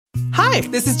Hi,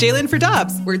 this is Jalen for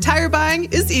Dobbs, where tire buying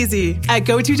is easy. At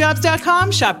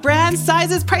GoToDobbs.com, shop brands,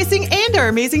 sizes, pricing, and our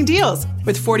amazing deals.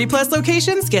 With 40-plus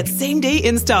locations, get same-day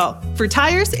install. For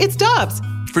tires, it's Dobbs.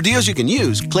 For deals you can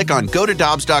use, click on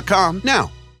GoToDobbs.com now.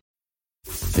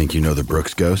 Think you know the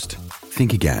Brooks Ghost?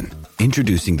 Think again.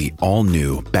 Introducing the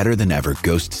all-new, better-than-ever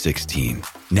Ghost 16.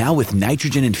 Now with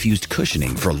nitrogen-infused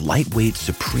cushioning for lightweight,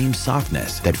 supreme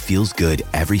softness that feels good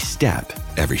every step,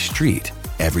 every street,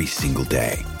 every single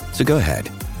day. So go ahead,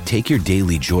 take your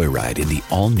daily joyride in the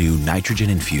all-new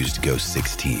nitrogen-infused Ghost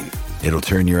 16. It'll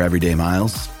turn your everyday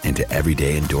miles into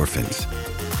everyday endorphins.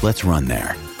 Let's run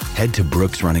there. Head to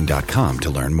brooksrunning.com to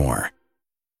learn more.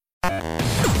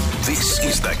 This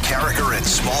is the Carragher and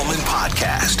Smallman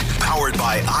podcast, powered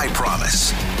by I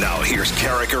Promise. Now here's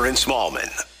Carragher and Smallman.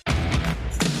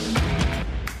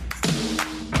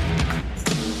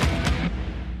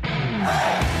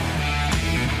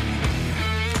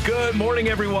 Good morning,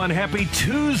 everyone. Happy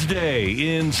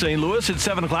Tuesday in St. Louis. It's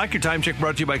 7 o'clock. Your time check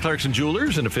brought to you by Clarkson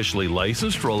Jewelers, an officially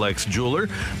licensed Rolex jeweler.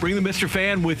 Bring the Mr.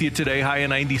 Fan with you today. High of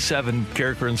 97.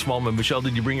 Carragher and Smallman. Michelle,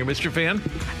 did you bring your Mr. Fan?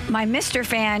 My Mr.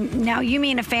 Fan. Now, you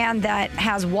mean a fan that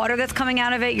has water that's coming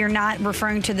out of it? You're not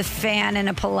referring to the fan in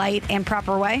a polite and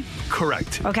proper way?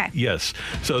 Correct. Okay. Yes.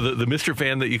 So the Mr.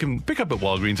 Fan that you can pick up at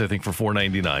Walgreens, I think, for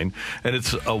 $4.99. And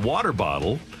it's a water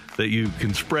bottle that you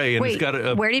can spray. And Wait, it's got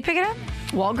a where do you pick it up?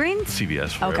 Walgreens?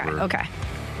 CVS, wherever. Okay.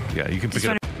 Yeah, you can pick it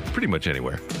up pretty much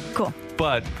anywhere. Cool.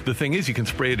 But the thing is, you can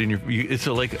spray it in your. It's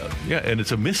and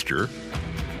it's a mister.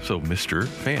 So Mr.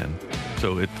 Fan.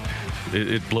 So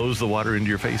it blows the water into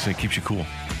your face and it keeps you cool.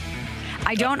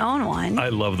 I don't own one. I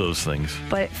love those things.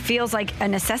 But it feels like a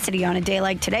necessity on a day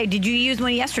like today. Did you use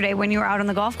one yesterday when you were out on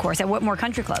the golf course at Whitmore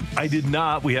Country Club? I did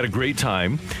not. We had a great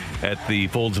time at the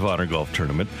Folds of Honor golf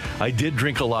tournament. I did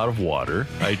drink a lot of water.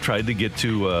 I tried to get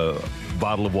to a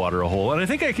bottle of water a hole, and I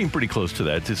think I came pretty close to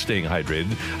that, to staying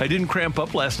hydrated. I didn't cramp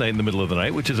up last night in the middle of the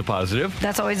night, which is a positive.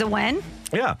 That's always a win.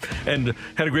 Yeah, and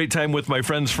had a great time with my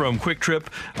friends from Quick Trip,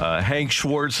 Hank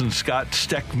Schwartz and Scott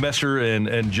Steckmesser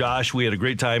and Josh. We had a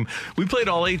great time. We played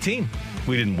all 18.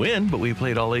 We didn't win, but we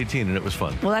played all 18, and it was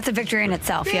fun. Well, that's a victory in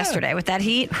itself yesterday with that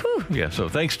heat. Whew. Yeah, so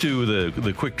thanks to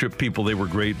the Quick Trip people. They were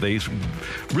great. They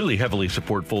really heavily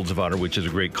support Folds of Honor, which is a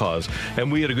great cause.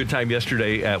 And we had a good time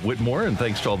yesterday at Whitmore, and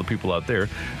thanks to all the people out there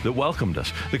that welcomed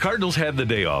us. The Cardinals had the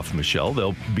day off, Michelle.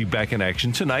 They'll be back in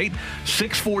action tonight.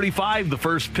 6:45, the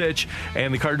first pitch,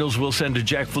 and the Cardinals will send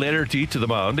Jack Flaherty to the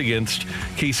mound against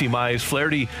Casey Mize.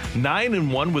 Flaherty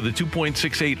 9-1 with a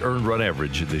 2.68 earned run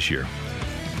average this year.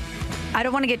 I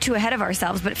don't want to get too ahead of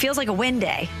ourselves, but it feels like a win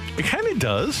day. It kind of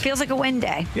does. Feels like a win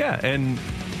day. Yeah, and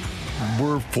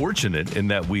we're fortunate in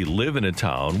that we live in a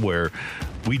town where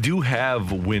we do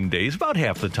have win days about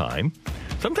half the time.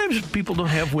 Sometimes people don't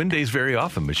have win days very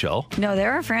often, Michelle. No,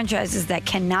 there are franchises that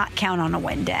cannot count on a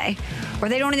win day, or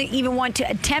they don't even want to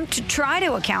attempt to try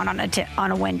to count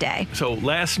on a win day. So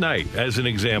last night, as an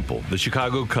example, the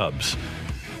Chicago Cubs,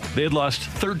 they had lost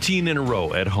 13 in a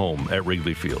row at home at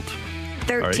Wrigley Field.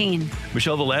 13. Right.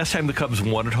 Michelle, the last time the Cubs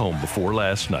won at home before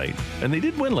last night, and they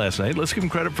did win last night, let's give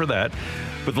them credit for that,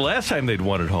 but the last time they'd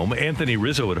won at home, Anthony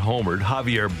Rizzo had homered,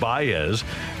 Javier Baez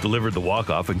delivered the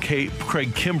walk-off, and Craig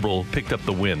Kimbrell picked up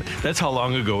the win. That's how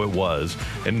long ago it was,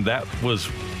 and that was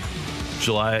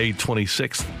July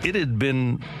 26th. It had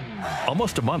been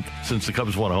almost a month since the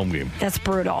Cubs won a home game. That's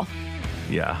brutal.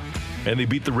 Yeah, and they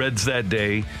beat the Reds that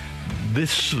day.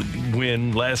 This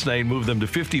win last night moved them to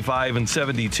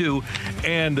 55-72.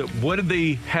 And what did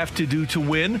they have to do to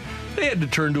win? They had to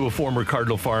turn to a former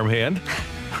Cardinal farmhand.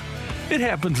 It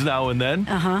happens now and then.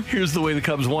 Here's the way the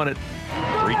Cubs won it. 3-2,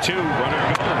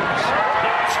 runner goes.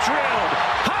 It's drilled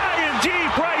high and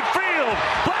deep right field.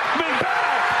 Blackman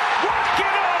back. Walk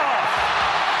it off.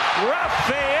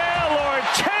 Rafael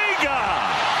Ortega.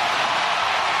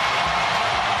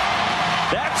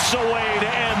 That's the way to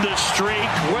end the streak.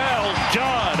 Well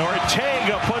done.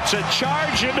 Ortega puts a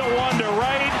charge into one to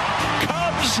right.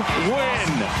 Cubs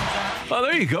win. Oh,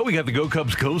 there you go. We got the Go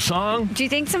Cubs Go song. Do you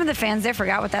think some of the fans there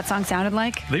forgot what that song sounded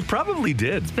like? They probably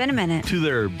did. It's been a minute. To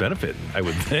their benefit, I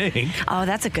would think. Oh,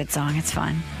 that's a good song. It's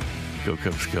fun. Go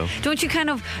Cubs Go. Don't you kind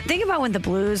of think about when the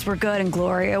Blues were good and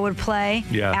Gloria would play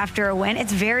after a win?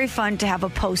 It's very fun to have a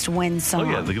post-win song.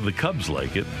 Oh, yeah. The Cubs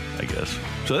like it, I guess.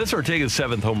 So that's Ortega's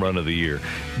 7th home run of the year.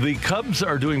 The Cubs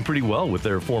are doing pretty well with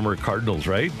their former Cardinals,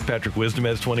 right? Patrick Wisdom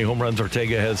has 20 home runs.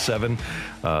 Ortega has 7.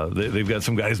 They've got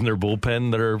some guys in their bullpen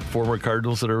that are former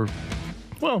Cardinals that are,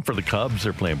 well, for the Cubs,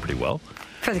 they're playing pretty well.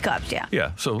 For the Cubs, yeah.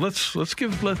 Yeah, so let's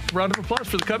give a round of applause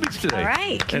for the Cubbies today. All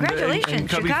right, congratulations, and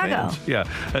Cubby Chicago. Fans. Yeah,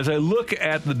 as I look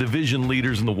at the division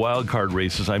leaders in the wild card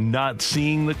races, I'm not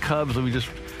seeing the Cubs. Let me just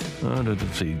Let's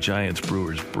see. Giants,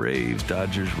 Brewers, Braves,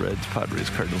 Dodgers, Reds, Padres,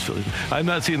 Cardinals, Phillies. I'm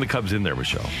not seeing the Cubs in there,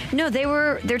 Michelle. No,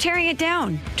 they're tearing it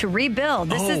down to rebuild.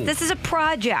 This is a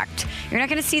project. You're not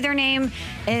going to see their name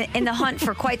in the hunt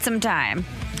for quite some time.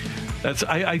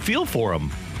 I feel for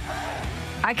them.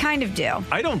 I kind of do.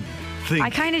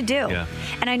 I kind of do. Yeah.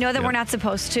 And I know that we're not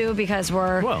supposed to because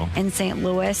we're in St.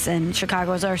 Louis and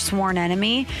Chicago is our sworn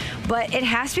enemy. But it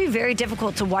has to be very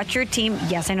difficult to watch your team.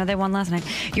 Yes, I know they won last night.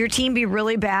 Your team be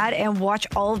really bad and watch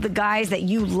all of the guys that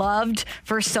you loved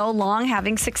for so long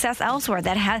having success elsewhere.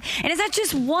 And it's not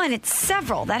just one, it's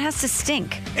several. That has to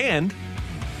stink. And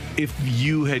if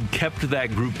you had kept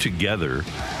that group together,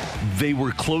 they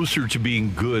were closer to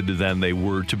being good than they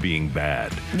were to being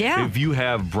bad. Yeah. If you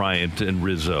have Bryant and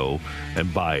Rizzo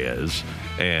and Baez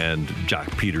and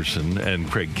Jock Peterson and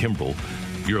Craig Kimbrell,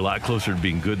 you're a lot closer to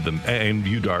being good than, and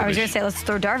you, Darvish. I was going to say, let's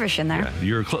throw Darvish in there. Yeah,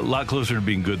 you're a lot closer to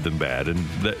being good than bad. And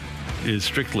that is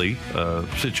strictly a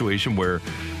situation where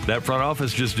that front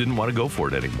office just didn't want to go for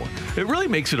it anymore. It really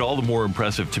makes it all the more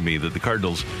impressive to me that the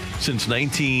Cardinals, since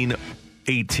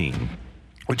 1918,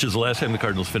 which is the last time the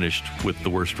Cardinals finished with the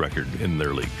worst record in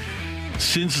their league.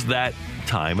 Since that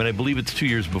time, and I believe it's 2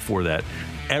 years before that,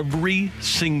 every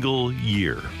single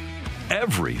year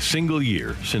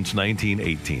since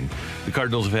 1918, the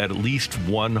Cardinals have had at least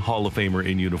one Hall of Famer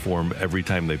in uniform every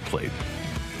time they've played.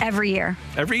 Every year.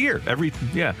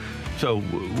 So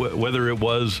whether it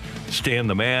was Stan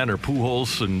the Man or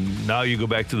Pujols, and now you go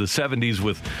back to the 70s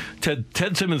with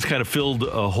Ted Simmons kind of filled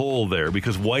a hole there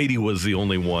because Whitey was the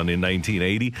only one in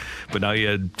 1980. But now you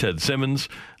had Ted Simmons,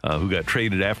 who got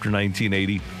traded after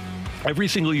 1980. Every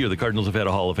single year, the Cardinals have had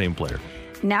a Hall of Fame player.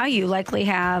 Now you likely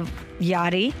have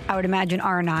Yachty. I would imagine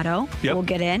Arenado will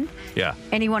get in. Yeah.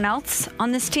 Anyone else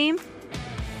on this team?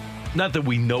 Not that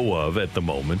we know of at the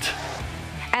moment.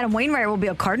 Adam Wainwright will be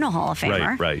a Cardinal Hall of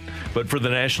Famer. Right. But for the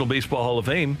National Baseball Hall of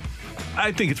Fame,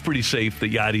 I think it's pretty safe that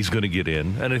Yachty's going to get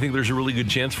in, and I think there's a really good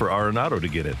chance for Arenado to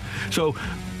get in. So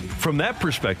from that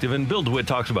perspective, and Bill DeWitt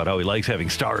talks about how he likes having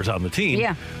stars on the team.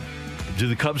 Yeah. Do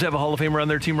the Cubs have a Hall of Famer on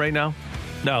their team right now?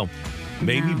 No.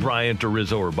 Maybe Bryant or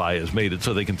Rizzo or Baez made it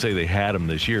so they can say they had him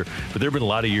this year. But there have been a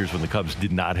lot of years when the Cubs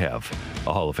did not have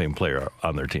a Hall of Fame player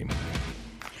on their team.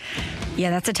 Yeah,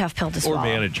 that's a tough pill to swallow. Or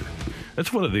manager.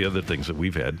 That's one of the other things that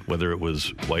we've had, whether it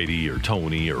was Whitey or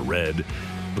Tony or Red.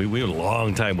 We had a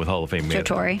long time with Hall of Fame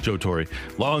managers. Joe Torre.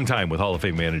 Long time with Hall of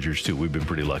Fame managers, too. We've been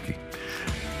pretty lucky.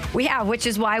 We have, which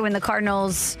is why when the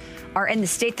Cardinals are in the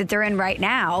state that they're in right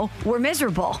now, we're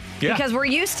miserable. Yeah. Because we're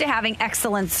used to having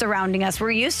excellence surrounding us.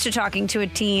 We're used to talking to a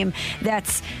team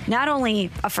that's not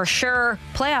only a for sure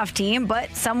playoff team,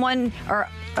 but someone or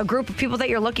a group of people that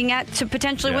you're looking at to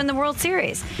potentially win the World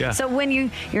Series. Yeah. So when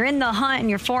you're in the hunt and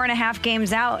you're 4.5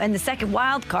 games out and the second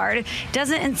wild card, it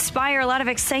doesn't inspire a lot of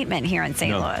excitement here in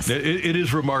St. Louis. It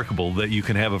is remarkable that you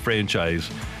can have a franchise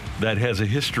that has a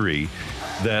history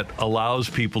that allows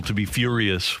people to be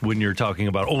furious when you're talking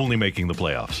about only making the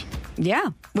playoffs.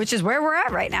 Yeah, which is where we're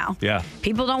at right now. Yeah.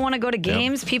 People don't want to go to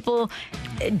games. Yep. People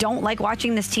don't like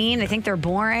watching this team. They think they're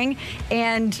boring.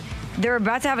 And they're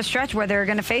about to have a stretch where they're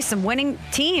going to face some winning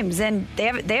teams, and they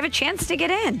have a chance to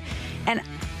get in. And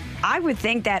I would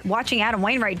think that watching Adam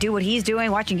Wainwright do what he's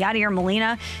doing, watching Yadier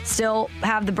Molina still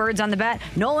have the birds on the bat,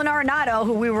 Nolan Arenado,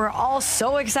 who we were all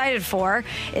so excited for,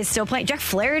 is still playing. Jack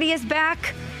Flaherty is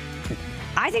back.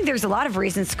 I think there's a lot of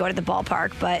reasons to go to the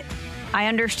ballpark, but I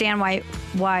understand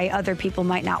why other people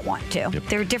might not want to. Yep.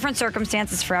 There are different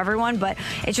circumstances for everyone, but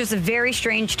it's just a very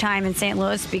strange time in St.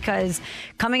 Louis because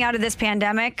coming out of this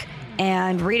pandemic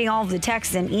and reading all of the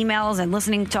texts and emails and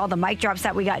listening to all the mic drops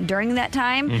that we got during that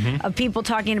time of people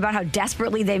talking about how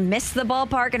desperately they missed the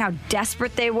ballpark and how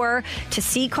desperate they were to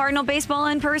see Cardinal baseball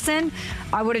in person,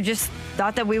 I would have just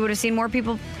thought that we would have seen more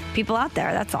people out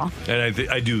there. That's all. And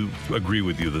I do agree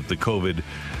with you that the COVID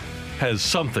has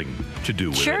something to do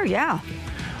with it. Sure, yeah.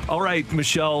 All right,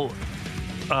 Michelle.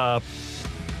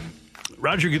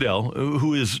 Roger Goodell,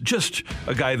 who is just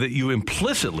a guy that you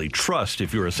implicitly trust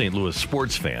if you're a St. Louis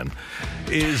sports fan,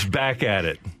 is back at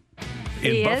it.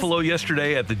 In Buffalo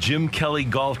yesterday at the Jim Kelly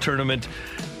Golf Tournament,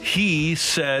 he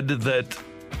said that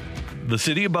the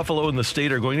city of Buffalo and the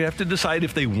state are going to have to decide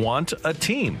if they want a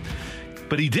team.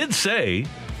 But he did say,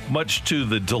 much to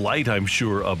the delight, I'm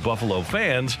sure, of Buffalo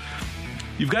fans,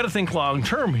 you've got to think long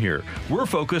term here. We're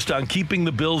focused on keeping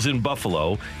the Bills in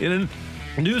Buffalo in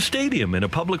a new stadium in a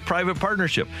public-private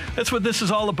partnership. That's what this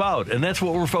is all about, and that's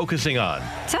what we're focusing on.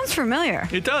 Sounds familiar.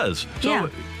 It does.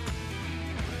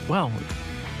 Well,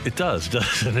 it does,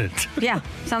 doesn't it? Yeah,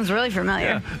 sounds really familiar.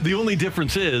 Yeah. The only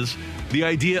difference is The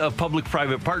idea of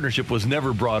public-private partnership was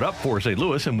never brought up for St.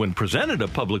 Louis, and when presented a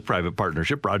public-private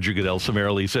partnership, Roger Goodell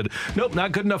summarily said, nope,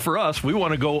 not good enough for us. We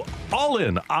want to go all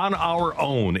in on our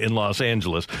own in Los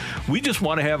Angeles. We just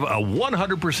want to have a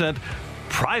 100%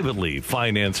 privately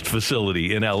financed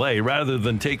facility in L.A. rather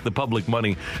than take the public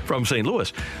money from St. Louis.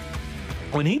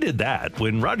 When he did that,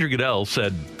 when Roger Goodell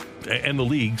said, and the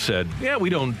league said, yeah,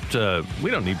 we don't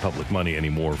need public money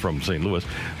anymore from St. Louis,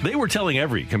 they were telling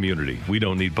every community, we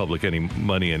don't need public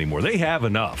money anymore. They have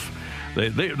enough.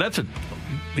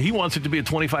 He wants it to be a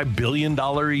 $25 billion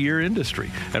a year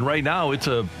industry. And right now it's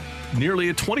nearly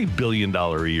a $20 billion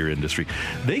a year industry.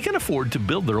 They can afford to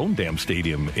build their own damn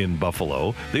stadium in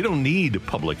Buffalo. They don't need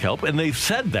public help. And they've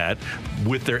said that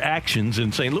with their actions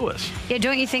in St. Louis. Yeah,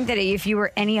 don't you think that if you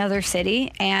were any other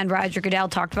city and Roger Goodell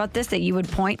talked about this, that you would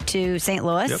point to St.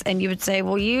 Louis and you would say,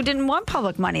 well, you didn't want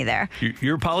public money there?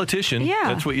 You're a politician. Yeah.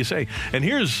 That's what you say. And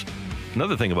here's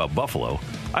another thing about Buffalo.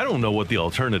 I don't know what the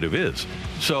alternative is.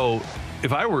 So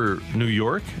if I were New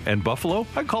York and Buffalo,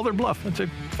 I'd call their bluff. I'd say,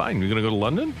 fine, you're going to go to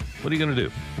London? What are you going to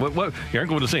do? What? You aren't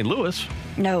going to St. Louis.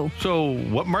 No. So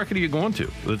what market are you going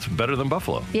to that's better than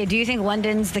Buffalo? Yeah, do you think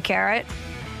London's the carrot?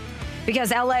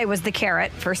 Because L.A. was the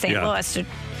carrot for St. Louis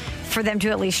for them to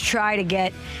at least try to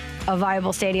get a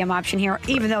viable stadium option here,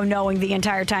 even though knowing the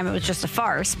entire time it was just a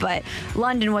farce. But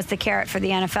London was the carrot for the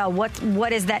NFL.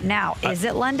 What is that now? Is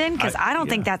it London? Because I don't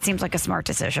think that seems like a smart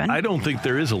decision. I don't think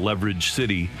there is a leverage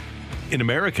city in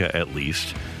America, at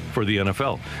least, for the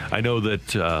NFL. I know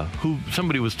that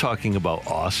somebody was talking about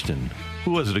Austin.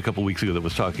 Who was it a couple weeks ago that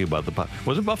was talking about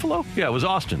was it Buffalo? Yeah, it was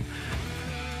Austin.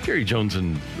 Jerry Jones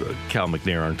and Cal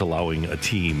McNair aren't allowing a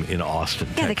team in Austin,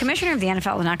 Texas. The commissioner of the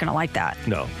NFL is not going to like that.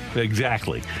 No,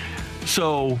 exactly.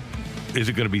 So is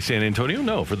it going to be San Antonio?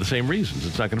 No, for the same reasons.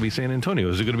 It's not going to be San Antonio.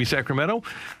 Is it going to be Sacramento?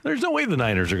 There's no way the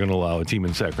Niners are going to allow a team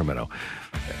in Sacramento.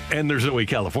 And there's no way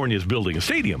California is building a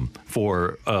stadium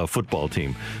for a football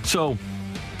team. So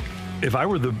if I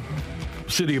were the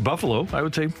city of Buffalo, I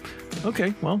would say,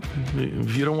 okay, well,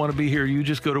 if you don't want to be here, you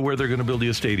just go to where they're going to build you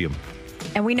a stadium.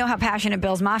 And we know how passionate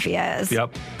Bills Mafia is.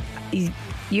 Yep.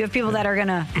 You have people that are going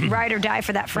to ride or die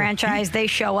for that franchise. They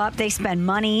show up. They spend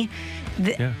money.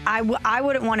 I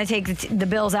wouldn't want to take the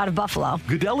Bills out of Buffalo.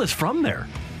 Goodell is from there.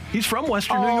 He's from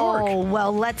Western New York. Oh,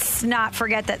 well, let's not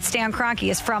forget that Stan Kroenke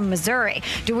is from Missouri.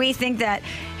 Do we think that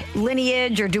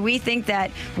lineage, or do we think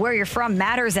that where you're from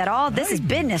matters at all? This is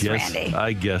business, Randy.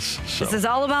 I guess so. This is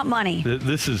all about money.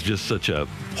 This is just such a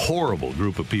horrible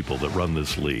group of people that run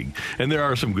this league. And there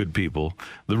are some good people.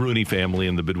 The Rooney family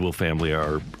and the Bidwell family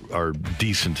are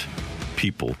decent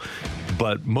people.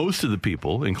 But most of the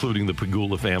people, including the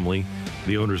Pegula family,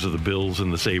 the owners of the Bills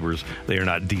and the Sabres, they are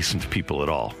not decent people at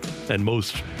all. And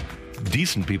most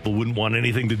decent people wouldn't want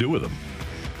anything to do with them.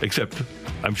 Except,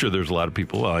 I'm sure there's a lot of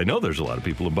people, I know there's a lot of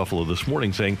people in Buffalo this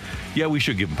morning saying, yeah, we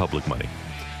should give them public money.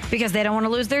 Because they don't want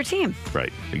to lose their team.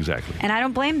 Right, exactly. And I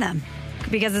don't blame them,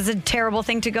 because it's a terrible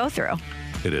thing to go through.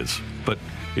 It is. But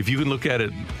if you can look at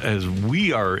it as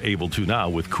we are able to now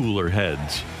with cooler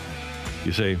heads,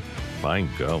 you say, fine,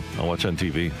 go. I'll watch on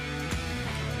TV.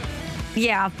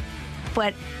 Yeah,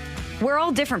 but we're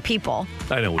all different people.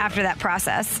 I know. After that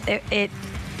process,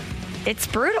 it's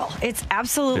brutal. It's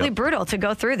absolutely brutal to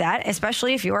go through that,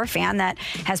 especially if you're a fan that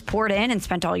has poured in and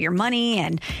spent all your money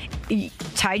and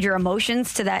tied your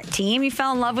emotions to that team. You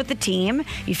fell in love with the team.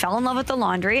 You fell in love with the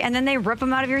laundry, and then they rip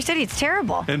them out of your city. It's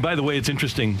terrible. And by the way, it's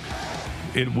interesting.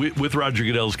 With Roger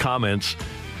Goodell's comments,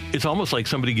 it's almost like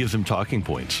somebody gives him talking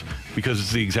points, because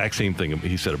it's the exact same thing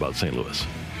he said about St. Louis.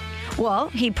 Well,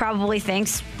 he probably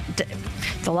thinks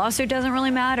the lawsuit doesn't really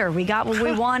matter. We got what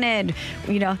we wanted.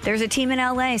 There's a team in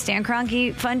L.A. Stan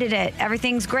Kroenke funded it.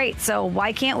 Everything's great. So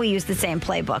why can't we use the same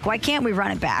playbook? Why can't we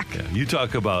run it back? Yeah, you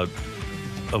talk about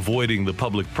avoiding the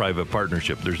public-private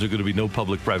partnership. There's going to be no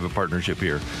public-private partnership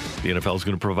here. The NFL is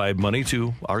going to provide money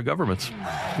to our governments.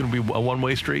 It's going to be a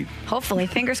one-way street. Hopefully.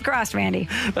 Fingers crossed, Randy.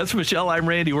 That's Michelle. I'm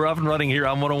Randy. We're off and running here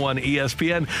on 101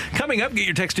 ESPN. Coming up, get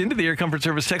your text into the Air Comfort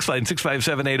Service text line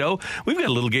 65780. We've got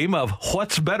a little game of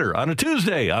What's Better on a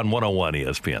Tuesday on 101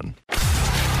 ESPN.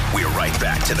 We're right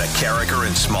back to the Carricker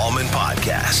and Smallman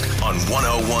podcast on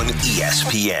 101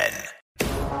 ESPN.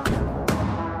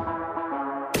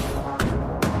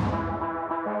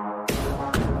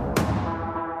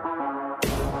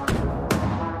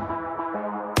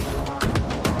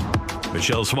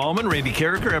 Michelle Smallman, Randy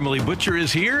Carricker, Emily Butcher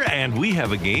is here, and we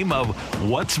have a game of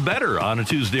What's Better on a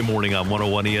Tuesday morning on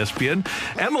 101 ESPN.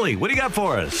 Emily, what do you got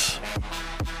for us?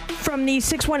 From the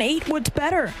 618, what's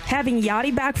better, having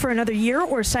Yachty back for another year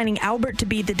or signing Albert to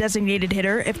be the designated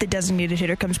hitter if the designated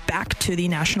hitter comes back to the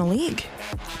National League?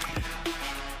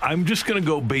 I'm just going to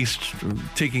go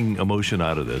taking emotion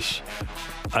out of this.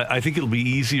 I think it'll be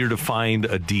easier to find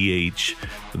a DH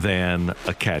than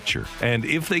a catcher. And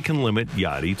if they can limit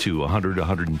Yadi to 100,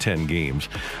 110 games,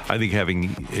 I think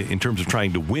in terms of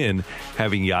trying to win,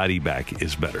 having Yadi back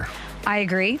is better. I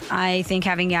agree. I think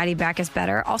having Yadi back is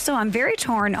better. Also, I'm very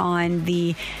torn on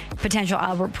the potential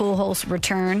Albert Pujols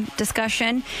return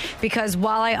discussion, because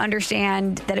while I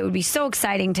understand that it would be so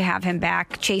exciting to have him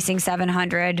back chasing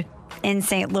 700 in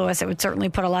St. Louis, it would certainly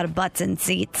put a lot of butts in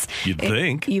seats. You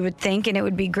would think, and it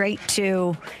would be great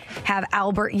to have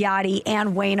Albert, Yadi,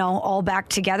 and Waino all back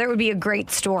together. It would be a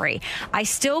great story. I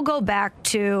still go back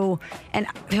to, and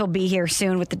he'll be here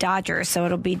soon with the Dodgers, so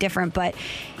it'll be different, but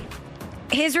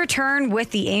his return with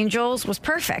the Angels was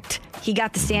perfect. He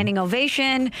got the standing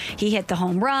ovation. He hit the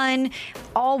home run.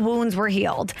 All wounds were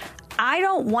healed. I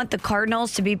don't want the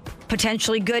Cardinals to be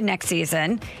potentially good next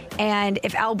season, and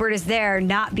if Albert is there,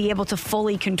 not be able to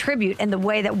fully contribute in the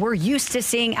way that we're used to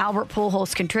seeing Albert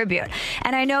Pujols contribute.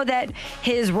 And I know that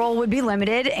his role would be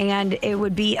limited, and it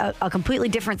would be a completely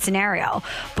different scenario.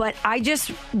 But I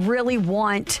just really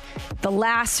want the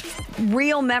last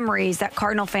real memories that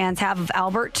Cardinal fans have of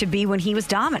Albert to be when he was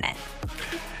dominant.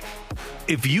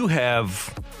 If you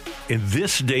have, in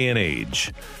this day and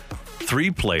age,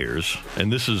 3 players,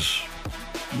 and this is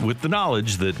with the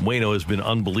knowledge that Waino has been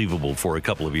unbelievable for a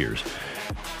couple of years,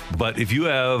 but if you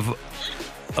have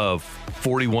a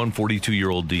 41,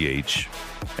 42-year-old DH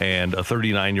and a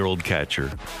 39-year-old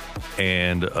catcher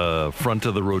and a front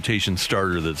of the rotation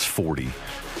starter that's 40,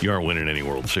 you aren't winning any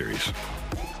World Series.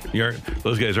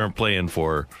 Those guys aren't playing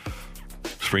for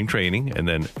spring training and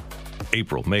then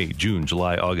April, May, June,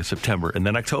 July, August, September, and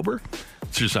then October.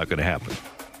 It's just not going to happen.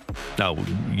 Now,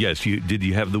 yes, did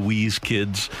you have the Wheeze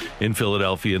kids in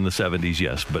Philadelphia in the 70s?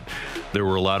 Yes, but there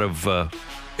were a lot of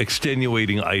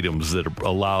extenuating items that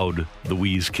allowed the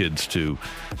Wheeze kids to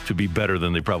be better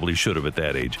than they probably should have at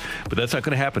that age. But that's not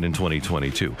going to happen in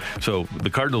 2022. So the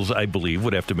Cardinals, I believe,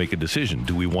 would have to make a decision.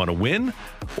 Do we want to win,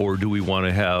 or do we want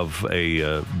to have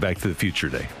a Back to the Future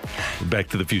day, Back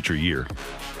to the Future year?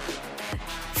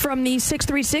 From the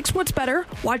 636, what's better,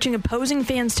 watching opposing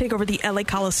fans take over the LA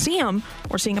Coliseum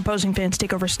or seeing opposing fans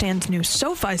take over Stan's new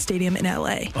SoFi Stadium in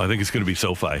LA? I think it's going to be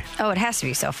SoFi. Oh, it has to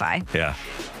be SoFi. Yeah.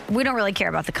 We don't really care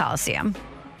about the Coliseum.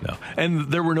 No.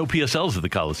 And there were no PSLs at the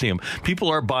Coliseum. People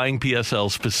are buying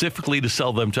PSLs specifically to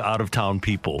sell them to out-of-town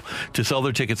people, to sell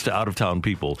their tickets to out-of-town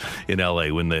people in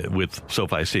LA with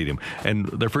SoFi Stadium. And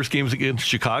their first game's against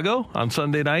Chicago on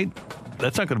Sunday night.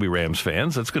 That's not going to be Rams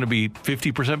fans. That's going to be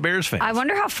 50% Bears fans. I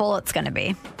wonder how full it's going to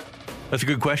be. That's a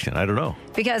good question. I don't know.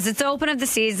 Because it's the open of the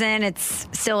season. It's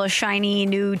still a shiny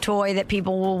new toy that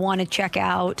people will want to check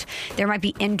out. There might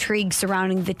be intrigue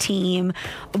surrounding the team.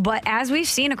 But as we've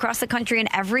seen across the country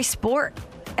in every sport,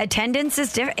 attendance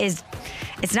is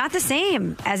it's not the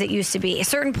same as it used to be.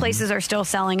 Certain places are still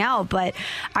selling out, but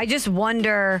I just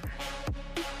wonder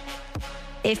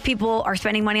if people are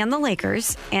spending money on the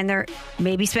Lakers and they're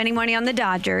maybe spending money on the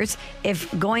Dodgers, if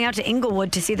going out to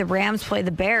Inglewood to see the Rams play the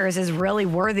Bears is really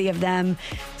worthy of them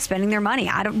spending their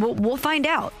money. We'll find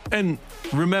out. And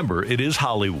remember, it is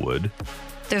Hollywood.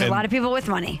 There's a lot of people with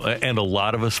money. And a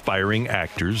lot of aspiring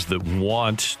actors that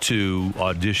want to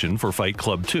audition for Fight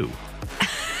Club 2.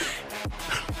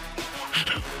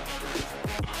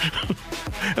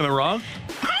 Am I wrong?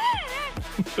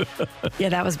 Yeah,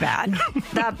 that was bad.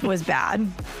 That was bad.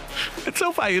 It's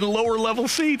SoFi in a lower level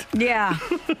seat. Yeah.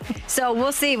 So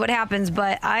we'll see what happens,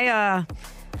 but I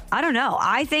don't know.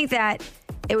 I think that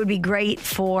it would be great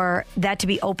for that to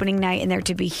be opening night and there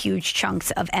to be huge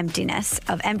chunks of emptiness,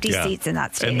 of empty seats in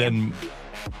that stadium. And then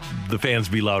the fans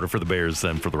be louder for the Bears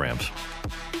than for the Rams.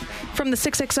 From the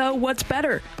 660, what's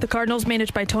better? The Cardinals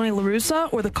managed by Tony La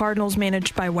Russa or the Cardinals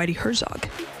managed by Whitey Herzog?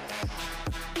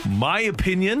 My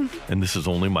opinion, and this is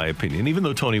only my opinion, even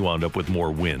though Tony wound up with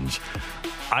more wins,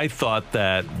 I thought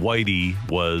that Whitey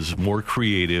was more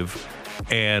creative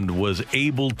and was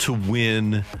able to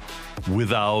win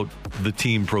without the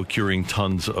team procuring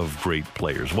tons of great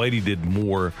players. Whitey did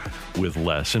more with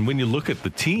less. And when you look at the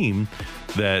team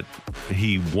that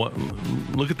he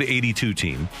won, look at the 82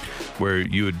 team where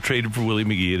you had traded for Willie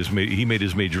McGee. He made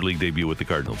his major league debut with the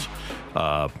Cardinals.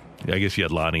 I guess you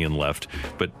had Lonnie in left,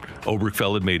 but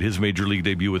Oberkfell had made his major league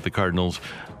debut with the Cardinals.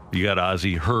 You got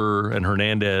Ozzie, and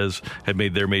Hernandez had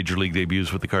made their major league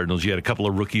debuts with the Cardinals. You had a couple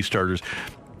of rookie starters.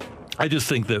 I just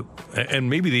think that, and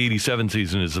maybe the 87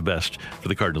 season is the best for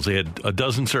the Cardinals. They had a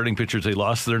dozen starting pitchers. They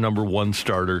lost their number one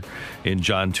starter in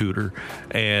John Tudor,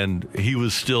 and he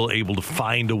was still able to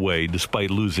find a way, despite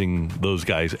losing those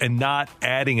guys, and not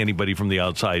adding anybody from the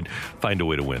outside, find a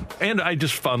way to win. And I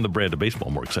just found the brand of baseball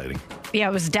more exciting. Yeah,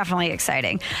 it was definitely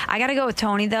exciting. I got to go with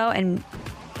Tony, though, and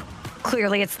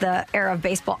clearly it's the era of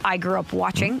baseball I grew up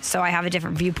watching, so I have a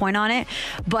different viewpoint on it.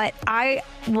 But I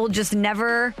will just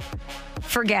never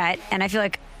forget, and I feel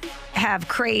like have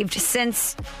craved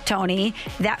since Tony,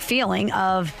 that feeling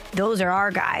of those are our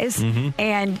guys,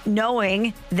 and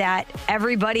knowing that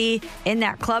everybody in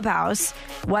that clubhouse,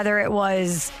 whether it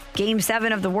was Game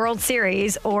 7 of the World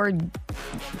Series or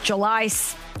July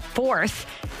 4th,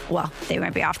 well, they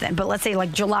might be off then, but let's say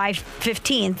like July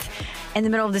 15th in the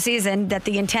middle of the season, that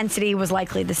the intensity was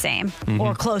likely the same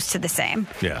or close to the same.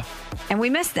 Yeah. And we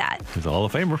missed that. He's a Hall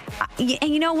of Famer.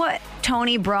 And you know what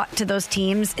Tony brought to those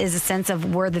teams is a sense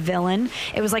of we're the villain.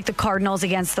 It was like the Cardinals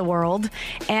against the world.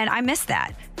 And I miss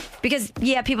that. Because,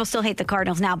 yeah, people still hate the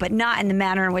Cardinals now, but not in the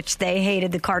manner in which they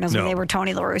hated the Cardinals when they were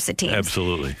Tony La Russa teams.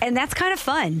 Absolutely. And that's kind of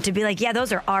fun to be like, yeah,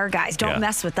 those are our guys. Don't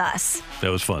mess with us. That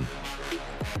was fun.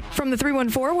 From the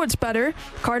 314, what's better?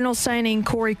 Cardinals signing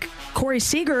Corey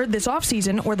Seager this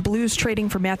offseason, or the Blues trading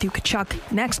for Matthew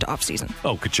Tkachuk next offseason?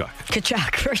 Oh, Tkachuk.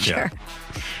 Tkachuk, for sure.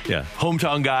 Yeah.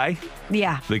 Hometown guy.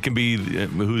 Yeah. That can be,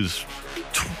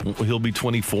 he'll be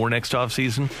 24 next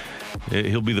offseason.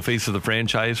 He'll be the face of the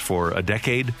franchise for a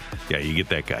decade. Yeah, you get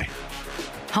that guy.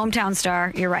 Hometown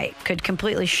star, you're right. Could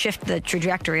completely shift the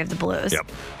trajectory of the Blues. Yep.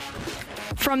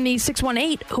 From the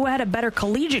 618, who had a better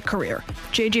collegiate career,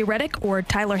 J.J. Redick or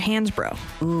Tyler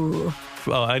Hansbrough? Ooh.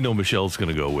 Well, I know Michelle's going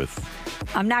to go with...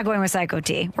 I'm not going with Psycho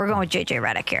T. We're going with J.J.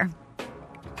 Redick here.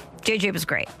 J.J. was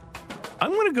great.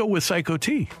 I'm going to go with Psycho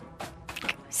T.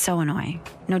 So annoying.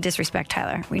 No disrespect,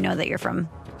 Tyler. We know that you're from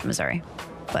Missouri,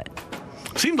 but...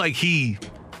 Seemed like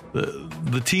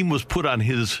the team was put on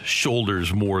his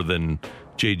shoulders more than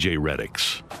J.J.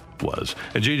 Redick's was.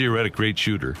 And J.J. Redick, great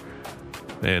shooter,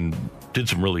 and did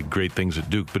some really great things at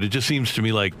Duke. But it just seems to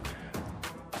me like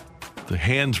the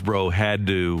Hansbrough had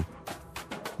to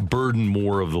burden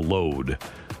more of the load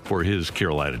for his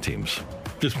Carolina teams.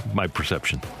 Just my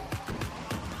perception.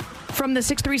 From the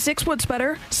 636, what's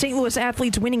better? St. Louis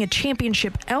athletes winning a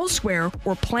championship elsewhere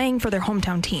or playing for their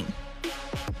hometown team?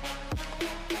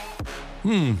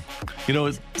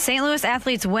 St. Louis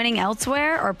athletes winning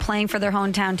elsewhere or playing for their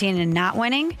hometown team and not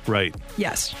winning? Right.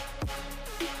 Yes.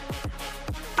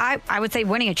 I would say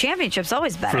winning a championship is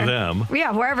always better. For them.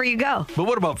 Yeah, wherever you go. But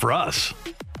what about for us?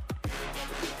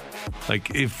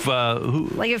 Like if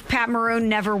if Pat Maroon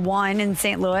never won in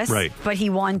St. Louis, right, but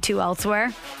he won 2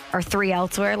 elsewhere or 3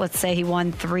 elsewhere. Let's say he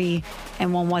won 3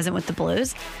 and 1 wasn't with the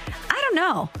Blues. I don't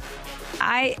know.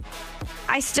 I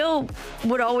still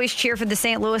would always cheer for the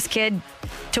St. Louis kid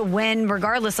to win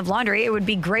regardless of laundry. It would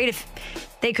be great if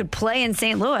they could play in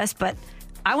St. Louis, but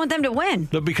I want them to win.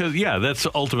 Because, that's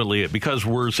ultimately it. Because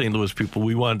we're St. Louis people,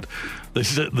 we want the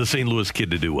St. Louis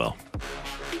kid to do well.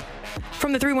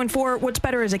 From the 314, what's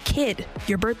better as a kid,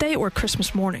 your birthday or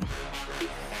Christmas morning?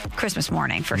 Christmas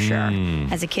morning, for sure.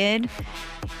 As a kid,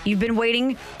 you've been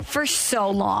waiting for so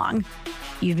long.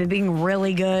 You've been being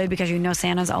really good because you know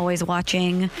Santa's always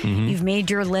watching. You've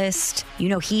made your list. You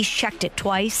know he's checked it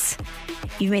twice.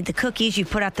 You've made the cookies.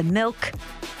 You've put out the milk.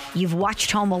 You've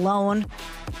watched Home Alone.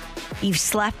 You've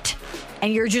slept.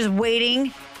 And you're just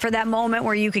waiting for that moment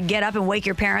where you could get up and wake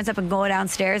your parents up and go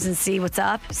downstairs and see what's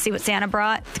up, see what Santa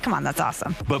brought. Come on, that's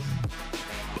awesome. But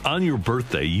on your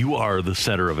birthday, you are the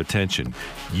center of attention.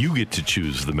 You get to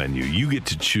choose the menu. You get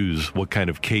to choose what kind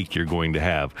of cake you're going to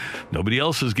have. Nobody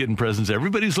else is getting presents.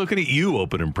 Everybody's looking at you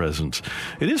opening presents.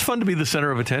 It is fun to be the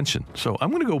center of attention. So I'm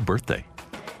going to go birthday.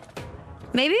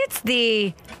 Maybe it's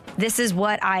this is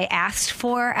what I asked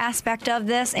for aspect of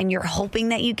this, and you're hoping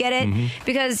that you get it.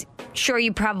 Because, sure,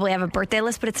 you probably have a birthday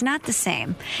list, but it's not the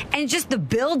same. And just the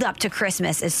build up to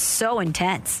Christmas is so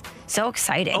intense, so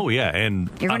exciting. Oh, yeah. And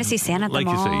you're going to see Santa at the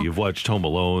mall. Like you say, you've watched Home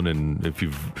Alone, and if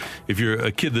you're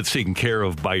a kid that's taken care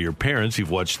of by your parents,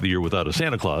 you've watched The Year Without a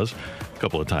Santa Claus a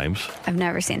couple of times. I've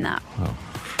never seen that. Oh.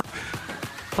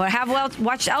 But I have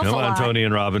watched Elf a lot. Come on, Tony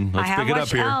and Robin. Let's pick it up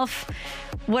here. Elf.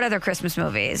 What other Christmas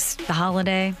movies? The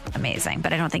Holiday? Amazing.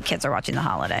 But I don't think kids are watching The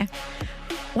Holiday.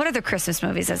 What other Christmas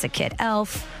movies as a kid?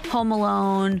 Elf, Home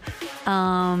Alone,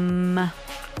 like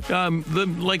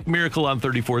Miracle on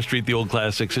 34th Street, the old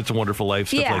classics, It's a Wonderful Life,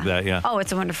 stuff like that, yeah. Oh,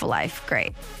 It's a Wonderful Life.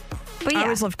 Great. But I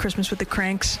always love Christmas with the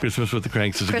Cranks. Christmas with the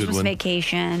Cranks is a good one. Christmas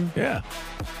Vacation. Yeah.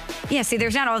 Yeah, see,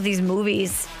 there's not all these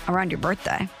movies around your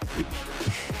birthday.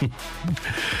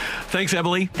 Thanks,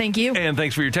 Emily. Thank you. And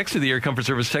thanks for your text to the Air Comfort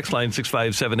Service text line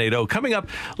 65780. Coming up,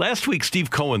 last week, Steve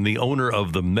Cohen, the owner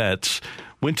of the Mets,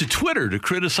 went to Twitter to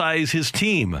criticize his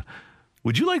team.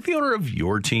 Would you like the owner of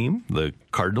your team, the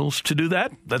Cardinals, to do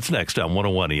that? That's next on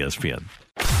 101 ESPN.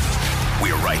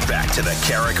 We're right back to the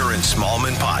Carricker and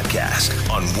Smallman podcast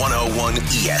on 101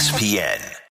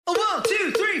 ESPN. 1,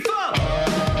 2, 3, 4.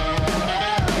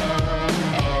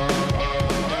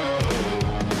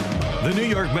 The New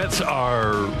York Mets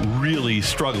are really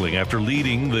struggling after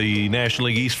leading the National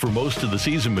League East for most of the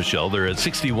season, Michelle. They're at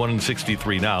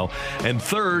 61-63 now, and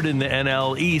third in the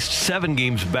NL East, 7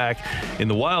 games back in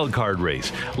the wild card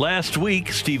race. Last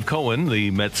week, Steve Cohen,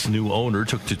 the Mets' new owner,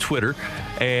 took to Twitter,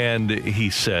 and he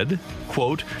said,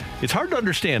 quote, "It's hard to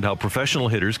understand how professional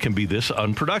hitters can be this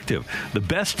unproductive. The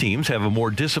best teams have a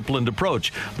more disciplined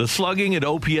approach. The slugging and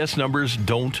OPS numbers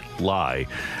don't lie."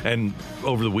 And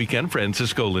over the weekend,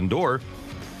 Francisco Lindor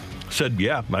said,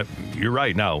 yeah, you're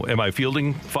right. Now, am I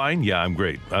fielding fine? Yeah, I'm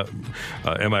great.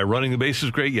 Am I running the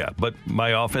bases great? Yeah, but my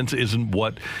offense isn't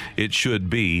what it should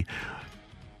be.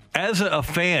 As a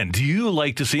fan, do you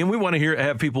like to see, and we want to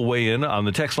have people weigh in on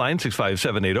the text line,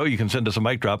 65780. You can send us a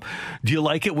mic drop. Do you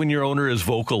like it when your owner is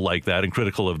vocal like that and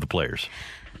critical of the players?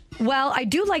 Well, I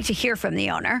do like to hear from the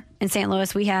owner. In St.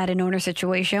 Louis, we had an owner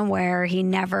situation where he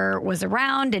never was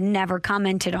around and never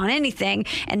commented on anything,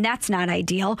 and that's not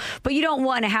ideal. But you don't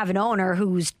want to have an owner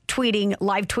who's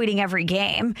live tweeting every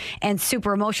game and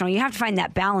super emotional. You have to find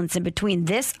that balance in between.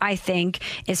 This, I think,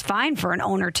 is fine for an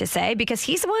owner to say because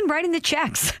he's the one writing the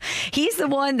checks. He's the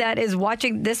one that is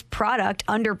watching this product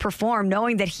underperform,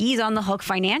 knowing that he's on the hook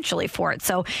financially for it.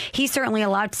 So he's certainly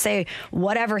allowed to say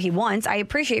whatever he wants. I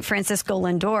appreciate Francisco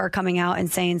Lindor coming out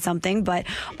and saying something, but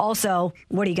also,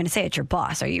 what are you going to say? It's your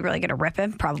boss. Are you really going to rip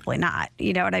him? Probably not.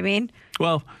 You know what I mean?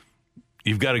 Well,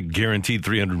 you've got a guaranteed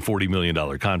 $340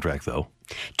 million contract, though.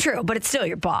 True, but it's still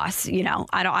your boss. You know,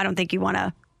 I don't think you want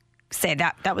to say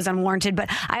that was unwarranted. But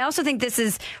I also think this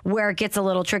is where it gets a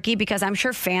little tricky because I'm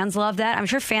sure fans love that. I'm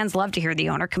sure fans love to hear the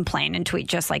owner complain and tweet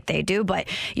just like they do. But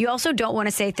you also don't want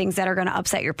to say things that are going to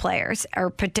upset your players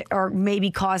or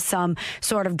maybe cause some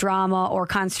sort of drama or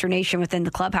consternation within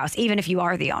the clubhouse, even if you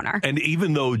are the owner. And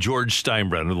even though George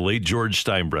Steinbrenner, the late George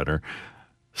Steinbrenner,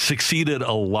 succeeded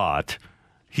a lot,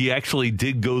 he actually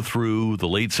did go through the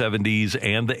late 70s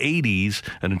and the 80s,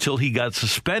 and until he got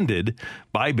suspended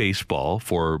by baseball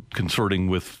for consorting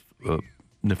with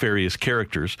nefarious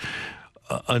characters,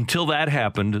 until that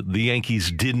happened, the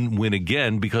Yankees didn't win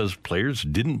again because players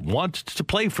didn't want to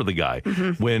play for the guy.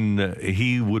 Mm-hmm. When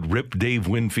he would rip Dave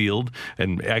Winfield,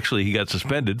 and actually he got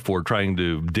suspended for trying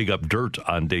to dig up dirt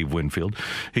on Dave Winfield,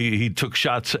 he took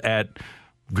shots at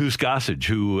Goose Gossage,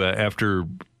 who after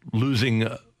losing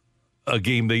a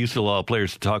game, they used to allow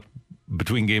players to talk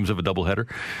between games of a doubleheader,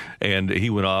 and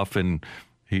he went off and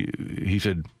he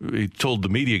said, he told the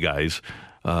media guys,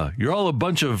 you're all a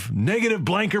bunch of negative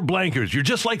blankers. You're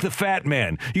just like the fat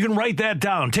man. You can write that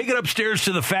down. Take it upstairs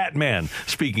to the fat man.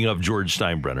 Speaking of George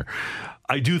Steinbrenner,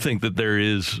 I do think that there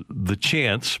is the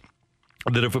chance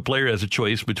that if a player has a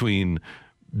choice between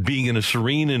being in a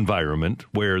serene environment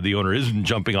where the owner isn't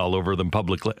jumping all over them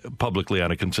publicly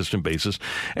on a consistent basis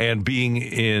and being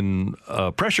in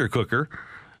a pressure cooker,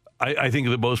 I think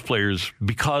that most players,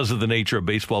 because of the nature of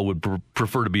baseball, would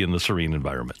prefer to be in the serene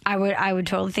environment. I would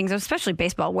totally think so, especially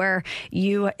baseball, where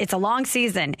it's a long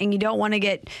season and you don't want to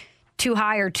get too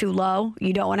high or too low.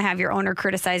 You don't want to have your owner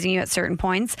criticizing you at certain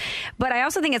points. But I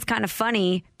also think it's kind of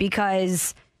funny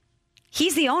because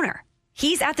he's the owner.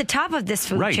 He's at the top of this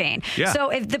food chain. Yeah. So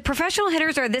if the professional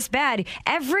hitters are this bad,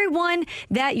 everyone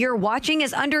that you're watching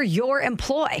is under your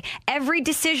employ. Every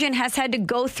decision has had to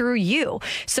go through you.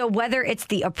 So whether it's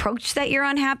the approach that you're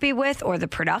unhappy with or the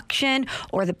production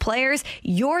or the players,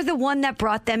 you're the one that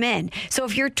brought them in. So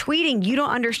if you're tweeting, you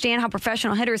don't understand how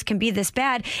professional hitters can be this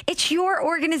bad, it's your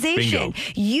organization. Bingo.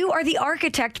 You are the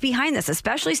architect behind this,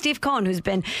 especially Steve Cohen, who's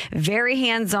been very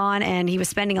hands-on and he was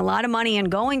spending a lot of money and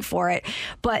going for it.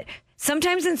 But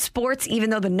sometimes in sports, even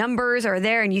though the numbers are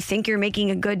there and you think you're making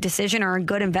a good decision or a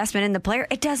good investment in the player,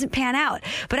 it doesn't pan out.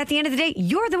 But at the end of the day,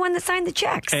 you're the one that signed the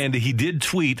checks. And he did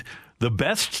tweet, the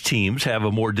best teams have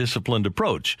a more disciplined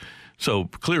approach. So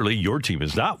clearly your team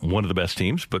is not one of the best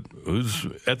teams, but who's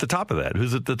at the top of that?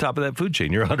 Who's at the top of that food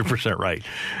chain? You're 100% right.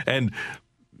 And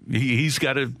he's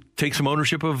got to take some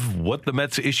ownership of what the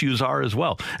Mets' issues are as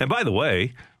well. And by the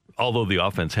way, although the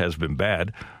offense has been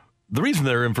bad, the reason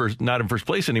they're not in first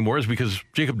place anymore is because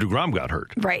Jacob deGrom got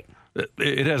hurt. Right.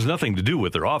 It has nothing to do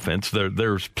with their offense.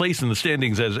 Their place in the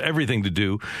standings has everything to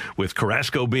do with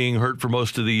Carrasco being hurt for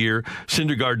most of the year,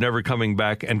 Syndergaard never coming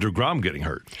back, and DeGrom getting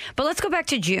hurt. But let's go back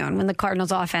to June when the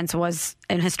Cardinals' offense was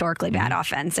an historically bad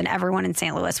offense, and everyone in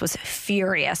St. Louis was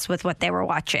furious with what they were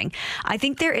watching. I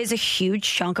think there is a huge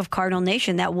chunk of Cardinal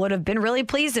Nation that would have been really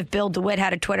pleased if Bill DeWitt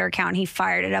had a Twitter account and he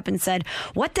fired it up and said,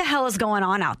 "What the hell is going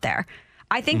on out there?"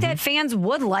 I think that fans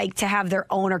would like to have their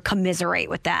owner commiserate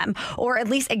with them or at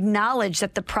least acknowledge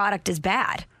that the product is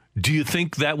bad. Do you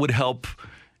think that would help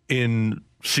in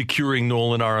securing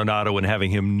Nolan Arenado and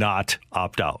having him not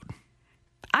opt out?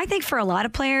 I think for a lot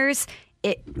of players,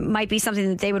 it might be something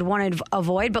that they would want to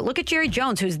avoid. But look at Jerry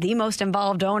Jones, who's the most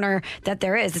involved owner that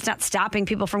there is. It's not stopping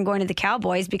people from going to the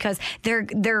Cowboys because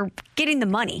they're getting the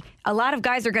money. A lot of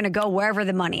guys are going to go wherever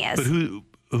the money is.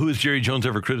 But who has Jerry Jones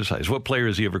ever criticized? What player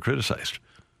has he ever criticized?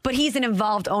 But he's an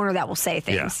involved owner that will say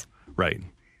things. Yeah, right.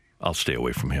 I'll stay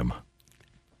away from him.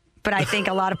 But I think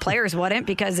a lot of players wouldn't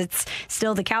because it's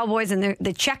still the Cowboys and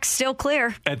the check's still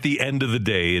clear. At the end of the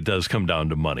day, it does come down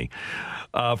to money.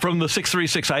 From the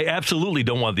 636, I absolutely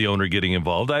don't want the owner getting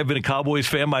involved. I've been a Cowboys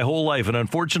fan my whole life, and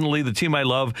unfortunately, the team I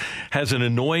love has an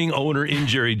annoying owner in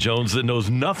Jerry Jones that knows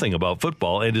nothing about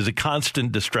football and is a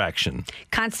constant distraction.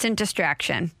 Constant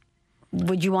distraction.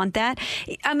 Would you want that?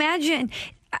 Imagine,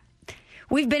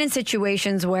 we've been in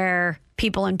situations where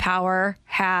people in power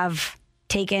have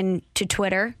taken to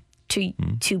Twitter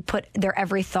to put their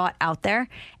every thought out there.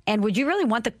 And would you really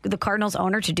want the Cardinals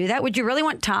owner to do that? Would you really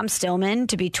want Tom Stillman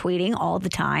to be tweeting all the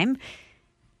time?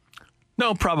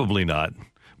 No, probably not.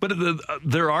 But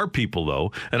there are people,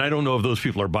 though, and I don't know if those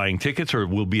people are buying tickets or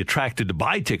will be attracted to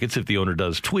buy tickets if the owner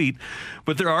does tweet,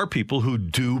 but there are people who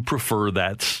do prefer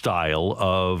that style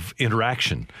of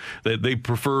interaction. They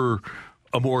prefer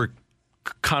a more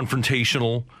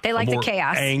confrontational, they like a more the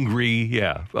chaos, angry,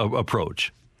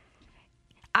 approach.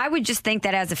 I would just think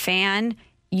that as a fan,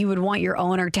 you would want your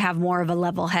owner to have more of a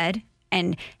level head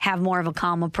and have more of a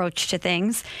calm approach to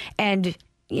things. And,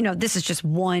 you know, this is just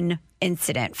one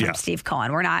incident from Steve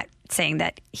Cohen. We're not saying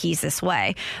that he's this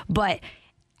way, but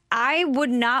I would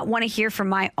not want to hear from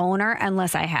my owner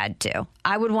unless I had to.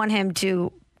 I would want him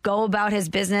to go about his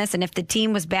business, and if the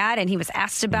team was bad and he was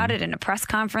asked about it in a press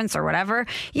conference or whatever,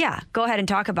 go ahead and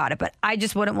talk about it. But I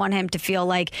just wouldn't want him to feel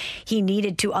like he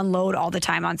needed to unload all the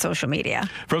time on social media.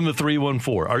 From the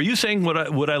 314, are you saying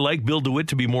would I like Bill DeWitt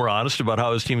to be more honest about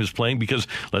how his team is playing? Because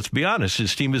let's be honest,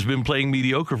 his team has been playing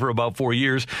mediocre for about 4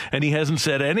 years, and he hasn't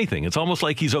said anything. It's almost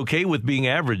like he's okay with being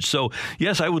average. So,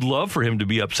 yes, I would love for him to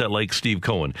be upset like Steve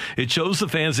Cohen. It shows the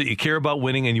fans that you care about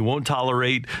winning and you won't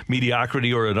tolerate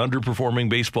mediocrity or an underperforming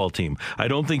baseball team. I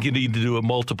don't think you need to do it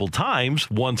multiple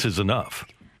times. Once is enough.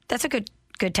 That's a good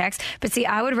text. But see,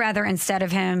 I would rather, instead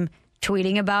of him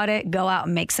tweeting about it, go out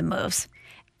and make some moves.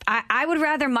 I would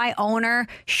rather my owner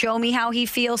show me how he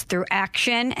feels through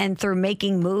action and through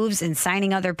making moves and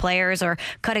signing other players or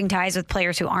cutting ties with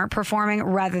players who aren't performing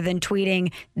rather than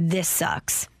tweeting, "This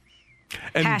sucks."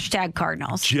 And hashtag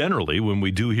Cardinals. Generally, when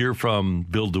we do hear from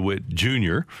Bill DeWitt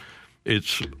Jr.,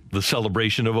 it's the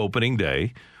celebration of opening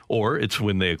day, or it's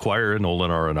when they acquire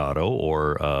Nolan Arenado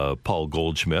or Paul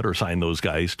Goldschmidt or sign those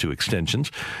guys to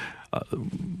extensions.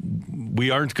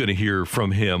 We aren't going to hear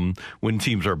from him when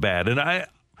teams are bad. And I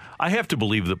have to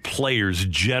believe that players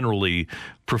generally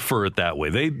prefer it that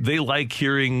way. They like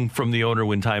hearing from the owner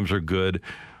when times are good.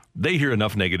 They hear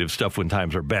enough negative stuff when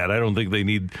times are bad. I don't think they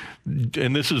need,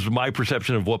 and this is my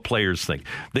perception of what players think,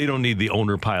 they don't need the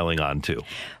owner piling on too.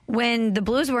 When the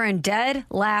Blues were in dead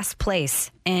last place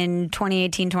in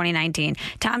 2018-2019,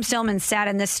 Tom Stillman sat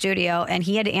in this studio and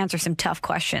he had to answer some tough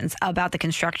questions about the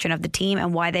construction of the team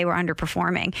and why they were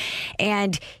underperforming.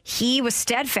 And he was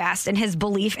steadfast in his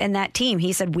belief in that team.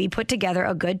 He said, "We put together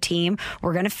a good team.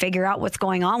 We're going to figure out what's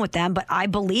going on with them. But I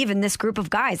believe in this group of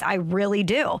guys. I really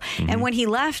do." Mm-hmm. And when he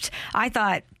left, I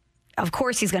thought, of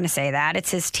course he's going to say that.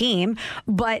 It's his team.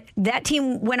 But that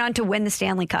team went on to win the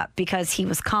Stanley Cup because he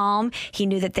was calm. He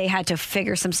knew that they had to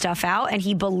figure some stuff out, and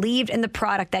he believed in the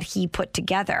product that he put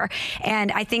together.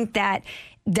 And I think that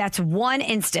that's one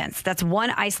instance. That's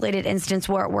one isolated instance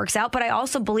where it works out. But I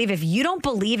also believe if you don't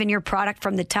believe in your product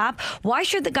from the top, why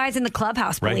should the guys in the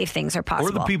clubhouse believe things are possible?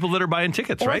 Or the people that are buying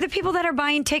tickets, right? Or the people that are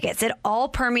buying tickets. It all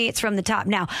permeates from the top.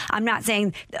 Now, I'm not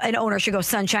saying an owner should go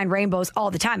sunshine rainbows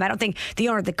all the time. I don't think the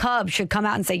owner of the Cubs should come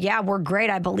out and say, "Yeah, we're great.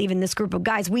 I believe in this group of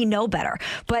guys. We know better."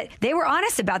 But they were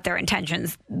honest about their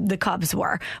intentions. The Cubs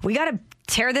were. We got to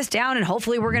tear this down, and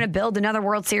hopefully we're going to build another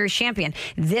World Series champion.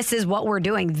 This is what we're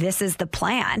doing. This is the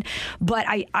plan. But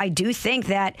I do think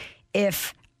that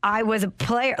if I was a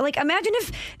player, like imagine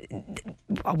if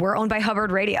we're owned by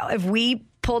Hubbard Radio, if we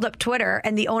pulled up Twitter,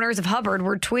 and the owners of Hubbard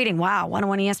were tweeting, wow,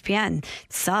 101 ESPN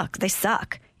suck. They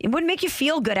suck. It wouldn't make you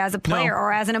feel good as a player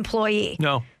or as an employee.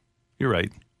 No, you're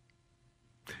right.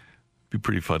 Be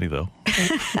pretty funny, though.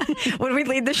 Would we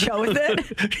lead the show with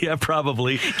it? Yeah,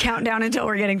 probably. Countdown until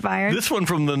we're getting fired. This one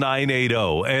from the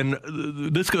 980,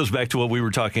 and this goes back to what we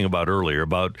were talking about earlier,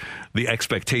 about the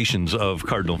expectations of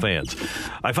Cardinal fans.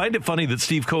 I find it funny that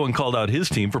Steve Cohen called out his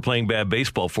team for playing bad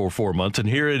baseball for 4 months, and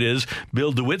here it is.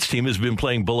 Bill DeWitt's team has been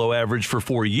playing below average for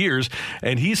 4 years,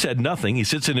 and he said nothing. He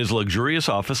sits in his luxurious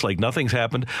office like nothing's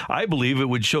happened. I believe it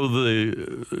would show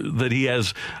that he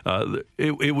has,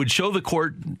 it would show the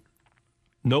court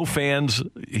no fans.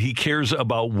 He cares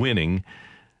about winning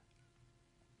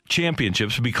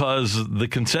championships because the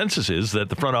consensus is that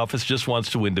the front office just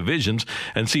wants to win divisions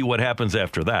and see what happens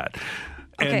after that.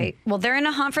 Okay, well, they're in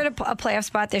a hunt for a playoff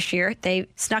spot this year. They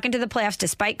snuck into the playoffs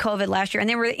despite COVID last year, and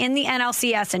they were in the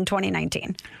NLCS in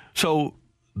 2019. So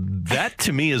that,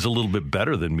 to me, is a little bit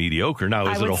better than mediocre. Now,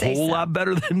 is it a whole lot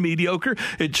better than mediocre?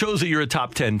 It shows that you're a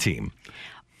top 10 team.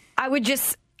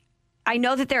 I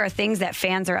know that there are things that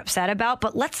fans are upset about,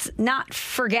 but let's not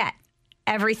forget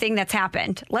everything that's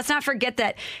happened. Let's not forget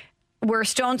that we're a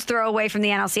stone's throw away from the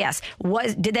NLCS.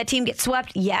 Did that team get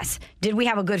swept? Yes. Did we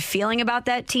have a good feeling about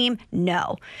that team?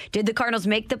 No. Did the Cardinals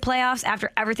make the playoffs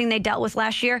after everything they dealt with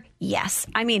last year? Yes.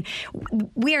 I mean,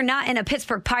 we are not in a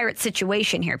Pittsburgh Pirates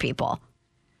situation here, people.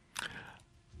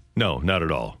 No, not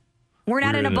at all. We're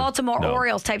not in a Baltimore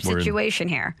Orioles type situation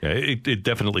here. Yeah, it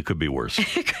definitely could be worse.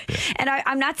 Yeah. And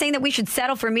I'm not saying that we should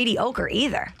settle for mediocre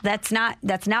either. That's not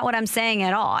what I'm saying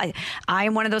at all. I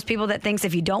am one of those people that thinks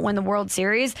if you don't win the World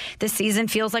Series, this season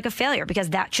feels like a failure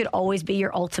because that should always be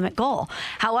your ultimate goal.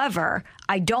 However,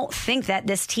 I don't think that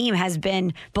this team has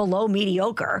been below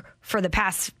mediocre for the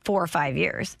past 4 or 5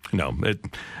 years. No.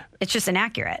 It's just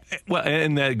inaccurate. Well,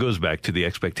 and that goes back to the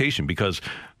expectation because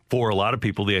for a lot of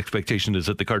people, the expectation is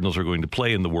that the Cardinals are going to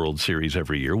play in the World Series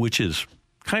every year, which is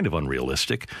kind of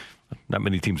unrealistic. Not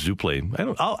many teams do play.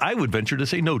 I would venture to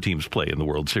say no teams play in the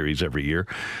World Series every year.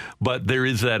 But there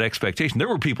is that expectation. There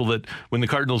were people that when the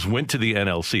Cardinals went to the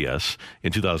NLCS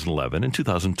in 2011 and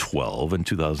 2012 and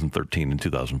 2013 and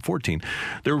 2014,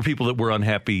 there were people that were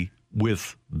unhappy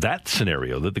with that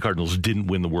scenario, that the Cardinals didn't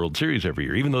win the World Series every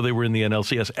year, even though they were in the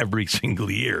NLCS every single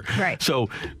year. Right. So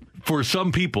for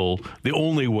some people, the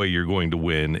only way you're going to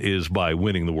win is by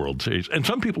winning the World Series. And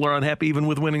some people are unhappy even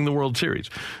with winning the World Series.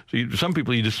 So some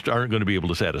people you just aren't going to be able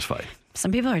to satisfy.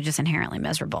 Some people are just inherently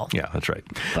miserable. Yeah, that's right.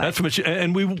 That's much,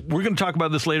 and we're going to talk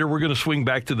about this later. We're going to swing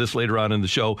back to this later on in the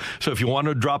show. So if you want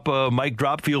to drop a mic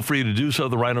drop, feel free to do so.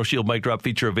 The Rhino Shield mic drop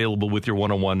feature available with your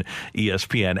 101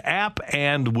 ESPN app,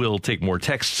 and we'll take more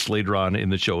texts later on in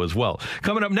the show as well.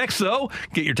 Coming up next, though,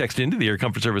 get your text into the Air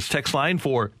Comfort Service text line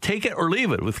for Take It or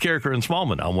Leave It with Carricker and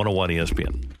Smallman on 101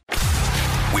 ESPN.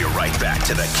 We're right back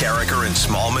to the Carricker and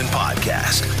Smallman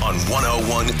podcast on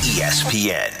 101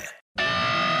 ESPN.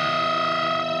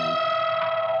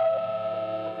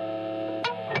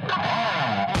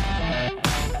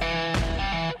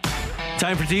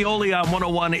 Time for Tioli on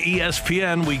 101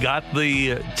 ESPN. We got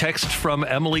the text from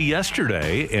Emily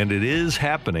yesterday, and it is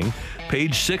happening.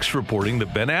 Page 6 reporting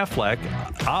that Ben Affleck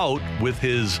out with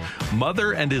his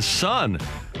mother and his son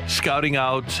scouting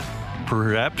out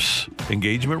perhaps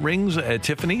engagement rings at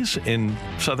Tiffany's in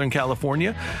Southern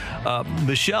California.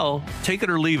 Michelle, take it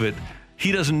or leave it.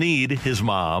 He doesn't need his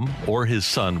mom or his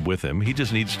son with him. He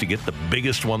just needs to get the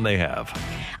biggest one they have.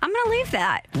 I'm going to leave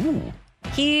that. Ooh.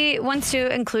 He wants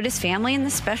to include his family in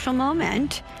this special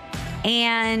moment.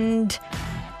 And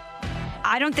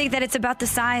I don't think that it's about the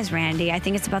size, Randy. I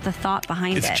think it's about the thought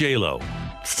behind it. It's J-Lo.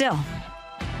 Still.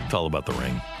 It's all about the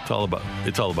ring. It's all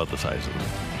about the size of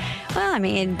it. Well, I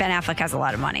mean, Ben Affleck has a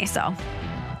lot of money, so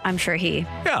I'm sure he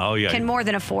can more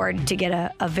than afford to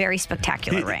get a very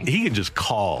spectacular ring. He can just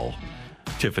call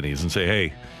Tiffany's and say,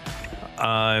 hey,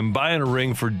 I'm buying a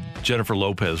ring for Jennifer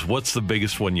Lopez. What's the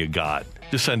biggest one you got?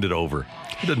 Just send it over.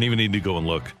 He doesn't even need to go and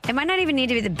look. It might not even need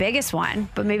to be the biggest one,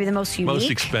 but maybe the most unique.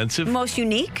 Most expensive? Most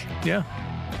unique? Yeah.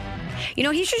 You know,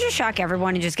 he should just shock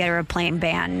everyone and just get her a plain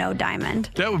band, no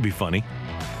diamond. That would be funny.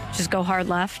 Just go hard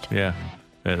left? Yeah.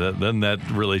 Then that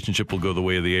relationship will go the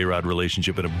way of the A-Rod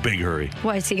relationship in a big hurry.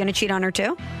 What, is he going to cheat on her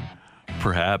too?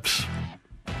 Perhaps.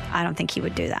 I don't think he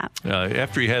would do that.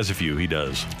 After he has a few, he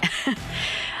does.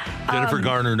 Jennifer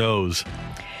Garner knows.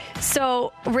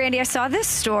 So, Randy, I saw this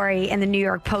story in the New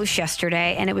York Post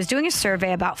yesterday, and it was doing a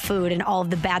survey about food and all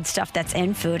of the bad stuff that's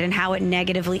in food and how it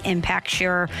negatively impacts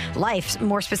your life,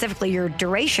 more specifically your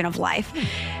duration of life.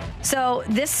 So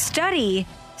this study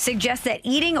suggests that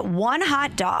eating one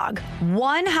hot dog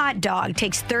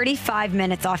takes 35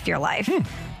 minutes off your life.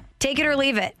 Take it or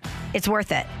leave it. It's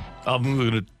worth it. I'm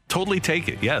going to totally take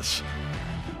it. Yes.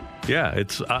 Yeah,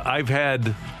 I've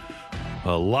had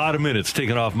a lot of minutes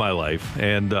taken off my life,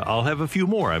 and I'll have a few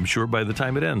more, I'm sure, by the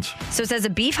time it ends. So it says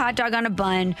a beef hot dog on a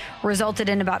bun resulted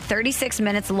in about 36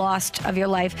 minutes lost of your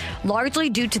life, largely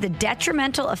due to the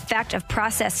detrimental effect of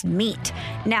processed meat.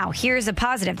 Now, here's a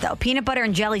positive, though. Peanut butter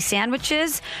and jelly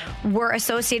sandwiches were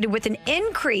associated with an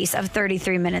increase of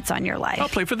 33 minutes on your life. I'll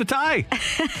play for the tie.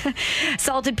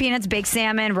 Salted peanuts, baked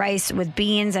salmon, rice with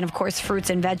beans, and, of course,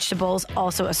 fruits and vegetables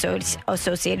also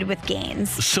associated with gains.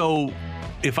 So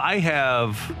if I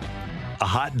have a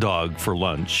hot dog for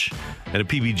lunch and a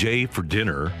PBJ for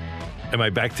dinner, am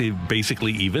I back to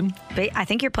basically even? I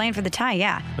think you're playing for the tie,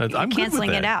 yeah. I'm canceling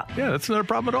good with it out. Yeah, that's not a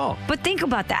problem at all. But think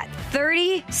about that.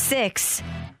 36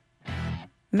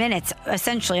 minutes,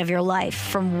 essentially, of your life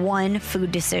from one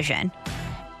food decision.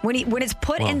 When it's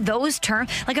put in those terms,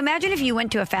 like imagine if you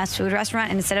went to a fast food restaurant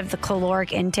and instead of the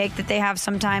caloric intake that they have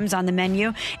sometimes on the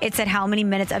menu, it said how many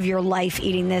minutes of your life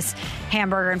eating this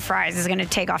hamburger and fries is going to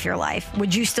take off your life.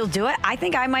 Would you still do it? I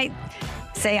think I might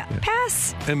say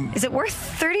pass. Is it worth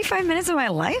 35 minutes of my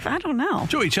life? I don't know.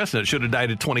 Joey Chestnut should have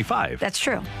died at 25. That's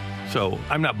true. So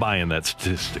I'm not buying that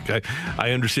statistic.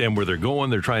 I understand where they're going.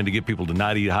 They're trying to get people to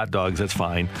not eat hot dogs. That's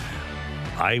fine.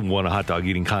 I won a hot dog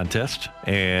eating contest,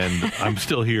 and I'm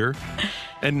still here.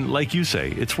 And like you say,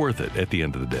 it's worth it at the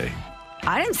end of the day.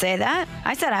 I didn't say that.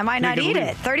 I said I might not eat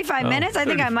it. 35 minutes? I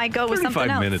think I might go with something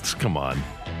else. 35 minutes, come on.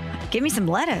 Give me some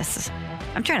lettuce.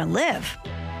 I'm trying to live.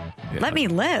 Yeah. Let me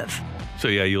live. So,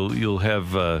 yeah, you'll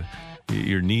have...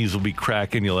 your knees will be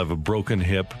cracking. You'll have a broken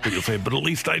hip. But you'll say, but at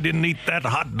least I didn't eat that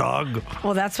hot dog.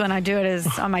 Well, that's when I do it is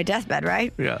on my deathbed,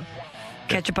 right? Yeah.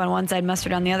 Ketchup on one side,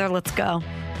 mustard on the other. Let's go.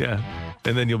 Yeah.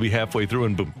 And then you'll be halfway through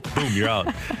and boom, you're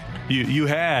out. You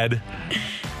had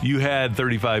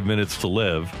 35 minutes to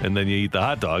live, and then you eat the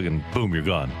hot dog, and boom, you're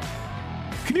gone.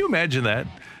 Can you imagine that?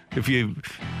 If you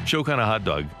choke on a hot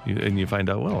dog and you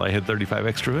find out, well, I had 35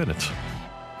 extra minutes.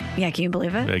 Yeah, can you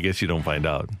believe it? I guess you don't find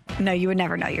out. No, you would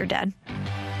never know you're dead.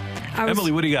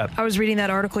 Emily, what do you got? I was reading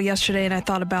that article yesterday, and I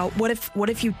thought about what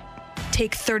if you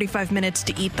take 35 minutes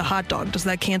to eat the hot dog? Does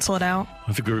that cancel it out?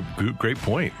 That's a great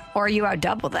point. Or are you out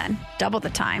double then? Double the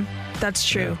time. That's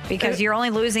true. Yeah. Because you're only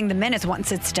losing the minutes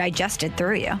once it's digested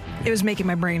through you. It was making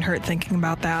my brain hurt thinking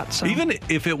about that. So. Even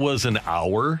if it was an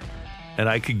hour and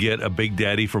I could get a Big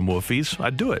Daddy from Woofie's,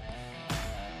 I'd do it.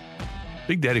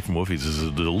 Big Daddy from Woofie's is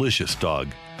a delicious dog.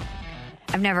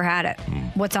 I've never had it.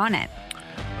 What's on it?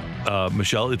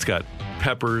 Michelle, it's got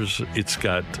peppers. It's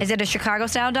got... Is it a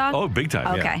Chicago-style dog? Oh, big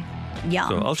time, okay. Yeah. Yum.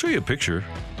 So I'll show you a picture.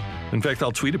 In fact,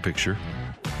 I'll tweet a picture.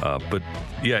 But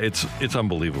yeah, it's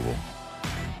unbelievable.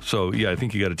 So yeah, I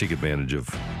think you got to take advantage of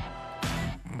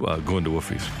going to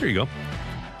Woofie's. Here you go.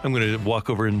 I'm going to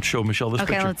walk over and show Michelle this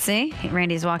picture. Okay, let's see.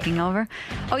 Randy's walking over.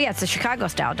 Oh yeah, it's a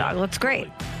Chicago-style dog. Looks great.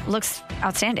 Looks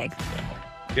outstanding.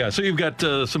 Yeah, so you've got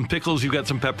some pickles, you've got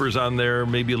some peppers on there,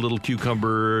 maybe a little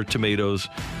cucumber, tomatoes.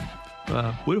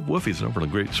 Woofie's in a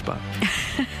great spot.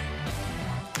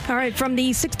 All right, from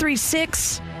the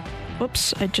 636,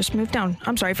 whoops, I just moved down.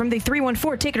 I'm sorry, from the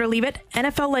 314, take it or leave it.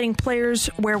 NFL letting players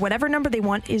wear whatever number they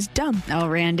want is dumb. Oh,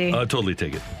 Randy. Totally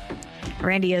take it.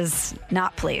 Randy is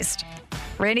not pleased.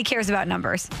 Randy cares about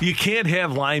numbers. You can't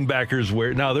have linebackers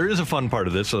wear... Now, there is a fun part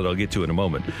of this that I'll get to in a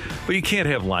moment. But you can't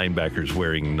have linebackers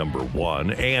wearing number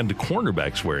 1 and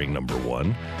cornerbacks wearing number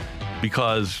 1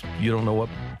 because you don't know what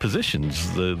positions.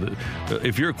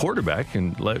 If you're a quarterback,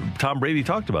 and Tom Brady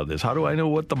talked about this, how do I know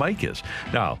what the mic is?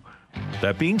 Now,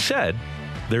 that being said,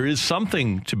 there is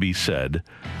something to be said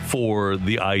for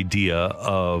the idea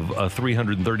of a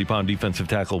 330-pound defensive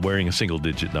tackle wearing a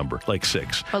single-digit number, like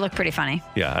 6. It'll look pretty funny.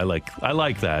 Yeah, I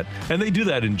like that. And they do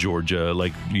that in Georgia,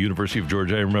 like University of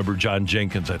Georgia. I remember John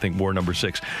Jenkins, I think, wore number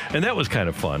 6. And that was kind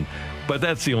of fun. But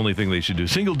that's the only thing they should do.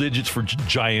 Single digits for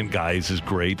giant guys is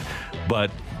great.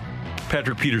 But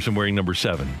Patrick Peterson wearing number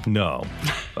 7, no.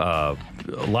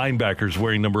 Linebackers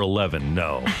wearing number 11,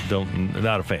 no.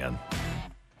 Not a fan.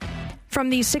 From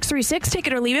the 636, take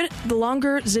it or leave it. The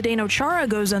longer Zdeno Chara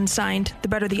goes unsigned, the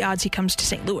better the odds he comes to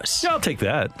St. Louis. Yeah, I'll take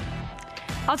that.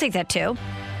 I'll take that too.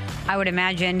 I would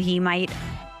imagine he might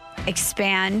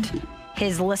expand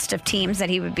his list of teams that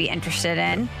he would be interested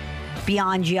in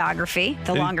beyond geography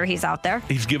the longer he's out there.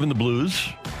 He's given the Blues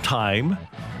time.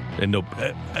 And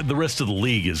the rest of the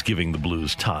league is giving the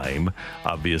Blues time,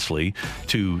 obviously,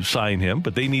 to sign him.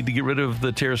 But they need to get rid of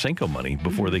the Tarasenko money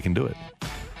before they can do it.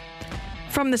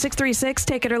 From the 636,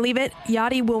 take it or leave it.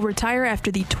 Yachty will retire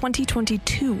after the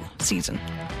 2022 season.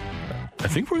 I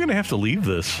think we're going to have to leave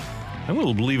this. I'm going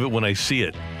to believe it when I see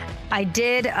it. I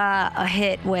did a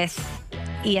hit with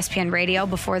ESPN Radio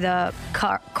before the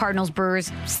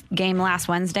Cardinals-Brewers game last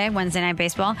Wednesday Night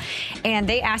Baseball, and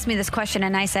they asked me this question,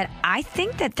 and I said, I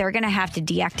think that they're going to have to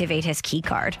deactivate his key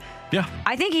card. Yeah.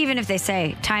 I think even if they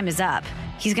say time is up,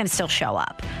 he's going to still show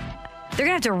up. They're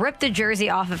going to have to rip the jersey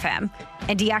off of him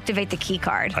and deactivate the key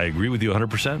card. I agree with you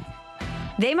 100%.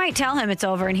 They might tell him it's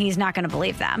over, and he's not going to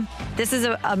believe them. This is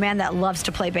a man that loves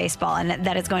to play baseball and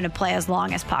that is going to play as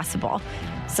long as possible.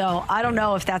 So I don't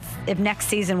know if next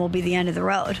season will be the end of the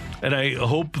road. And I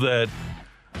hope that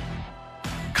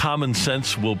common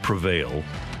sense will prevail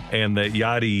and that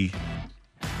Yadi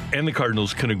and the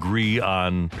Cardinals can agree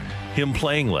on him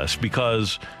playing less,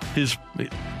 because his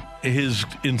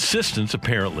insistence,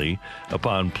 apparently,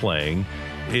 upon playing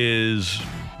is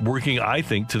working, I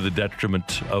think, to the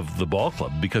detriment of the ball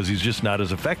club, because he's just not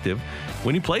as effective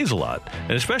when he plays a lot.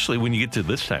 And especially when you get to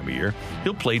this time of year,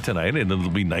 he'll play tonight and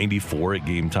it'll be 94 at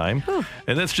game time. Whew.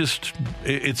 And that's just,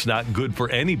 it's not good for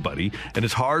anybody. And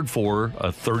it's hard for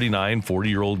a 39,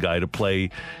 40-year-old guy to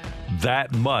play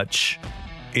that much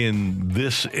in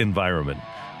this environment.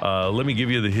 Let me give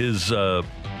you his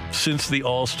since the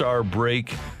All-Star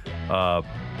break,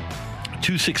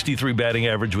 263 batting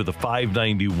average with a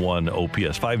 591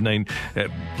 OPS.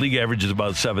 League average is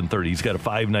about 730. He's got a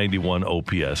 591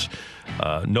 OPS.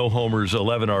 No homers,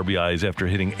 11 RBIs after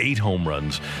hitting 8 home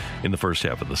runs in the first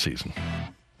half of the season.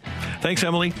 Thanks,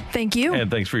 Emily. Thank you.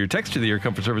 And thanks for your text to the Air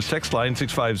Comfort Service text line,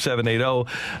 65780.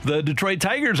 The Detroit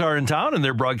Tigers are in town, and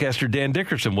their broadcaster, Dan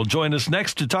Dickerson, will join us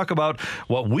next to talk about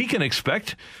what we can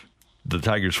expect. The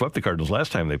Tigers swept the Cardinals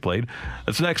last time they played.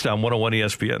 That's next on 101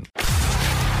 ESPN.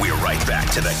 We're right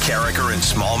back to the Carricker and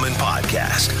Smallman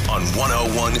podcast on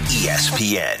 101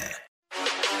 ESPN.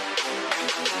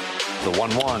 The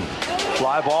 1-1.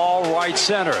 Fly ball right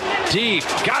center. Deep.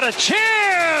 Got a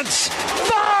chance!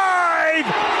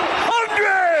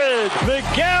 500!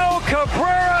 Miguel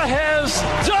Cabrera has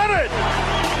done it!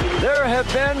 There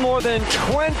have been more than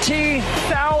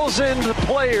 20,000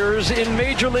 players in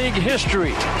Major League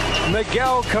history.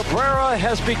 Miguel Cabrera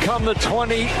has become the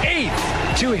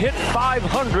 28th to hit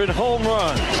 500 home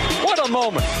runs. What a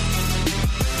moment.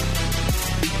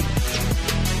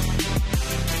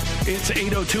 It's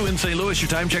 8:02 in St. Louis. Your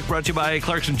time check brought to you by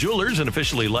Clarkson Jewelers, an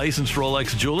officially licensed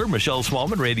Rolex jeweler. Michelle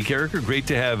Smallman, Randy Carricker, great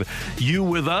to have you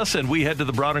with us. And we head to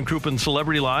the Brown and Crouppen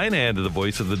Celebrity Line and to the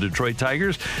voice of the Detroit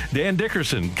Tigers, Dan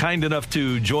Dickerson, kind enough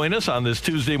to join us on this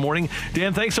Tuesday morning.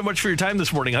 Dan, thanks so much for your time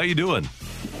this morning. How you doing?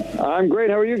 I'm great.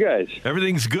 How are you guys?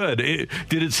 Everything's good.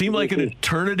 Did it seem like an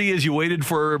eternity as you waited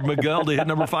for Miguel to hit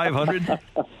number 500?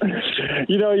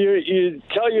 You know, you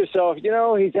tell yourself,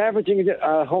 he's averaging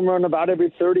a home run about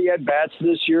every 30 at-bats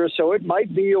this year, so it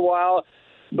might be a while.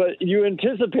 But you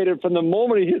anticipated from the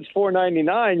moment he hits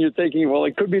 499, you're thinking, well,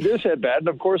 it could be this at-bat, and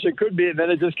of course it could be, and then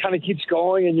it just kind of keeps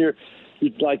going, and you're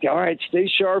like, all right, stay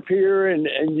sharp here, and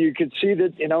you could see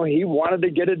that, he wanted to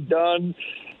get it done.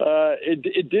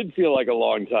 It did feel like a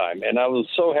long time, and I was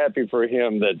so happy for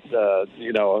him that,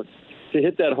 to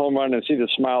hit that home run and see the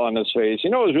smile on his face.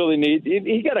 It was really neat.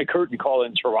 He got a curtain call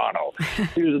in Toronto.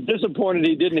 He was disappointed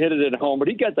he didn't hit it at home, but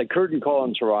he got the curtain call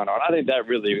in Toronto. And I think that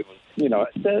really,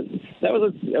 that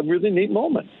was a really neat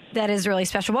moment. That is really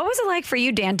special. What was it like for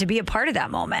you, Dan, to be a part of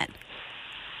that moment?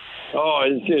 Oh,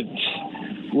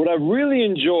 it's what I really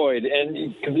enjoyed,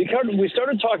 and because we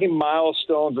started talking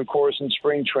milestones, of course, in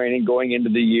spring training going into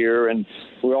the year, and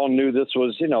we all knew this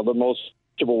was, the most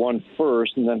one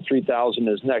first, and then 3,000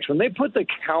 is next. When they put the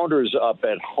counters up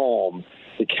at home,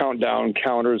 the countdown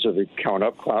counters or the count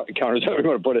up counters, however you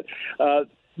want to put it,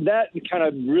 that kind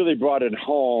of really brought it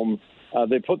home.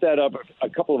 They put that up a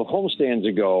couple of homestands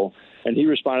ago, and he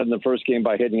responded in the first game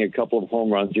by hitting a couple of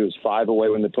home runs. He was 5 away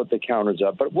when they put the counters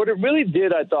up. But what it really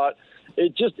did, I thought,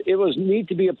 it was neat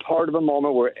to be a part of a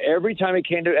moment where every time it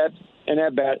came to an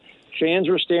at-bat, fans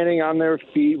were standing on their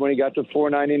feet when he got to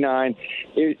 499.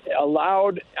 It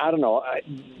allowed,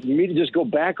 me to just go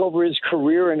back over his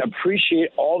career and appreciate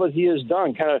all that he has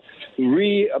done, kind of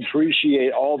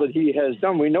re-appreciate all that he has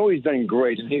done. We know he's been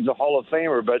great, and he's a Hall of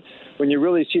Famer, but when you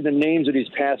really see the names that he's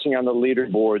passing on the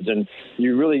leaderboards and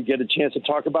you really get a chance to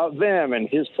talk about them and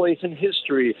his place in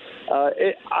history,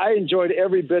 I enjoyed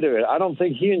every bit of it. I don't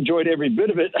think he enjoyed every bit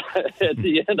of it at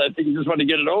the end. I think he just wanted to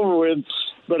get it over with.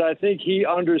 But I think he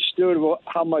understood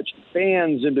how much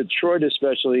fans in Detroit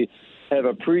especially have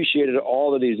appreciated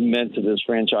all that he's meant to this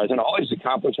franchise and all he's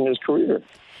accomplished in his career.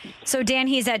 So, Dan,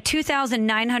 he's at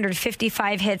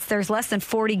 2,955 hits. There's less than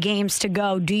 40 games to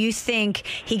go. Do you think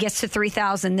he gets to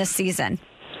 3,000 this season?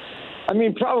 I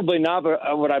mean, probably not,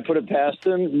 but would I put it past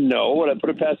him? No. Would I put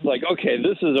it past him? Like, okay,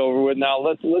 this is over with now.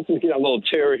 Let's just get a little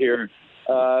tear here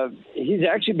he's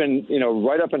actually been,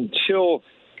 right up until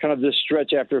kind of this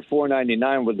stretch after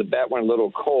 499 where the bat went a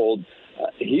little cold,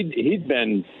 he'd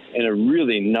been in a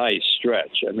really nice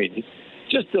stretch. I mean,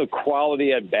 just the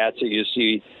quality at bats that you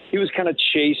see. He was kind of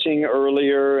chasing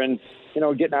earlier and,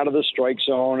 getting out of the strike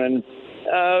zone. And,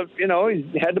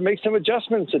 he had to make some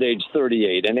adjustments at age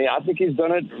 38. And I think he's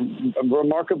done it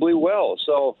remarkably well.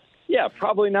 So, yeah,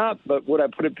 probably not. But would I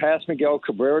put it past Miguel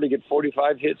Cabrera to get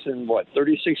 45 hits in,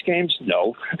 36 games?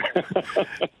 No.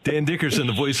 Dan Dickerson,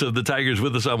 the voice of the Tigers,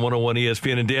 with us on 101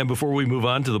 ESPN. And, Dan, before we move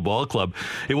on to the ball club,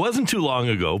 it wasn't too long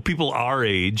ago, people our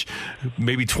age,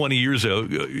 maybe 20 years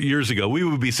ago, we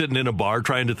would be sitting in a bar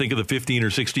trying to think of the 15 or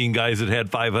 16 guys that had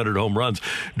 500 home runs.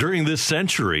 During this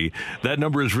century, that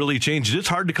number has really changed. It's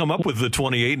hard to come up with the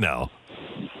 28 now.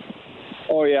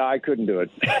 Oh, yeah, I couldn't do it.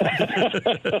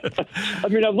 I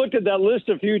mean, I've looked at that list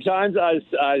a few times.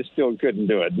 I still couldn't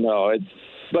do it. No,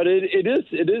 but it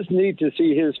is neat to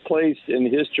see his place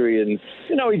in history. And,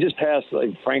 he just passed like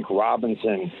Frank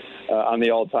Robinson on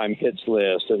the all-time hits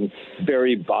list, and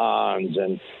Barry Bonds,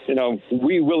 and,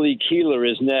 Wee Willie Keeler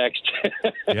is next.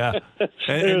 Yeah.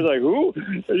 And it was like, who?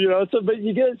 So, but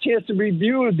you get a chance to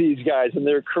review these guys and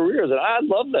their careers, and I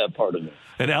love that part of it.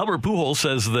 And Albert Pujols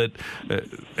says that,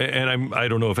 and I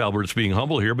don't know if Albert's being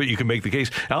humble here, but you can make the case.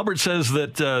 Albert says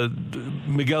that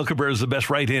Miguel Cabrera is the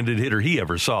best right-handed hitter he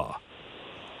ever saw.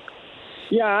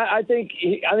 Yeah, I think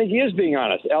he is being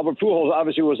honest. Albert Pujols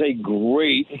obviously was a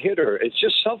great hitter. It's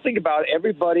just something about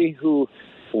everybody who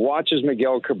watches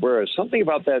Miguel Cabrera, something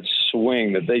about that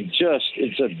swing that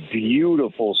it's a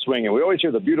beautiful swing. And we always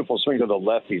hear the beautiful swing of the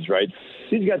lefties, right?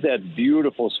 He's got that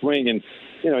beautiful swing. And,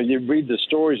 you read the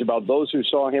stories about those who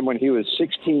saw him when he was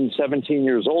 16, 17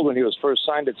 years old, when he was first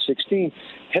signed at 16,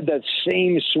 had that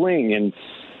same swing. And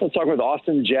I was talking with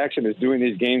Austin Jackson, who's doing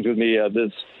these games with me,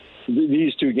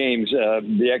 these two games,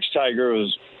 the ex-Tiger,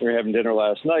 we were having dinner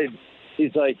last night.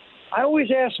 He's like, I always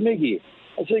ask Miggy,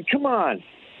 I say, come on,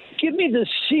 give me the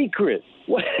secret.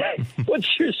 What's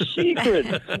your secret?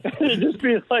 And just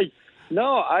be like,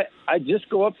 no, I just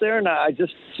go up there and I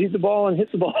just see the ball and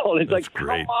hit the ball. And it's That's like,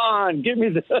 great. Come on, give me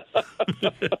the.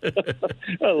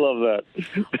 I love that.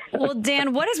 Well,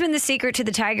 Dan, what has been the secret to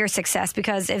the Tigers' success?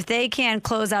 Because if they can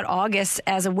close out August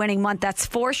as a winning month, that's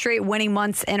 4 straight winning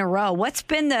months in a row. What's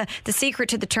been the secret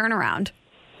to the turnaround?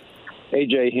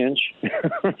 A.J. Hinch.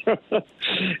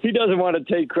 He doesn't want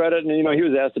to take credit. And, he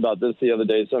was asked about this the other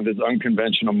day, some of his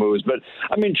unconventional moves. But,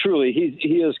 I mean, truly,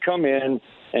 he has come in,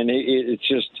 and it's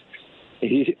just –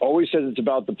 he always says it's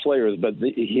about the players, but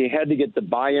he had to get the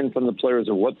buy-in from the players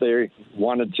of what they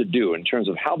wanted to do in terms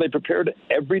of how they prepared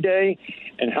every day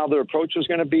and how their approach was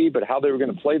going to be, but how they were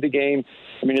going to play the game.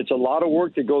 I mean, it's a lot of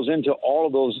work that goes into all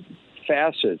of those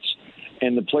facets,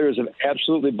 and the players have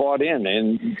absolutely bought in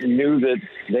and knew that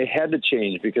they had to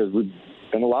change because we've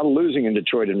been a lot of losing in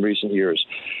Detroit in recent years.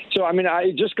 So, I mean,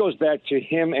 it just goes back to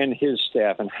him and his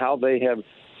staff and how they have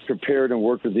prepared and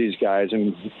worked with these guys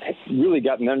and really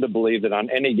gotten them to believe that on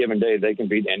any given day they can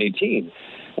beat any team.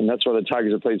 And that's why the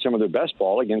Tigers have played some of their best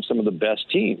ball against some of the best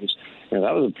teams. That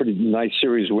was a pretty nice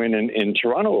series win in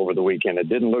Toronto over the weekend. It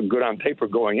didn't look good on paper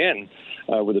going in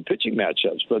with the pitching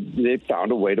matchups, but they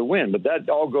found a way to win. But that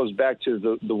all goes back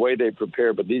to the way they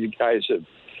prepare. But these guys have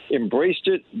embraced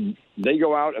it. They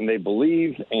go out and they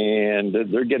believe, and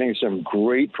they're getting some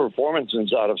great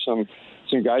performances out of some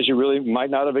guys you really might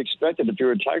not have expected if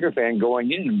you're a Tiger fan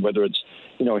going in, whether it's,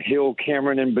 Hill,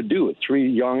 Cameron, and Baddoo,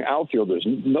 3 young outfielders.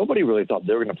 Nobody really thought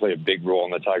they were going to play a big role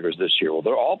in the Tigers this year. Well,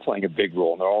 they're all playing a big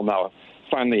role, and they're all now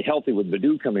finally healthy with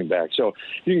Baddoo coming back. So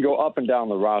you can go up and down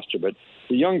the roster, but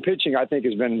the young pitching, I think,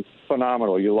 has been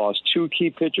phenomenal. You lost 2 key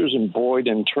pitchers in Boyd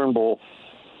and Turnbull,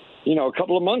 a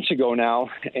couple of months ago now,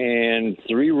 and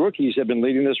 3 rookies have been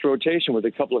leading this rotation with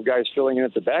a couple of guys filling in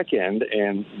at the back end,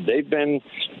 and they've been,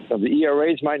 the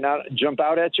ERAs might not jump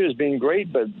out at you as being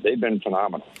great, but they've been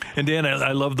phenomenal. And Dan,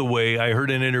 I love the way I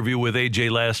heard an interview with AJ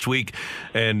last week,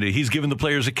 and he's given the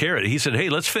players a carrot. He said, hey,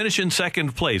 let's finish in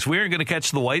second place. We aren't going to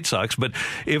catch the White Sox, but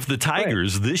if the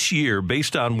Tigers this year,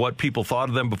 based on what people thought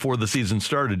of them before the season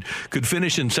started, could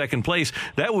finish in second place,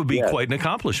 that would be quite an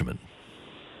accomplishment.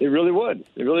 It really would.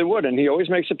 It really would. And he always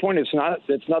makes a point. It's not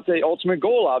the ultimate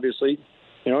goal, obviously,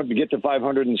 to get to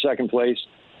 500 in second place.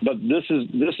 But this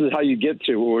is how you get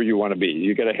to where you want to be.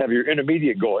 You got to have your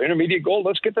intermediate goal. Intermediate goal,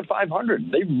 let's get to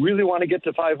 500. They really want to get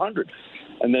to 500.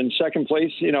 And then second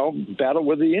place, battle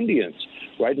with the Indians.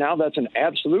 Right now, that's an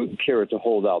absolute carrot to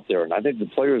hold out there. And I think the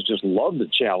players just love the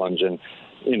challenge and,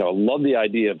 love the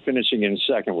idea of finishing in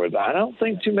second with. I don't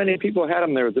think too many people had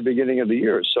them there at the beginning of the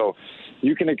year. So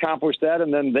you can accomplish that,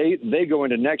 and then they go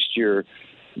into next year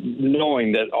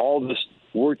knowing that all this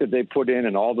work that they put in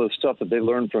and all the stuff that they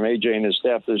learned from AJ and his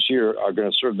staff this year are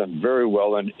going to serve them very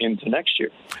well into next year.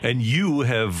 And you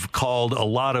have called a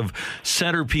lot of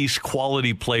centerpiece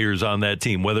quality players on that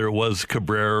team, whether it was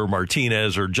Cabrera or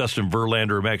Martinez or Justin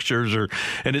Verlander or Max Scherzer.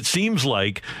 And it seems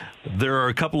like there are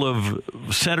a couple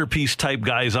of centerpiece type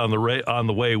guys on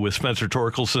the way with Spencer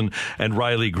Torkelson and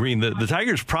Riley Green. The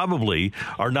Tigers probably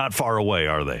are not far away,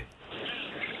 are they?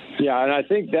 Yeah, and I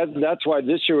think that's why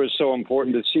this year was so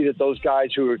important to see that those guys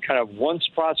who were kind of once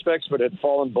prospects but had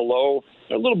fallen below,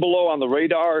 a little below on the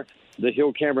radar, the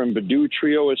Hill, Cameron, Baddoo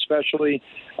trio especially.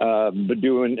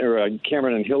 Cameron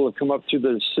and Hill have come up to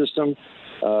the system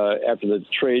after the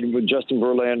trade with Justin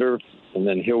Verlander, and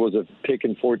then Hill was a pick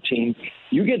in 14.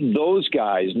 You get those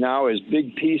guys now as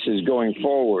big pieces going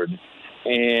forward,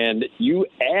 and you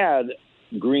add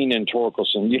Green and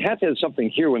Torkelson. You have to have something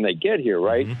here when they get here,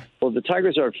 right? Mm-hmm. Well, the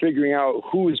Tigers are figuring out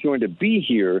who is going to be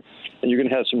here, and you're going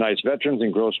to have some nice veterans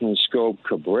in Grossman, Scope,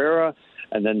 Cabrera,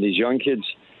 and then these young kids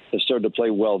have started to play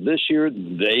well this year.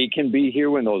 They can be here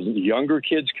when those younger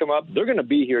kids come up. They're going to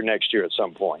be here next year at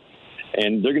some point.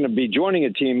 And they're going to be joining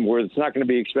a team where it's not going to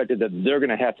be expected that they're going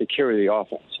to have to carry the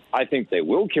offense. I think they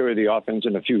will carry the offense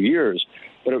in a few years,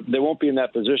 but they won't be in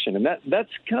that position. And that's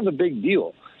kind of a big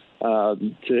deal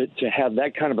to have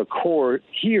that kind of a core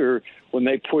here when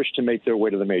they push to make their way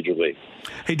to the major league.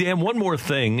 Hey, Dan, one more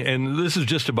thing, and this is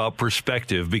just about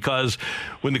perspective, because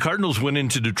when the Cardinals went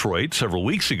into Detroit several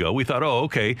weeks ago, we thought, oh,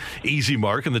 okay, easy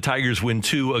mark, and the Tigers win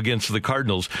 2 against the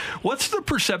Cardinals. What's the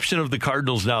perception of the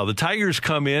Cardinals now? The Tigers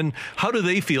come in. How do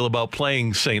they feel about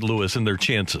playing St. Louis and their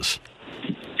chances?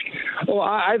 Well,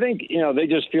 I think, they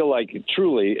just feel like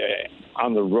truly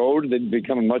on the road, they've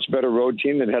become a much better road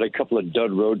team. They've had a couple of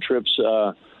dud road trips.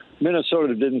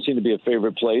 Minnesota didn't seem to be a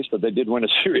favorite place, but they did win a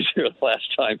series here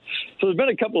last time. So there's been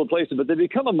a couple of places, but they've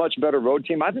become a much better road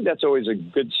team. I think that's always a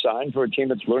good sign for a team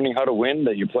that's learning how to win,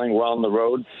 that you're playing well on the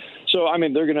road. So, I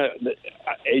mean,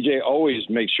 AJ always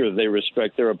makes sure they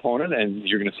respect their opponent, and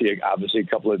you're going to see, obviously, a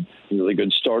couple of really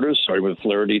good starters, starting with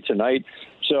Flaherty tonight.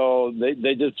 So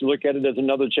they just look at it as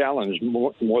another challenge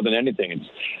more than anything.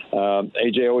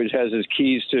 AJ always has his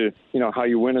keys to, how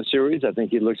you win a series. I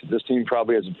think he looks at this team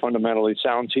probably as a fundamentally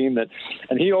sound team and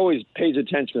he always pays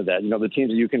attention to that. The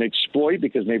teams that you can exploit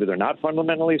because maybe they're not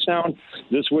fundamentally sound.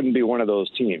 This wouldn't be one of those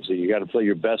teams. So you got to play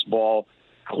your best ball,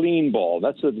 clean ball.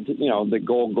 That's the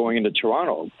goal going into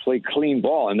Toronto. Play clean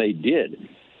ball, and they did.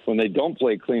 When they don't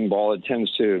play clean ball, it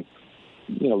tends to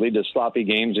lead to sloppy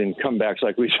games and comebacks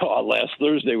like we saw last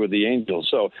Thursday with the Angels.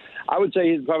 So I would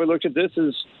say he probably looks at this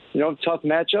as, tough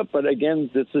matchup. But again,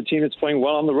 it's the team that's playing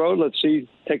well on the road. Let's see,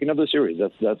 take another series.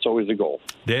 That's always the goal.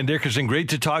 Dan Dickerson, great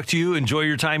to talk to you. Enjoy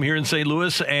your time here in St.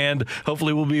 Louis, and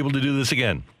hopefully we'll be able to do this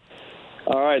again.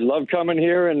 All right. Love coming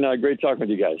here, and great talking with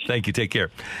you guys. Thank you. Take care.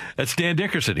 That's Dan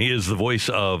Dickerson. He is the voice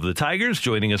of the Tigers,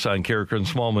 joining us on Carricker and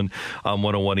Smallman on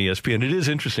 101 ESPN. It is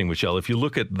interesting, Michelle, if you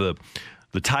look at the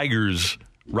Tigers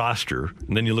roster,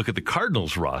 and then you look at the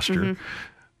Cardinals roster,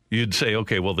 you'd say,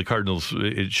 okay, well, the Cardinals,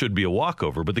 it should be a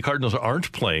walkover, but the Cardinals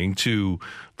aren't playing to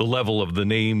the level of the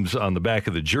names on the back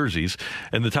of the jerseys,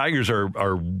 and the Tigers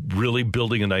are really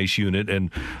building a nice unit,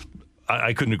 and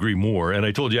I couldn't agree more. And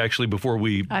I told you actually before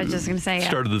we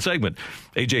started the segment,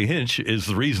 A.J. Hinch is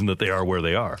the reason that they are where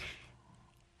they are.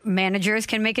 Managers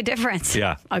can make a difference.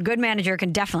 Yeah. A good manager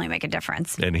can definitely make a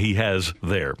difference. And he has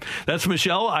there. That's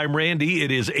Michelle. I'm Randy.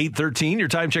 It is 8:13. Your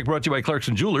time check brought to you by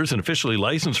Clarkson Jewelers, an officially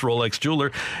licensed Rolex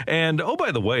jeweler. And, oh,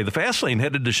 by the way, the Fast Lane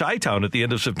headed to Chi-Town at the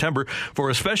end of September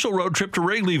for a special road trip to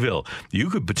Wrigleyville.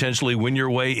 You could potentially win your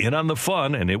way in on the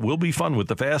fun, and it will be fun with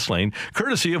the Fast Lane,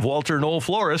 courtesy of Walter Knoll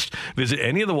Florist. Visit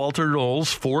any of the Walter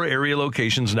Knoll's 4 area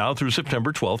locations now through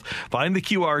September 12th. Find the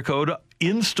QR code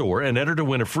in-store and enter to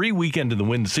win a free weekend in the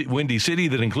Windy City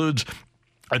that includes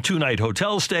a 2-night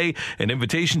hotel stay, an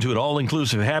invitation to an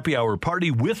all-inclusive happy hour party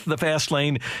with the Fast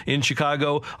Lane in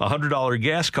Chicago, a $100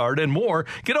 gas card, and more.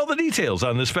 Get all the details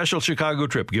on this special Chicago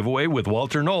trip giveaway with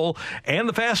Walter Knoll and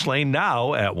the Fast Lane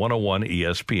now at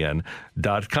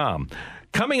 101ESPN.com.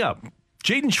 Coming up,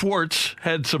 Jaden Schwartz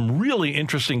had some really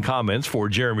interesting comments for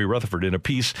Jeremy Rutherford in a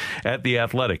piece at The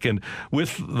Athletic. And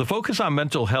with the focus on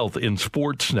mental health in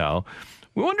sports now,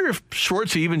 we wonder if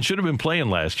Schwartz even should have been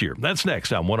playing last year. That's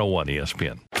next on 101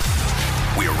 ESPN.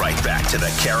 We're right back to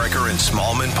the Carricker and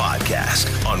Smallman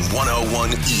podcast on 101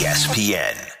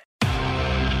 ESPN.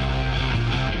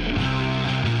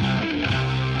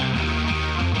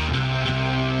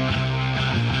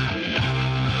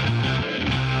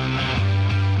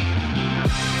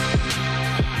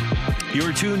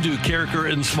 You're tuned to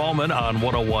Carricker and Smallman on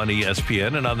 101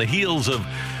 ESPN, and on the heels of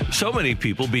so many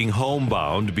people being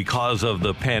homebound because of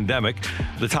the pandemic,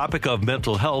 the topic of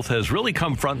mental health has really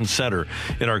come front and center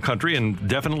in our country and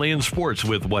definitely in sports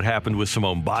with what happened with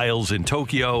Simone Biles in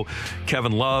Tokyo.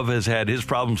 Kevin Love has had his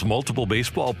problems. Multiple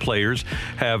baseball players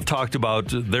have talked about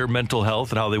their mental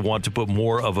health and how they want to put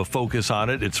more of a focus on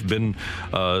it. It's been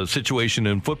a situation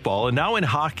in football, and now in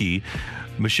hockey.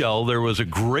 Michelle, there was a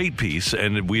great piece,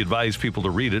 and we advise people to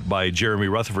read it, by Jeremy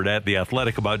Rutherford at The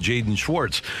Athletic about Jaden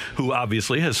Schwartz, who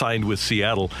obviously has signed with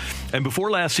Seattle. And before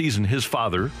last season, his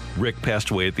father, Rick, passed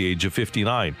away at the age of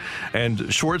 59. And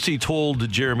Schwartzy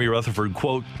told Jeremy Rutherford,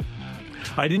 quote,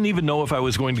 "I didn't even know if I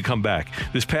was going to come back.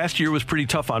 This past year was pretty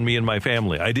tough on me and my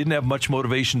family. I didn't have much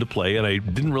motivation to play, and I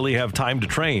didn't really have time to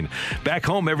train. Back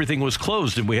home, everything was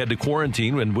closed, and we had to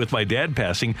quarantine, and with my dad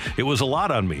passing, it was a lot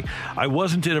on me. I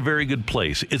wasn't in a very good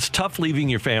place. It's tough leaving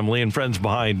your family and friends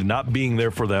behind, and not being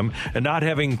there for them, and not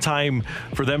having time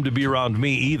for them to be around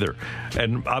me either."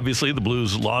 And obviously, the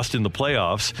Blues lost in the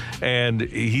playoffs, and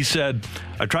he said,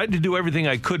 "I tried to do everything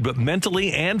I could, but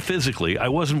mentally and physically, I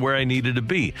wasn't where I needed to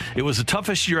be. It was the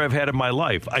toughest year I've had in my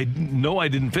life. I know I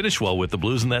didn't finish well with the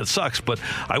Blues, and that sucks, but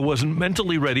I wasn't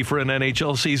mentally ready for an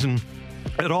NHL season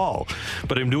at all.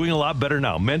 But I'm doing a lot better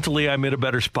now. Mentally, I'm in a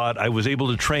better spot. I was able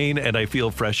to train, and I feel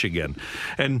fresh again."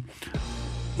 And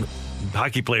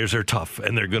hockey players are tough,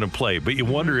 and they're going to play. But you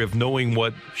wonder if, knowing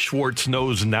what Schwartz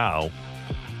knows now,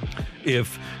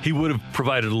 if he would have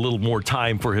provided a little more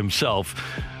time for himself,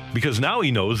 because now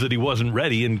he knows that he wasn't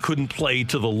ready and couldn't play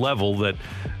to the level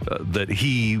that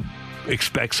he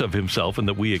expects of himself and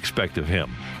that we expect of him.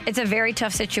 It's a very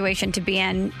tough situation to be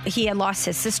in. He had lost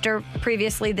his sister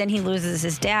previously, then he loses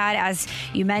his dad. As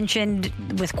you mentioned,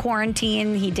 with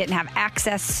quarantine, he didn't have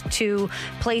access to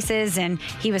places, and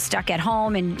he was stuck at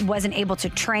home and wasn't able to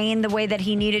train the way that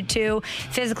he needed to,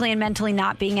 physically and mentally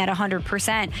not being at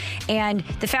 100%. And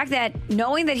the fact that,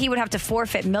 knowing that he would have to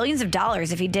forfeit millions of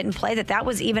dollars if he didn't play, that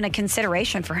was even a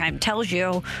consideration for him, tells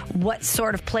you what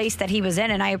sort of place that he was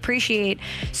in. And I appreciate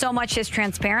so much his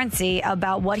transparency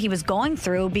about what he was going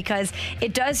through, because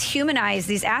it does humanize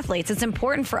these athletes. It's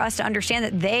important for us to understand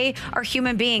that they are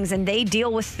human beings, and they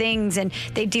deal with things, and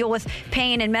they deal with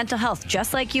pain and mental health,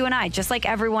 just like you and I, just like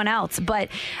everyone else. But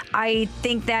I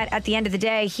think that at the end of the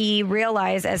day, he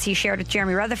realized, as he shared with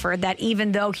Jeremy Rutherford, that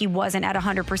even though he wasn't at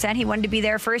 100%, he wanted to be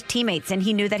there for his teammates, and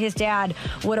he knew that his dad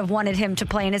would have wanted him to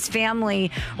play, and his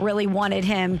family really wanted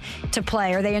him to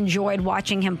play, or they enjoyed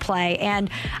watching him play. And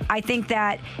I think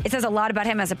that it says a lot about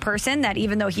him as a person, that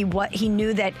even though he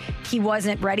knew that he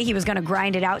wasn't ready, he was going to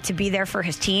grind it out to be there for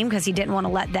his team, because he didn't want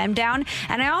to let them down.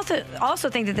 And I also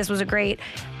think that this was a great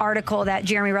article that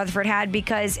Jeremy Rutherford had,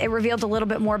 because it revealed a little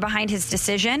bit more behind his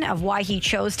decision of why he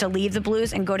chose to leave the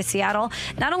Blues and go to Seattle.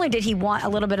 Not only did he want a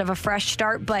little bit of a fresh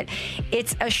start, but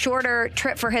it's a shorter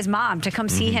trip for his mom to come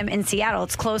see him in Seattle.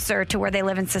 It's closer to where they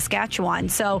live in Saskatchewan.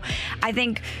 So I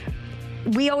think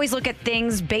we always look at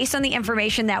things based on the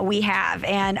information that we have,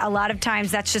 and a lot of times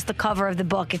that's just the cover of the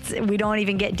book. We don't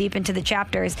even get deep into the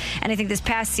chapters. And I think this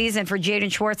past season for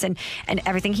Jaden Schwartz and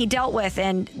everything he dealt with,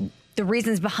 and the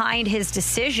reasons behind his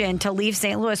decision to leave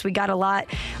St. Louis, we got a lot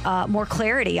more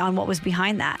clarity on what was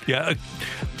behind that. Yeah,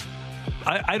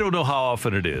 I don't know how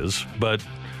often it is, but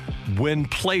when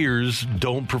players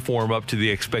don't perform up to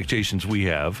the expectations we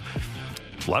have,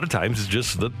 a lot of times it's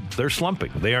just that they're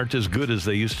slumping. They aren't as good as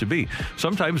they used to be.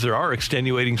 Sometimes there are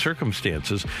extenuating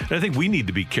circumstances. And I think we need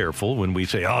to be careful when we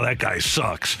say, "Oh, that guy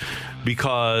sucks,"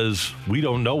 because we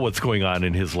don't know what's going on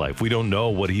in his life. We don't know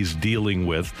what he's dealing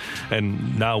with.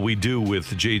 And now we do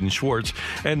with Jaden Schwartz.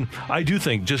 And I do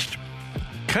think just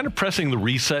kind of pressing the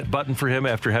reset button for him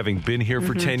after having been here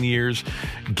for 10 years,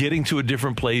 getting to a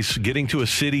different place, getting to a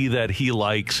city that he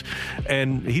likes.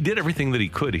 And he did everything that he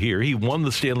could here. He won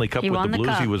the Stanley Cup with the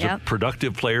Blues. He was a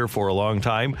productive player for a long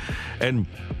time. And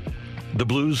the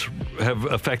Blues have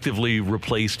effectively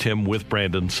replaced him with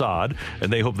Brandon Saad,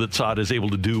 and they hope that Saad is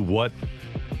able to do what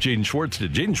Jaden Schwartz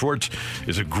did. Jaden Schwartz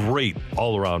is a great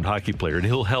all-around hockey player, and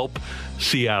he'll help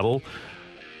Seattle.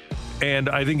 And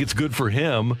I think it's good for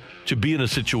him to be in a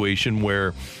situation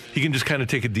where he can just kind of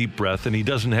take a deep breath, and he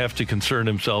doesn't have to concern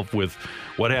himself with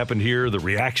what happened here, the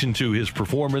reaction to his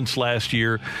performance last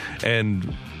year, and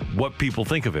what people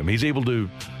think of him. He's able to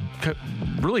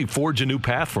really forge a new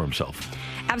path for himself.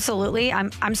 Absolutely.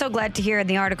 I'm so glad to hear in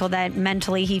the article that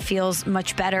mentally he feels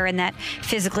much better, and that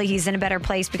physically he's in a better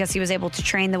place because he was able to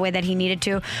train the way that he needed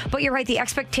to. But you're right, the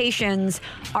expectations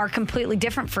are completely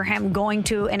different for him going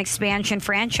to an expansion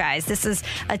franchise. This is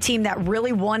a team that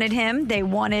really wanted him. They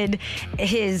wanted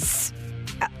his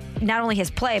not only his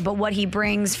play, but what he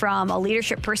brings from a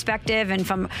leadership perspective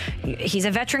and he's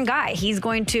a veteran guy.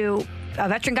 A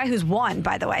veteran guy who's won,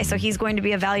 by the way, so he's going to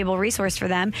be a valuable resource for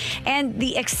them. And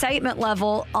the excitement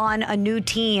level on a new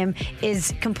team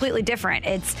is completely different.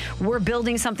 We're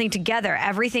building something together.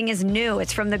 Everything is new.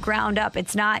 It's from the ground up.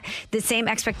 It's not the same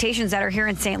expectations that are here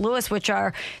in St. Louis, which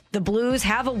are the Blues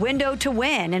have a window to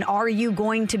win. And are you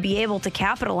going to be able to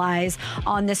capitalize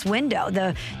on this window?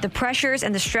 The pressures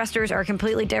and the stressors are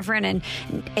completely different. And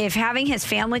if having his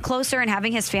family closer and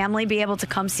having his family be able to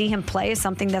come see him play is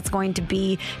something that's going to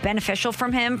be beneficial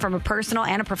from him from a personal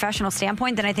and a professional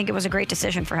standpoint, then I think it was a great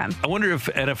decision for him. I wonder if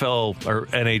NFL or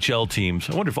NHL teams,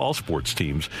 I wonder if all sports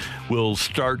teams will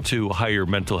start to hire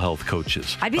mental health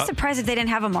coaches. I'd be surprised if they didn't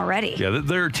have them already. Yeah,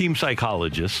 they're team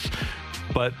psychologists,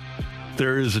 but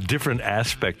there is a different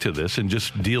aspect to this and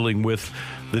just dealing with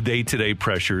the day-to-day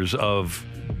pressures of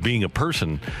being a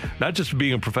person, not just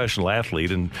being a professional athlete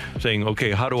and saying,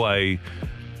 okay, how do I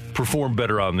perform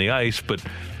better on the ice, but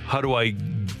how do I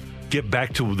get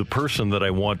back to the person that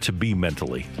I want to be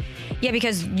mentally? Yeah,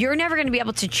 because you're never going to be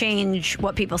able to change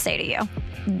what people say to you.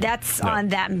 That's on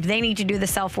them. They need to do the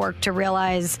self-work to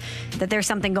realize that there's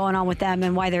something going on with them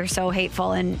and why they're so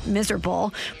hateful and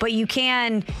miserable. But you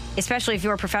can, especially if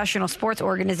you're a professional sports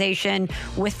organization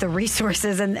with the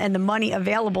resources and the money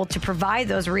available to provide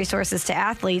those resources to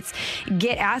athletes,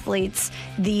 get athletes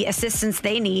the assistance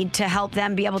they need to help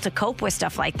them be able to cope with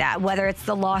stuff like that, whether it's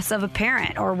the loss of a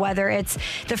parent or whether it's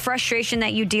the frustration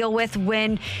that you deal with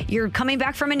when you're coming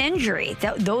back from an injury.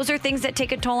 Those are things that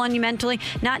take a toll on you mentally,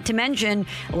 not to mention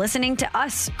listening to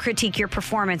us critique your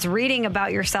performance, reading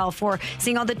about yourself, or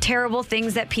seeing all the terrible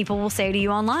things that people will say to you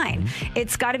online.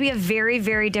 It's got to be a very,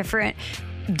 very different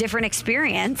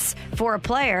experience for a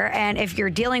player. And if you're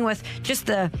dealing with just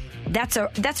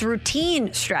that's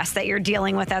routine stress that you're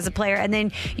dealing with as a player, and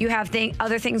then you have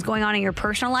other things going on in your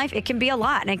personal life, it can be a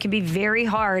lot, and it can be very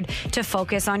hard to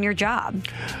focus on your job.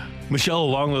 Michelle,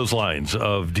 along those lines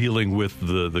of dealing with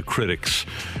the critics,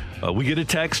 we get a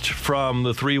text from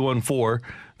the 314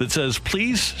 that says,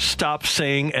 please stop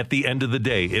saying at the end of the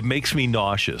day. It makes me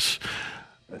nauseous.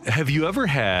 Have you ever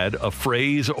had a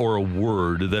phrase or a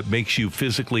word that makes you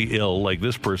physically ill, like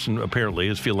this person apparently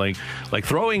is feeling like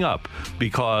throwing up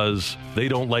because they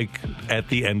don't like at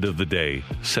the end of the day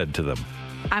said to them?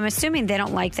 I'm assuming they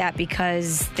don't like that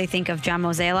because they think of John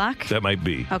Mozeliak. That might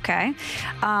be. Okay.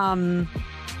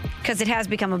 Because it has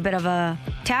become a bit of a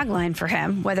tagline for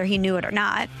him, whether he knew it or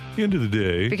not. End of the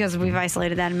day. Because we've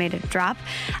isolated that and made it drop.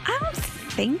 I don't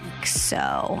think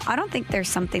so. I don't think there's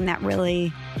something that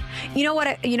really... You know what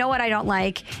I don't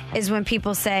like is when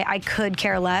people say, I could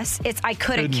care less. It's I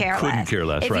couldn't care less. Couldn't care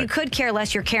less, If right. you could care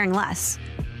less, you're caring less.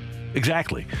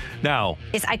 Exactly. Now...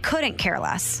 It's I couldn't care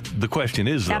less. The question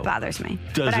is, though... That bothers me.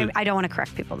 But I don't want to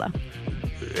correct people, though.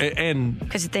 And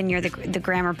because then you're the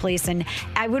grammar police, and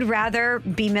I would rather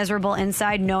be miserable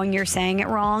inside knowing you're saying it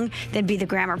wrong than be the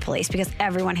grammar police, because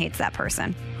everyone hates that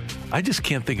person. I just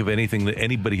can't think of anything that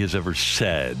anybody has ever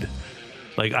said.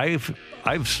 Like I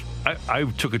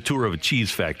took a tour of a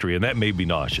cheese factory, and that made me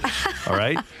nauseous. All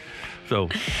right. So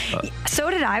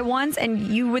did I once, and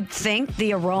you would think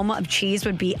the aroma of cheese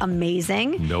would be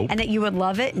amazing. Nope. And that you would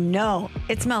love it. No,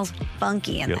 it smells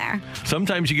funky in there.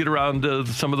 Sometimes you get around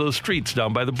some of those streets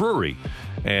down by the brewery,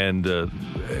 and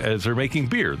as they're making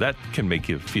beer, that can make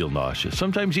you feel nauseous.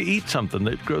 Sometimes you eat something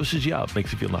that grosses you out,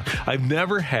 makes you feel nauseous. I've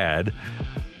never had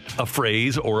a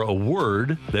phrase or a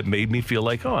word that made me feel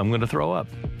like, oh, I'm going to throw up.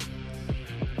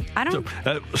 I don't.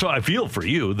 So I feel for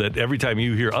you that every time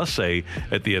you hear us say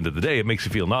at the end of the day, it makes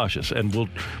you feel nauseous. And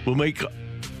we'll make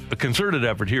a concerted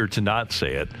effort here to not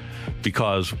say it,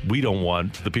 because we don't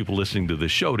want the people listening to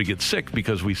this show to get sick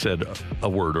because we said a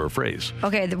word or a phrase.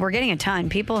 Okay, we're getting a ton.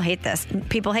 People hate this.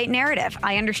 People hate narrative.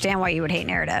 I understand why you would hate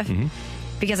narrative. Mm-hmm.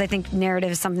 Because I think narrative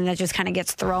is something that just kind of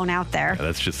gets thrown out there. Yeah,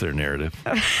 that's just their narrative.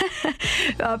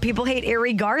 People hate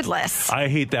irregardless. I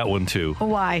hate that one too.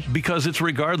 Why? Because it's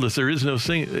regardless. There is no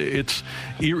thing. It's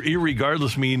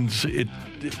irregardless means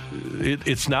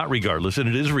it's not regardless, and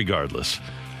it is regardless.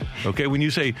 Okay, when you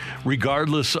say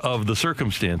regardless of the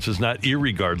circumstances, not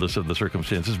irregardless of the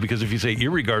circumstances, because if you say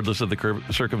irregardless of the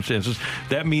circumstances,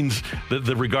 that means that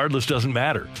the regardless doesn't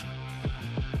matter.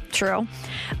 True.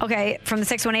 Okay, from the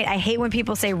 618, I hate when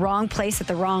people say wrong place at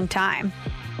the wrong time.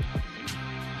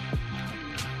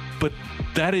 But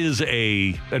that is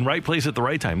and right place at the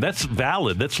right time. That's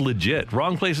valid. That's legit.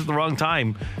 Wrong place at the wrong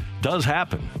time does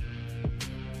happen.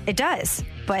 It does,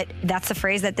 but that's the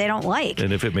phrase that they don't like.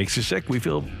 And if it makes you sick, we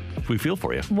feel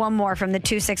for you. One more from the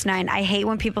 269. I hate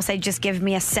when people say, just give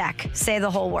me a sec. Say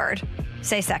the whole word.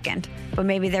 Say second. But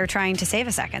maybe they're trying to save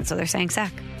a second, so they're saying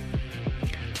sec.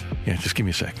 Yeah, just give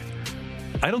me a sec.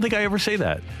 I don't think I ever say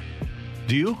that.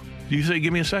 Do you? Do you say,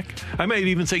 give me a sec? I might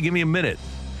even say, give me a minute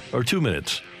or 2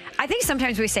 minutes. I think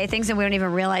sometimes we say things and we don't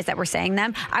even realize that we're saying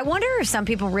them. I wonder if some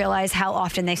people realize how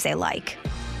often they say like.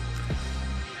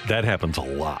 That happens a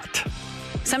lot.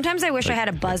 Sometimes I wish I had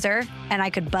a buzzer and I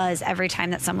could buzz every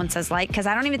time that someone says like, because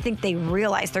I don't even think they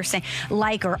realize they're saying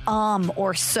like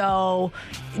or so.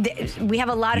 We have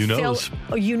a lot of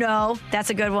that's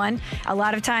a good one. A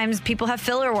lot of times people have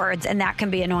filler words and that can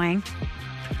be annoying.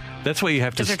 That's why you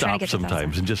have to stop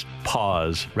sometimes and just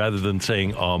pause rather than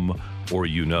saying or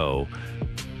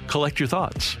Collect your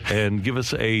thoughts and give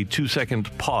us a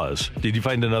 2-second pause. Did you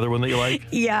find another one that you like?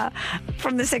 Yeah,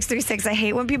 from the 636. I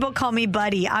hate when people call me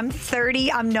buddy. I'm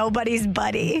 30. I'm nobody's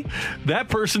buddy. That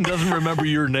person doesn't remember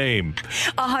your name.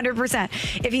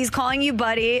 100%. If he's calling you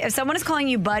buddy, if someone is calling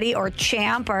you buddy or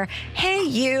champ or hey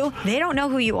you, they don't know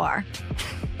who you are.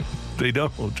 They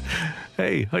don't.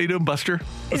 Hey, how you doing, Buster?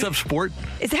 What's up, sport?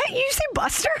 Is that you say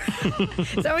Buster?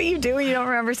 Is that what you do when you don't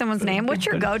remember someone's name? What's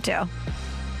your go-to?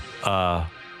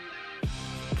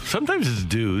 Sometimes it's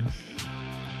dude.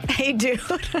 Hey, dude.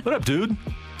 What up, dude?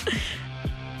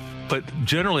 But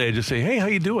generally, I just say, hey, how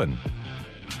you doing?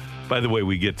 By the way,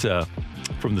 we get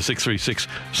from the 636,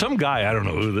 some guy, I don't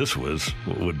know who this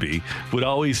would be, would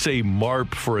always say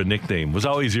Marp for a nickname. Was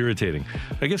always irritating.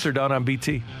 I guess they're down on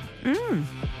BT.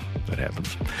 That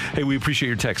happens. Hey, we appreciate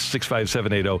your text,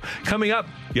 65780. Coming up,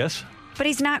 yes? But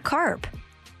he's not Carp,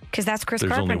 because that's Chris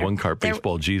There's Carpenter. only one Carp,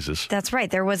 Baseball Jesus. That's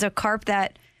right. There was a Carp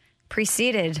that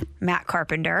preceded Matt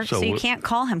Carpenter, so you can't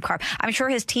call him Carp. I'm sure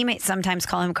his teammates sometimes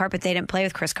call him Carp, but they didn't play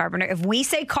with Chris Carpenter. If we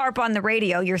say Carp on the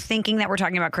radio, you're thinking that we're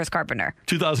talking about Chris Carpenter.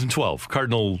 2012,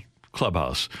 Cardinal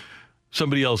Clubhouse.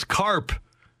 Somebody else, Carp.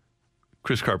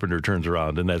 Chris Carpenter turns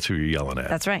around, and that's who you're yelling at.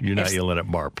 That's right. You're not yelling at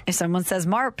Marp. If someone says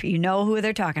Marp, you know who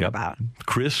they're talking about.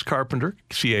 Chris Carpenter,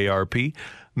 C-A-R-P.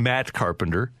 Matt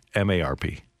Carpenter,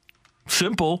 M-A-R-P.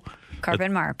 Simple. Carp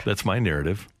and Marp. That's my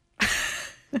narrative.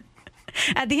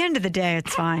 At the end of the day,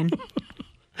 it's fine.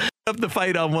 Up the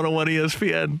fight on 101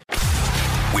 ESPN.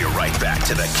 We're right back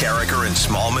to the Carragher and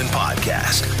Smallman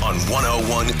podcast on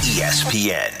 101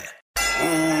 ESPN.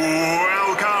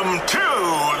 Welcome to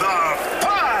the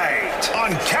fight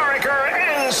on Carragher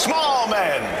and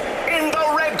Smallman. In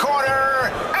the red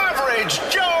corner, Average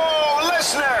Joe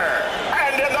Listener.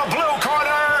 And in the blue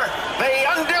corner, the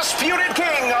undisputed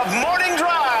king of morning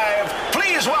drive.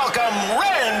 Please welcome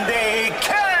Randy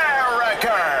Carragher.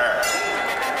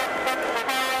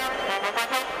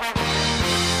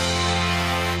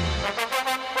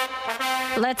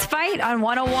 Let's fight on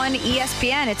 101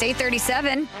 ESPN. It's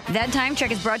 8:37. That time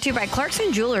check is brought to you by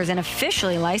Clarkson Jewelers, an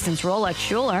officially licensed Rolex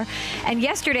jeweler. And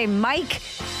yesterday, Mike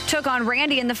took on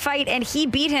Randy in the fight, and he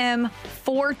beat him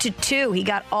 4-2. He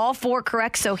got all 4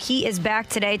 correct, so he is back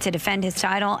today to defend his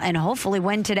title and hopefully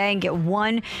win today and get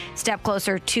one step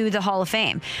closer to the Hall of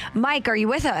Fame. Mike, are you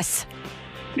with us?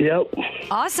 Yep.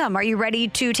 Awesome. Are you ready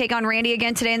to take on Randy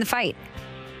again today in the fight?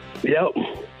 Yep.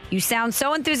 You sound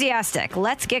so enthusiastic.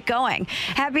 Let's get going.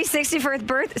 Happy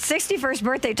 61st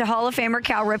birthday to Hall of Famer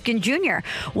Cal Ripken Jr.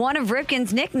 One of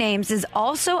Ripken's nicknames is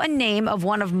also a name of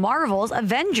one of Marvel's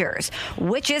Avengers.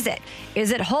 Which is it?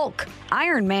 Is it Hulk,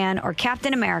 Iron Man, or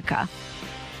Captain America?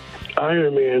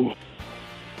 Iron Man.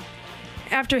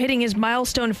 After hitting his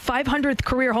milestone 500th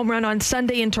career home run on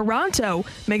Sunday in Toronto,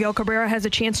 Miguel Cabrera has a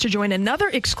chance to join another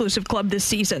exclusive club this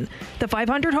season, the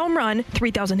 500 home run,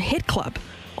 3,000 hit club.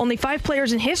 Only 5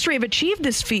 players in history have achieved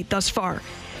this feat thus far.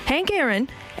 Hank Aaron,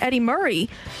 Eddie Murray,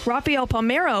 Rafael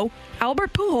Palmeiro,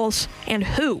 Albert Pujols, and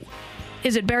who?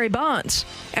 Is it Barry Bonds,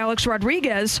 Alex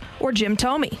Rodriguez, or Jim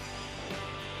Thome?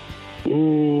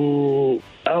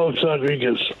 Alex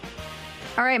Rodriguez.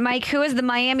 All right, Mike, who is the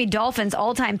Miami Dolphins'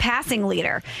 all-time passing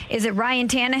leader? Is it Ryan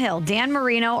Tannehill, Dan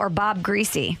Marino, or Bob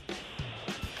Greasy?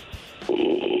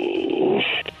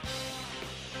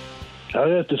 I'd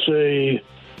have to say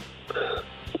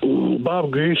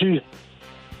Bob Greasy.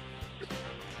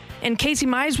 And Casey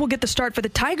Mize will get the start for the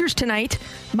Tigers tonight.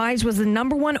 Mize was the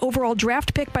number 1 overall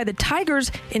draft pick by the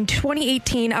Tigers in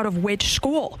 2018 out of which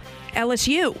school?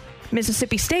 LSU,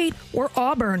 Mississippi State, or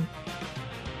Auburn?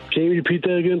 Can you repeat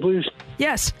that again, please?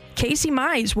 Yes, Casey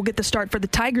Mize will get the start for the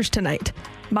Tigers tonight.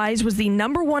 Mize was the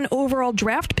number 1 overall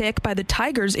draft pick by the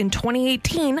Tigers in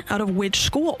 2018 out of which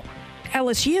school?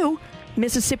 LSU,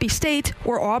 Mississippi State,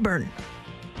 or Auburn?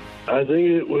 I think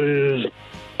it was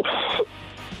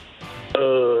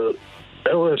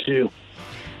LSU.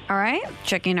 All right,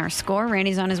 checking our score.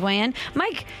 Randy's on his way in.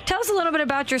 Mike, tell us a little bit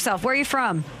about yourself. Where are you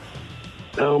from?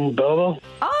 Belleville.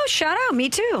 Oh, shout out. Me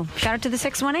too. Shout out to the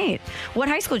 618. What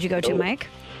high school did you go to, Mike?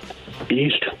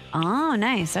 East. Oh,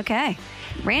 nice. Okay.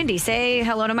 Randy, say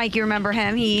hello to Mike. You remember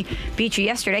him. He beat you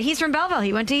yesterday. He's from Belleville.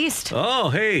 He went to East. Oh,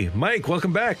 hey, Mike,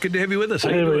 welcome back. Good to have you with us. How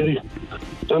Hey, you doing? Randy.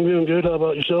 I'm doing good. How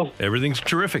about yourself? Everything's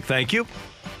terrific. Thank you.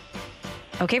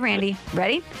 Okay, Randy,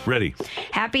 ready? Ready.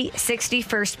 Happy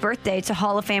 61st birthday to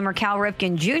Hall of Famer Cal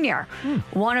Ripken Jr.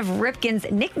 One of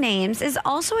Ripken's nicknames is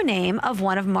also a name of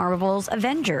one of Marvel's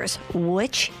Avengers.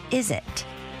 Which is it?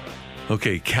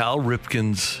 Okay, Cal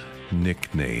Ripken's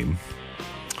nickname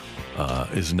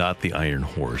is not the Iron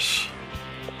Horse.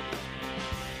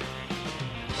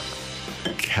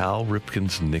 Cal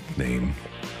Ripken's nickname.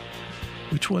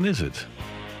 Which one is it?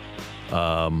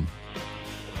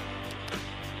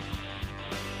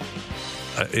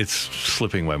 It's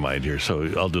slipping my mind here, so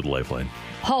I'll do the lifeline.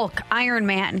 Hulk, Iron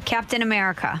Man, Captain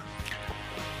America.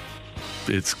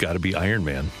 It's got to be Iron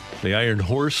Man. The Iron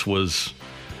Horse was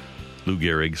Lou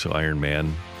Gehrig, so Iron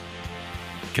Man,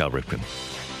 Cal Ripken.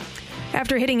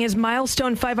 After hitting his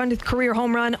milestone 500th career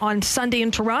home run on Sunday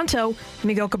in Toronto,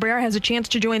 Miguel Cabrera has a chance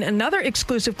to join another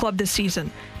exclusive club this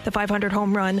season, the 500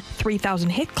 home run, 3,000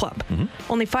 hit club.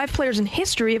 Only 5 players in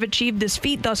history have achieved this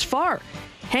feat thus far.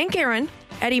 Hank Aaron,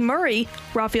 Eddie Murray,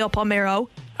 Rafael Palmeiro,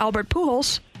 Albert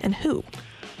Pujols, and who?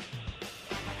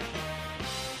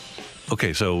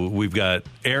 Okay, so we've got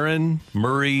Aaron,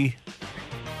 Murray,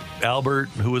 Albert.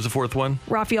 Who was the fourth one?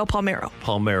 Rafael Palmeiro.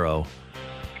 Palmeiro.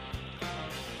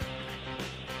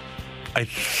 I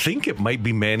think it might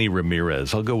be Manny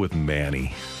Ramirez. I'll go with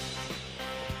Manny.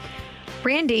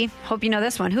 Randy, hope you know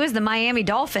this one. Who is the Miami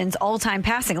Dolphins' all-time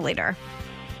passing leader?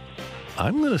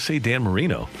 I'm going to say Dan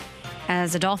Marino.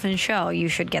 As a Dolphins show, you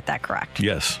should get that correct.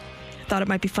 Yes. I thought it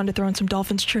might be fun to throw in some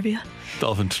Dolphins trivia.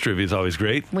 Dolphins trivia is always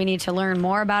great. We need to learn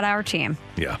more about our team.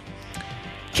 Yeah.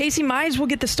 Casey Mize will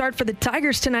get the start for the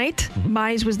Tigers tonight.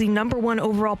 Mize was the #1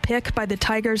 overall pick by the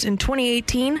Tigers in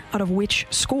 2018. Out of which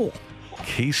school?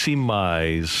 Casey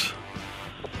Mize.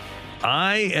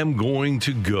 I am going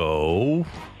to go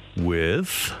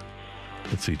with,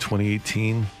 let's see,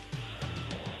 2018.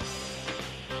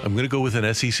 I'm going to go with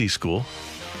an SEC school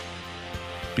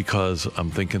because I'm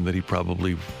thinking that he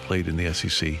probably played in the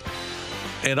SEC.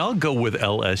 And I'll go with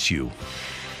LSU.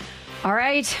 All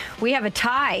right, we have a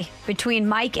tie between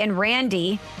Mike and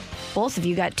Randy. Both of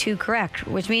you got 2 correct,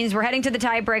 which means we're heading to the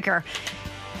tiebreaker.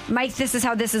 Mike, this is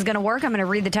how this is going to work. I'm going to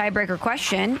read the tiebreaker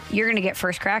question. You're going to get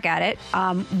first crack at it.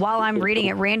 While I'm reading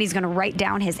it, Randy's going to write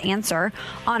down his answer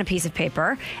on a piece of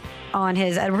paper on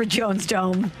his Edward Jones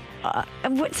Dome.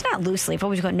 It's not loose leaf. What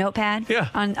would you call it? Notepad? Yeah.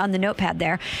 On the notepad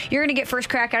there. You're going to get first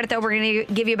crack at it, though. We're going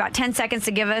to give you about 10 seconds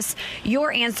to give us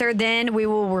your answer. Then we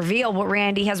will reveal what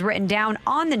Randy has written down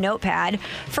on the notepad.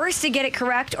 First to get it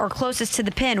correct or closest to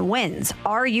the pin wins.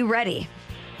 Are you ready?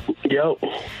 Yep.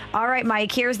 All right,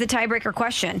 Mike, here's the tiebreaker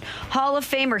question. Hall of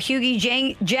Famer Hughie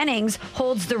Jennings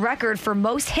holds the record for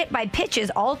most hit by pitches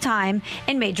all time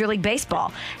in Major League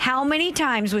Baseball. How many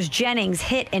times was Jennings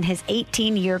hit in his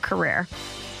 18-year career?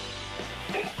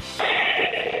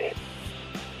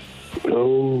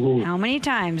 How many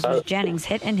times was Jennings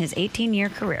hit in his 18-year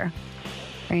career?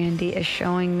 Randy is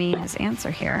showing me his answer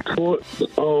here.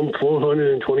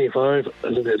 425. I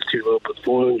think that's too low, but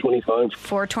 425.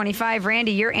 425.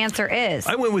 Randy, your answer is?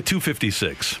 I went with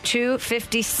 256.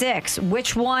 256.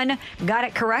 Which one got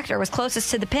it correct or was closest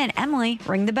to the pin? Emily,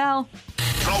 ring the bell.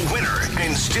 The winner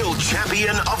and still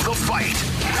champion of the fight,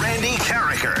 Randy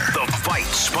Carricker. The Fight,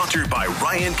 sponsored by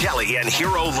Ryan Kelly and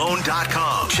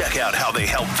HeroLoan.com. Check out how they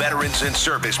help veterans and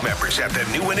service members at the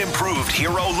new and improved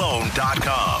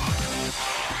HeroLoan.com.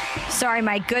 Sorry,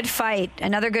 Mike. Good fight.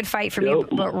 Another good fight from you,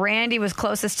 but Randy was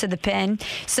closest to the pin.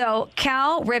 So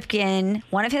Cal Ripken,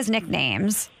 one of his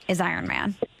nicknames is Iron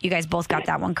Man. You guys both got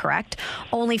that one correct.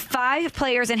 Only 5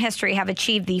 players in history have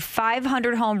achieved the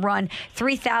 500 home run,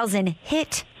 3,000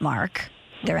 hit mark.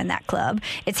 They're in that club.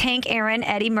 It's Hank Aaron,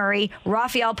 Eddie Murray,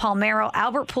 Rafael Palmeiro,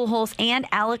 Albert Pujols, and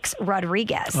Alex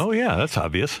Rodriguez. Oh, yeah, that's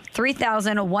obvious.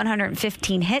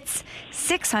 3,115 hits,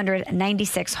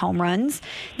 696 home runs.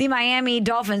 The Miami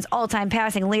Dolphins' all-time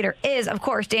passing leader is, of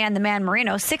course, Dan the Man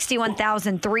Marino,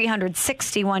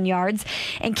 61,361 yards.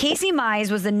 And Casey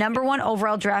Mize was the #1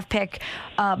 overall draft pick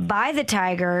by the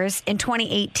Tigers in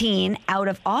 2018 out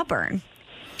of Auburn.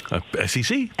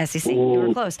 SEC. SEC, you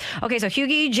were close. Okay, so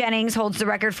Hughie Jennings holds the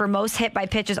record for most hit by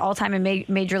pitches all time in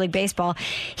Major League Baseball.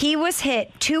 He was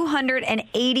hit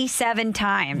 287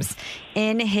 times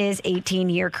in his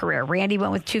 18-year career. Randy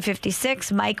went with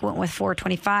 256. Mike went with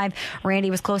 425.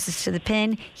 Randy was closest to the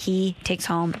pin. He takes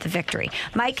home the victory.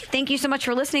 Mike, thank you so much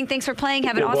for listening. Thanks for playing.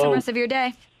 Have an awesome rest of your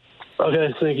day.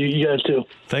 Okay, thank you. You guys too.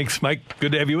 Thanks, Mike.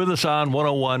 Good to have you with us on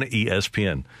 101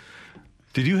 ESPN.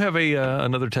 Did you have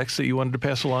another text that you wanted to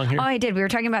pass along here? Oh, I did. We were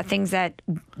talking about things that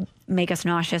make us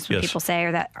nauseous when people say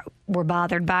or that we're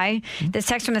bothered by. This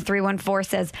text from the 314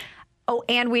 says, oh,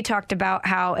 and we talked about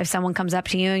how if someone comes up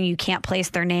to you and you can't place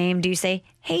their name, do you say,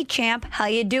 hey, champ, how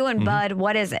you doing, bud?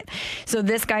 What is it? So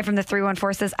this guy from the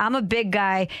 314 says, I'm a big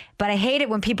guy, but I hate it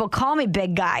when people call me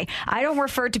big guy. I don't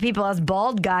refer to people as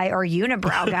bald guy or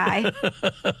unibrow guy.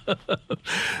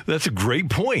 That's a great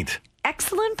point.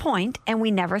 Excellent point, and we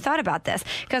never thought about this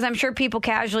because I'm sure people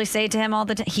casually say to him all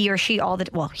the time, he or she all the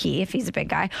well, he if he's a big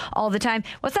guy all the time.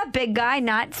 What's up, big guy?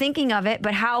 Not thinking of it,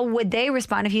 but how would they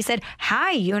respond if he said,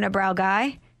 "Hi, unibrow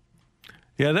guy"?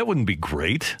 Yeah, that wouldn't be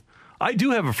great. I do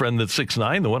have a friend that's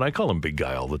 6'9", the one I call him big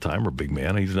guy all the time or big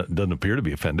man. He doesn't appear to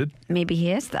be offended. Maybe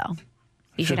he is though.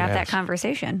 You should have that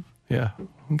conversation. Yeah.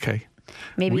 Okay.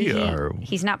 Maybe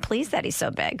he's not pleased that he's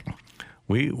so big.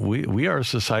 We are a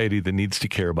society that needs to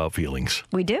care about feelings.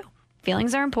 We do.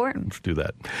 Feelings are important. Let's do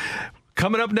that.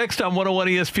 Coming up next on 101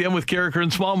 ESPN with Carricker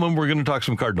and Smallman, we're going to talk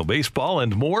some Cardinal baseball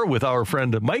and more with our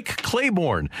friend Mike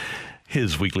Claiborne.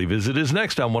 His weekly visit is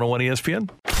next on 101 ESPN.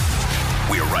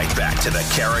 We're right back to the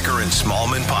Carricker and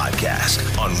Smallman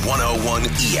podcast on 101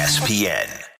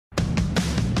 ESPN.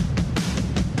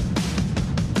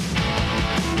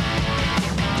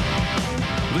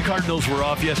 The Cardinals were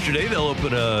off yesterday. They'll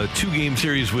open a 2-game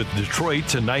series with Detroit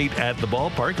tonight at the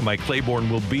ballpark. Mike Claiborne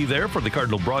will be there for the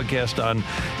Cardinal broadcast on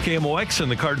KMOX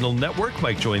and the Cardinal Network.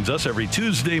 Mike joins us every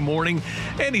Tuesday morning,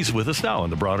 and he's with us now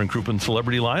on the Brown and Crouppen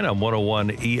Celebrity Line on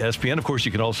 101 ESPN. Of course,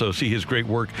 you can also see his great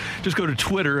work. Just go to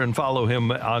Twitter and follow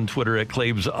him on Twitter at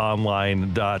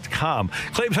ClaibsOnline.com.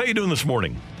 Claibs, how you doing this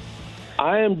morning?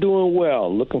 I am doing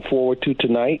well. Looking forward to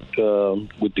tonight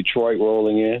with Detroit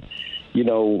rolling in. You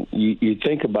know, you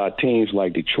think about teams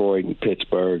like Detroit and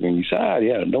Pittsburgh, and you say,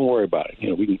 don't worry about it. You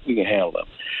know, we can handle them.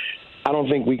 I don't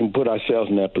think we can put ourselves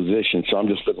in that position, so I'm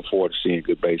just looking forward to seeing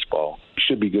good baseball.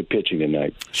 Should be good pitching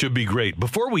tonight. Should be great.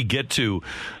 Before we get to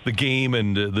the game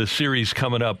and the series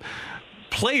coming up,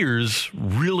 players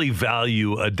really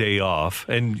value a day off,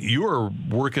 and you're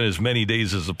working as many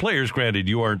days as the players. Granted,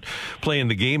 you aren't playing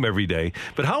the game every day,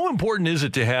 but how important is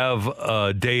it to have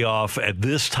a day off at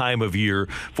this time of year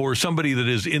for somebody that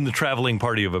is in the traveling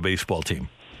party of a baseball team?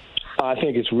 I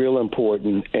think it's real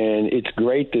important, and it's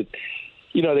great that,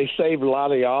 you know, they saved a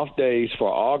lot of the off days for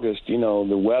August. You know,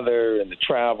 the weather and the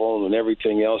travel and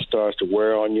everything else starts to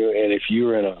wear on you, and if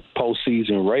you're in a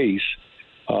postseason race,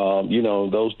 you know,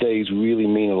 those days really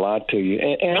mean a lot to you.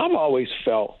 And I've always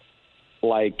felt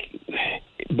like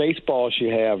baseball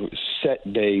should have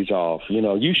set days off. You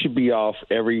know, you should be off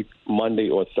every Monday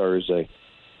or Thursday.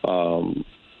 And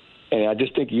I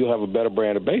just think you'll have a better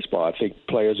brand of baseball. I think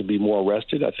players will be more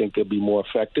rested. I think they'll be more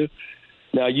effective.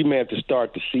 Now, you may have to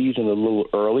start the season a little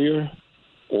earlier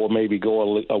or maybe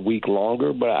go a week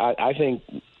longer. But I think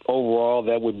overall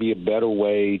that would be a better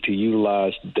way to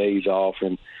utilize days off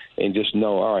and just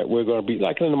know, all right, we're going to be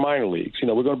like in the minor leagues. You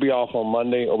know, we're going to be off on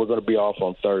Monday or we're going to be off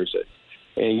on Thursday.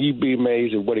 And you'd be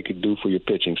amazed at what it could do for your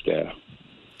pitching staff.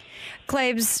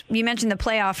 Claibs, you mentioned the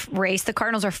playoff race. The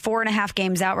Cardinals are 4.5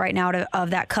 games out right now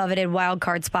of that coveted wild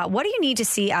card spot. What do you need to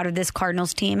see out of this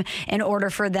Cardinals team in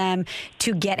order for them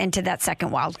to get into that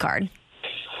second wild card?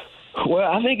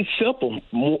 Well, I think it's simple.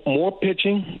 More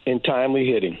pitching and timely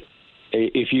hitting.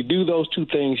 If you do those two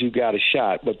things, you've got a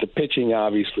shot. But the pitching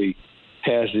obviously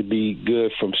has to be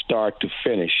good from start to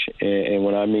finish. And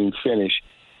when I mean finish,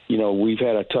 you know, we've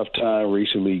had a tough time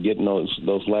recently getting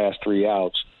those last 3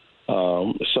 outs.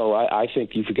 So I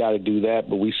think you've got to do that.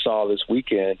 But we saw this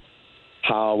weekend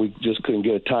how we just couldn't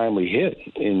get a timely hit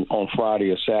on Friday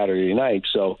or Saturday night.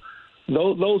 So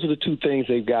those are the two things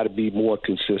they've got to be more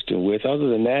consistent with. Other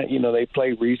than that, you know, they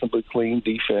play reasonably clean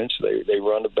defense. They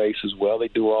run the bases well. They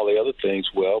do all the other things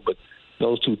well. But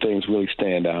those two things really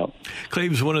stand out.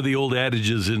 Claibs, one of the old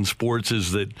adages in sports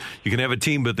is that you can have a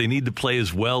team, but they need to play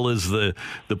as well as the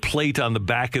plate on the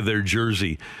back of their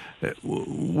jersey.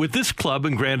 With this club,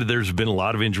 and granted there's been a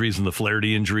lot of injuries, and the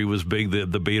Flaherty injury was big,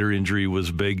 the Bader injury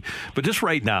was big, but just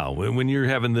right now, when you're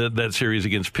having that series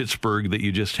against Pittsburgh that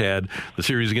you just had, the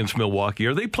series against Milwaukee,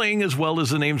 are they playing as well as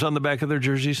the names on the back of their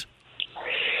jerseys?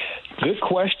 Good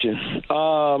question.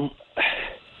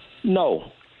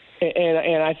 No.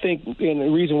 And I think, and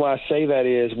the reason why I say that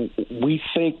is we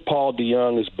think Paul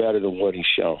DeJong is better than what he's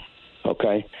shown,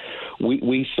 okay?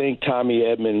 We think Tommy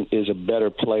Edman is a better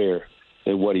player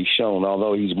than what he's shown,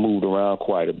 although he's moved around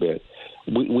quite a bit.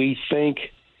 We think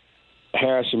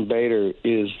Harrison Bader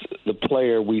is the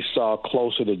player we saw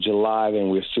closer to July than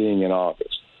we're seeing in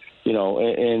August. You know,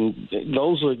 and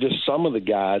those are just some of the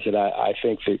guys that I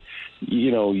think that,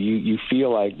 you know, you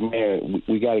feel like, man,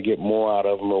 we got to get more out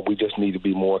of them, or we just need to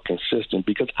be more consistent,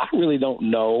 because I really don't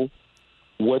know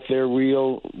what their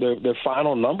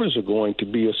final numbers are going to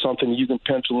be, or something you can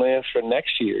pencil in for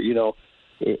next year. You know,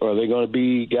 are they going to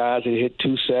be guys that hit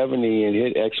 270 and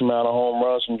hit X amount of home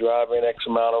runs and drive in X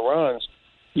amount of runs?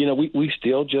 You know, we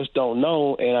still just don't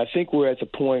know. And I think we're at the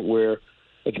point where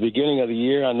at the beginning of the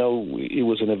year, I know it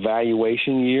was an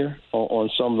evaluation year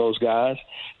on some of those guys.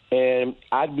 And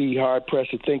I'd be hard-pressed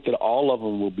to think that all of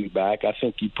them will be back. I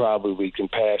think you probably can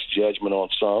pass judgment on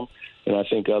some. And I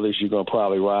think others, you're going to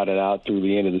probably ride it out through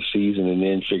the end of the season and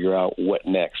then figure out what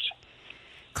next.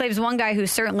 Claves, one guy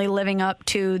who's certainly living up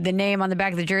to the name on the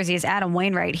back of the jersey is Adam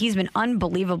Wainwright. He's been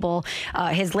unbelievable,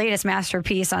 his latest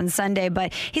masterpiece on Sunday,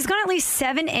 but he's gone at least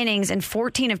 7 innings in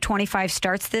 14 of 25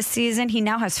 starts this season. He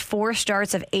now has 4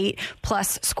 starts of 8+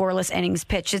 scoreless innings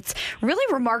pitched. It's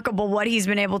really remarkable what he's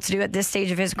been able to do at this stage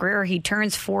of his career. He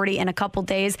turns 40 in a couple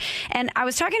days. And I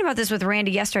was talking about this with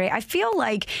Randy yesterday. I feel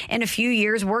like in a few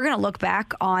years, we're going to look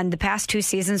back on the past 2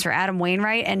 seasons for Adam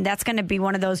Wainwright, and that's going to be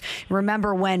one of those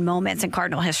remember when moments in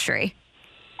Cardinal history.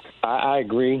 I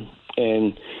agree.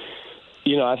 And,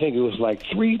 you know, I think it was like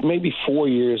 3, maybe 4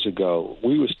 years ago,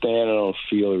 we were standing on the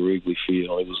field at Wrigley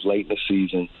Field. It was late in the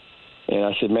season. And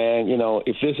I said, man, you know,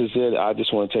 if this is it, I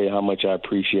just want to tell you how much I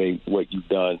appreciate what you've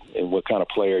done and what kind of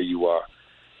player you are.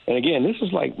 And, again, this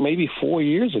is like maybe 4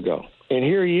 years ago. And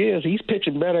here he is. He's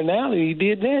pitching better now than he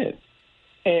did then.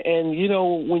 And, you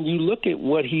know, when you look at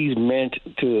what he's meant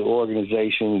to the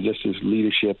organization, just his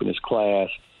leadership and his class,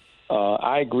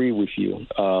 I agree with you.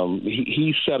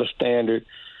 He set a standard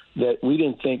that we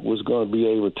didn't think was going to be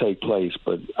able to take place,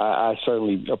 but I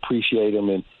certainly appreciate him.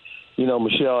 And, you know,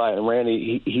 Michelle and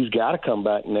Randy, he's got to come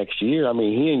back next year. I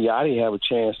mean, he and Yachty have a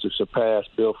chance to surpass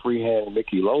Bill Freehan and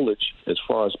Mickey Lolich as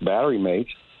far as battery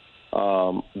mates.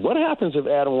 What happens if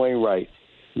Adam Wainwright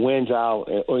wins out?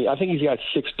 I think he's got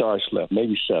 6 starts left,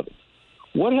 maybe 7.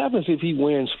 What happens if he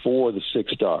wins 4 of the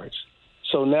 6 starts?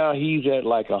 So now he's at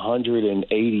like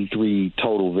 183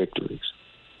 total victories.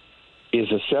 Is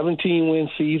a 17-win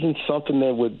season something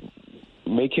that would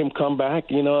make him come back?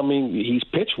 You know, I mean, he's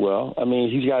pitched well. I mean,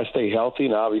 he's got to stay healthy,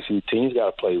 and obviously the team's got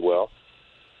to play well.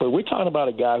 But we're talking about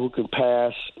a guy who can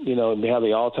pass, you know, and have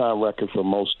the all-time record for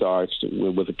most starts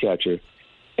with a catcher,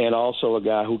 and also a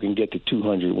guy who can get to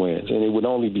 200 wins. And it would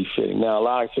only be fitting. Now, a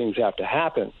lot of things have to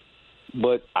happen,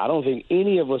 but I don't think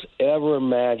any of us ever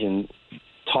imagined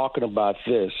talking about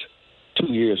this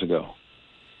 2 years ago.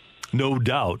 No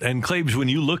doubt. And Claves, when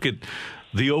you look at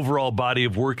the overall body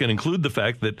of work and include the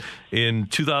fact that in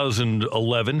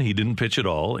 2011 he didn't pitch at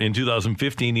all. In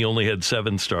 2015 he only had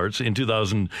 7 starts. In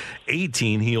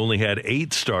 2018 he only had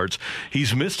 8 starts.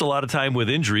 He's missed a lot of time with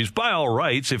injuries. By all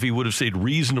rights, if he would have stayed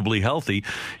reasonably healthy,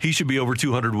 he should be over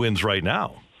 200 wins right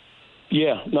now.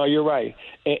 Yeah, no, you're right.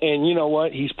 And you know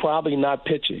what? He's probably not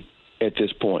pitching at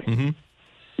this point. Mm-hmm.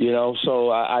 You know,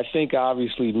 so I think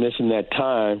obviously missing that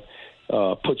time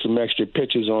put some extra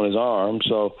pitches on his arm.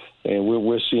 So, and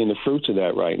we're seeing the fruits of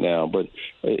that right now. But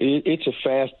it's a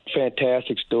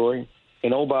fantastic story.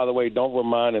 And, oh, by the way, don't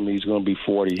remind him he's going to be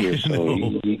 40 here. So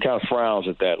no. he kind of frowns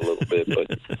at that a little bit.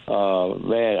 But,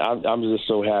 man, I'm just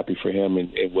so happy for him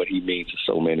and what he means to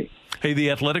so many. Hey,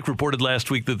 The Athletic reported last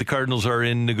week that the Cardinals are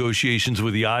in negotiations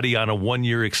with Yadi on a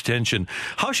 1-year extension.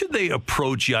 How should they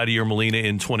approach Yadier Molina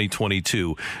in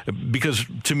 2022? Because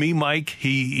to me, Mike,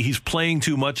 he's playing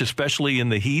too much, especially in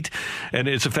the heat, and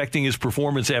it's affecting his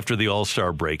performance after the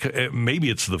All-Star break.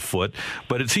 Maybe it's the foot,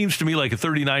 but it seems to me like a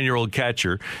 39-year-old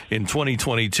catcher in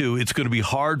 2022, it's going to be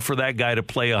hard for that guy to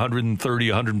play 130,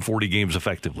 140 games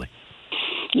effectively.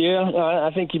 Yeah,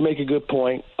 I think you make a good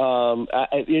point.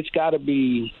 It's got to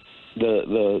be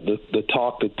the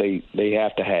talk that they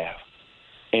have to have.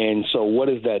 And so what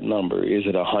is that number? Is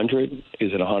it 100?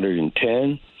 Is it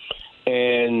 110?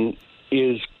 And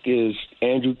is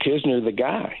Andrew Knizner the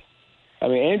guy? I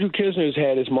mean, Andrew Knizner's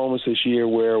had his moments this year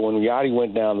where when Yachty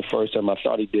went down the first time, I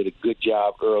thought he did a good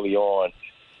job early on,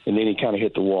 and then he kind of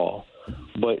hit the wall.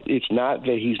 But it's not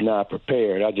that he's not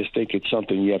prepared. I just think it's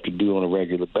something you have to do on a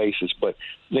regular basis. But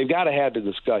they've got to have the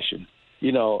discussion.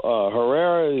 You know,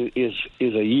 Herrera is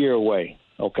a year away,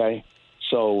 okay?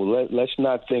 So let's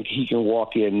not think he can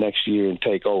walk in next year and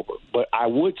take over. But I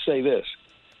would say this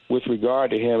with regard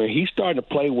to him, and he's starting to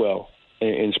play well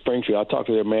in Springfield. I talked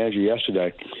to their manager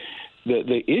yesterday.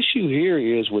 The issue here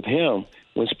is with him,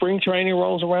 when spring training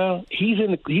rolls around, he's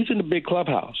in the big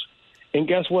clubhouse. And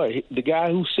guess what? The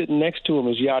guy who's sitting next to him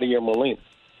is Yadier Molina.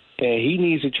 And he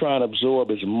needs to try and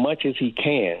absorb as much as he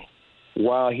can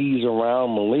while he's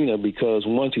around Molina, because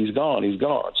once he's gone, he's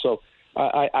gone. So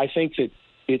I think that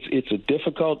it's a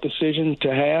difficult decision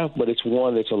to have, but it's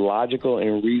one that's a logical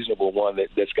and reasonable one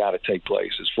that's got to take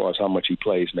place as far as how much he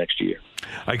plays next year.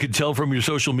 I could tell from your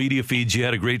social media feeds you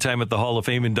had a great time at the Hall of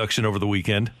Fame induction over the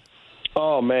weekend.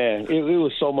 Oh, man, it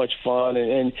was so much fun.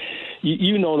 And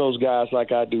you know those guys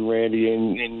like I do, Randy,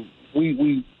 and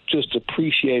we just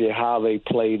appreciated how they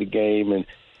play the game and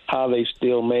how they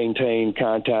still maintain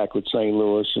contact with St.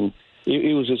 Louis. And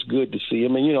it was just good to see. I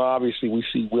mean, obviously we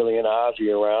see Willie and Ozzie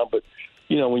around, but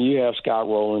when you have Scott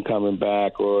Rowland coming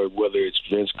back, or whether it's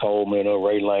Vince Coleman or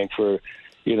Ray Langford,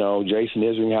 Jason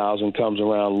Isringhausen comes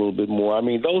around a little bit more. I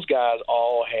mean, those guys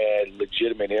all had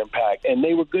legitimate impact, and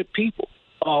they were good people.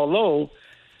 Although,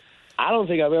 I don't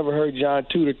think I've ever heard John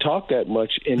Tudor talk that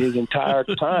much in his entire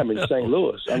time in St.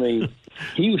 Louis. I mean,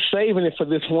 he was saving it for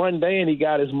this one day, and he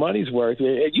got his money's worth.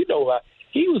 And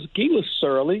he was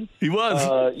surly. He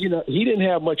was. He didn't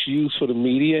have much use for the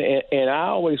media, and I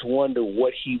always wonder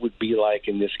what he would be like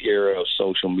in this era of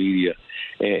social media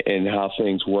and how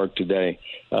things work today.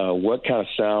 What kind of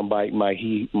soundbite might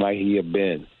he have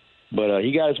been? But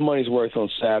he got his money's worth on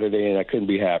Saturday, and I couldn't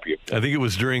be happier. I think it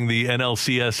was during the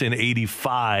NLCS in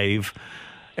 '85.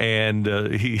 And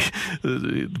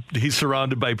he's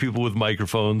surrounded by people with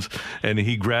microphones, and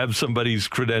he grabs somebody's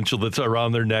credential that's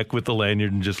around their neck with the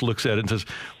lanyard and just looks at it and says,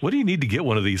 "What do you need to get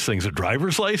one of these things? A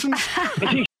driver's license?"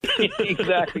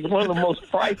 Exactly. One of the most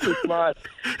priceless lines.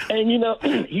 And,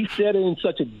 he said it in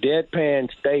such a deadpan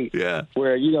state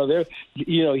where, he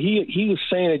was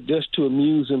saying it just to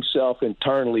amuse himself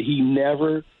internally. He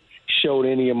never showed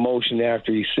any emotion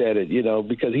after he said it,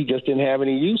 because he just didn't have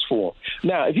any use for him.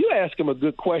 Now, if you ask him a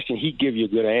good question, he'd give you a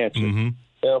good answer. Mm-hmm.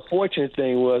 The unfortunate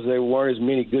thing was there weren't as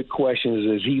many good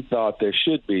questions as he thought there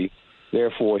should be.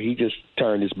 Therefore, he just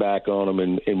turned his back on them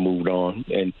and moved on.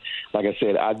 And like I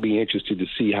said, I'd be interested to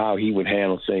see how he would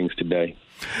handle things today.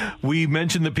 We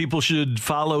mentioned that people should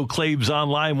follow Claibs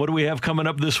online. What do we have coming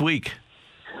up this week?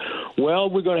 Well,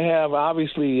 we're going to have,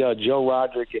 obviously, Joe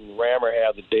Roderick and Rammer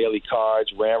have the daily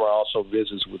cards. Rammer also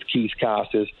visits with Keith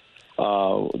Costas.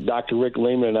 Dr. Rick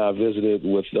Lehman and I visited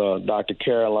with Dr.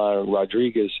 Caroline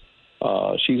Rodriguez.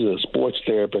 She's a sports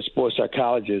therapist, sports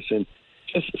psychologist, and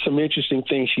just some interesting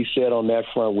things she said on that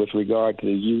front with regard to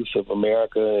the youth of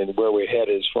America and where we're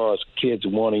headed as far as kids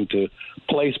wanting to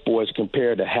play sports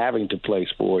compared to having to play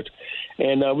sports.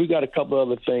 And we've got a couple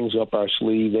other things up our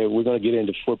sleeve that we're going to get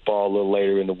into football a little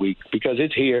later in the week because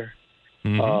it's here.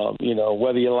 Mm-hmm.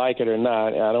 Whether you like it or not,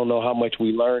 I don't know how much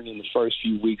we learned in the first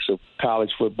few weeks of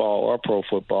college football or pro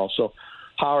football. So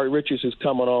Howard Richards is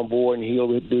coming on board, and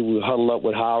we'll huddle up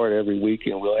with Howard every week,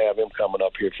 and we'll have him coming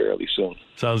up here fairly soon.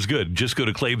 Sounds good. Just go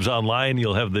to Claibs Online.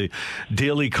 You'll have the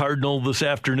Daily Cardinal this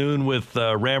afternoon with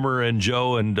Rammer and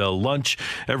Joe, and lunch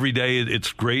every day.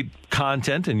 It's great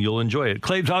content, and you'll enjoy it.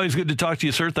 Claibs, always good to talk to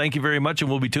you, sir. Thank you very much,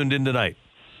 and we'll be tuned in tonight.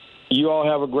 You all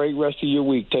have a great rest of your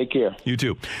week. Take care. You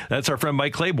too. That's our friend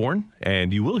Mike Claiborne,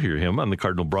 and you will hear him on the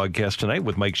Cardinal broadcast tonight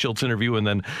with Mike Schultz interview and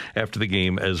then after the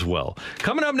game as well.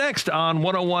 Coming up next on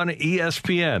 101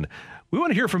 ESPN, we want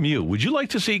to hear from you. Would you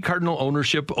like to see Cardinal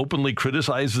ownership openly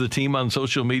criticize the team on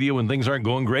social media when things aren't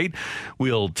going great?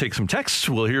 We'll take some texts.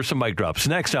 We'll hear some mic drops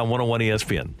next on 101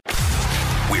 ESPN.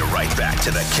 We're right back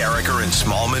to the Carricker and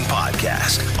Smallman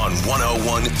podcast on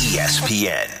 101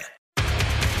 ESPN.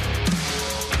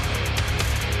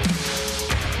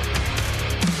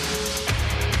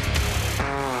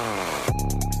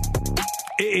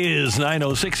 It is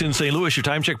 9:06 in St. Louis. Your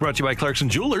time check brought to you by Clarkson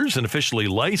Jewelers, an officially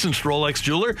licensed Rolex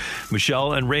jeweler.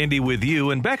 Michelle and Randy with you.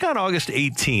 And back on August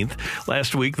 18th,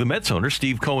 last week, the Mets owner,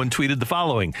 Steve Cohen, tweeted the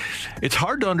following. It's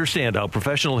hard to understand how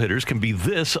professional hitters can be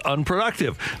this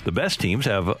unproductive. The best teams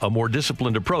have a more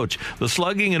disciplined approach. The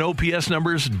slugging and OPS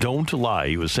numbers don't lie.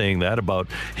 He was saying that about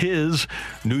his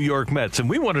New York Mets. And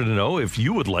we wanted to know if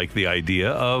you would like the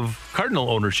idea of Cardinal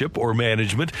ownership or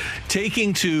management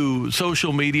taking to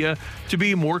social media to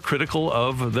be more critical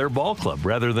of their ball club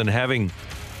rather than having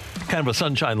kind of a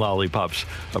sunshine lollipops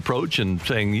approach and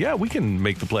saying, yeah, we can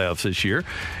make the playoffs this year.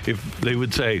 If they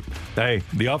would say, hey,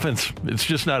 the offense, it's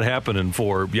just not happening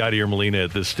for Yadier Molina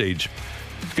at this stage.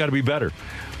 It's got to be better.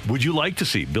 Would you like to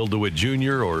see Bill DeWitt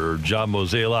Jr. or John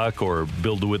Mozeliak or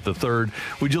Bill DeWitt III?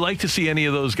 Would you like to see any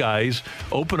of those guys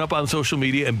open up on social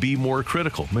media and be more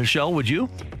critical? Michelle, would you?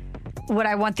 Would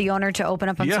I want the owner to open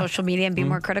up on social media and be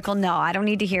more critical? No, I don't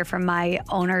need to hear from my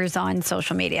owners on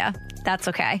social media. That's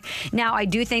okay. Now, I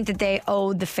do think that they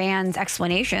owe the fans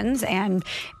explanations, and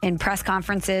in press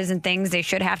conferences and things, they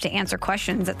should have to answer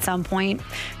questions at some point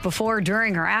before,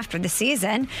 during, or after the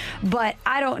season. But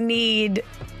I don't need,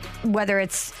 whether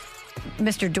it's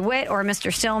Mr. DeWitt or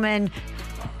Mr. Stillman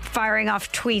firing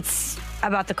off tweets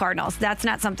about the Cardinals. That's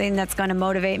not something that's going to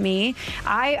motivate me.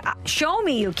 Show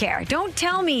me you care. Don't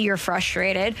tell me you're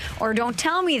frustrated, or don't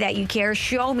tell me that you care.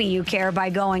 Show me you care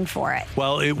by going for it.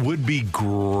 Well, it would be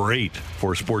great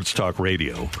for sports talk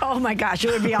radio. Oh my gosh,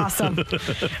 it would be awesome.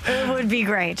 It would be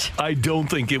great. I don't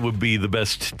think it would be the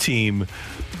best thing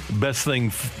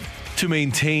to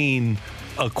maintain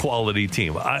a quality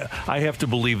team. I have to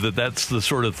believe that that's the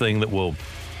sort of thing that will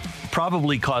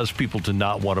probably cause people to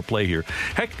not want to play here.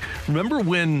 Heck, remember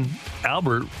when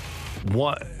Albert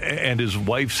and his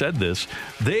wife said this?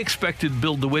 They expected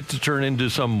Bill DeWitt to turn into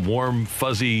some warm,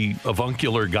 fuzzy,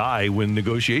 avuncular guy when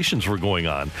negotiations were going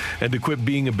on, and to quit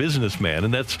being a businessman.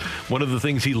 And that's one of the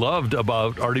things he loved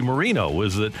about Artie Moreno,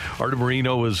 was that Artie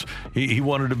Moreno was he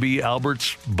wanted to be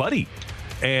Albert's buddy.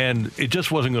 And it just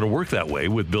wasn't going to work that way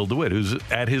with Bill DeWitt, who's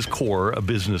at his core a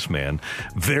businessman,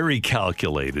 very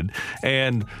calculated,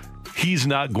 and he's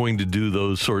not going to do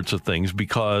those sorts of things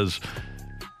because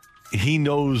he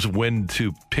knows when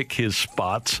to pick his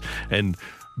spots, and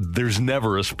there's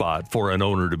never a spot for an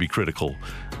owner to be critical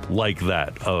like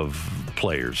that of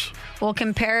players. Well,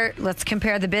 let's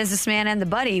compare the businessman and the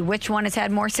buddy. Which one has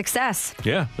had more success?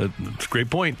 Yeah, that's a great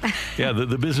point. Yeah,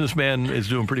 the businessman is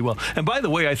doing pretty well. And by the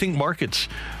way, I think markets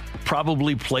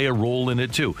probably play a role in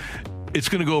it too. It's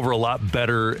going to go over a lot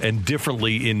better and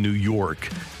differently in New York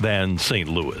than St.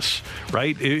 Louis,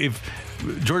 right? If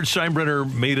George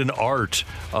Steinbrenner made an art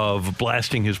of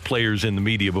blasting his players in the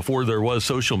media before there was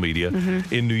social media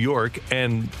in New York,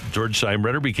 and George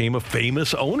Steinbrenner became a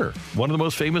famous owner, one of the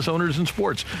most famous owners in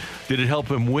sports. Did it help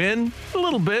him win? A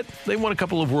little bit. They won a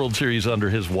couple of World Series under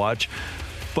his watch.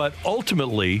 But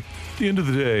ultimately, at the end of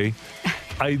the day,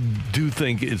 I do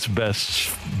think it's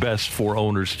best for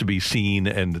owners to be seen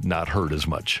and not hurt as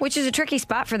much. Which is a tricky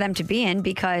spot for them to be in,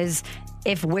 because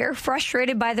if we're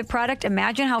frustrated by the product,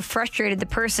 imagine how frustrated the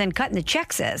person cutting the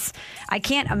checks is. I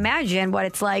can't imagine what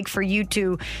it's like for you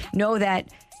to know that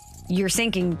you're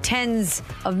sinking tens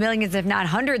of millions, if not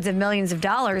hundreds of millions of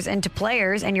dollars into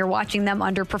players, and you're watching them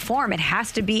underperform. It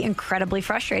has to be incredibly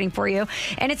frustrating for you.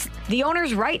 And it's the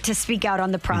owner's right to speak out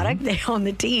on the product. They own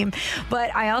the team.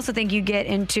 But I also think you get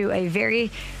into a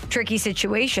very tricky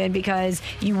situation, because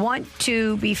you want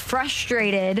to be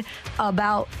frustrated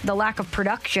about the lack of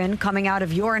production coming out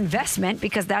of your investment,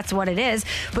 because that's what it is.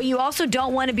 But you also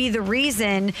don't want to be the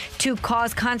reason to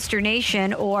cause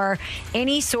consternation or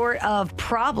any sort of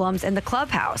problems in the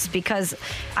clubhouse, because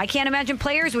I can't imagine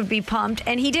players would be pumped.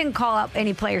 And he didn't call out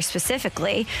any players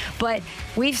specifically, but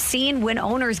we've seen when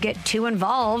owners get too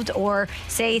involved or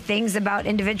say things about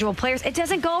individual players, it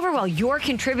doesn't go over well. You're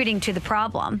contributing to the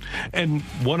problem. And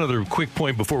one other quick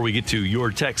point before we get to your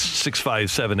text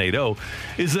 65780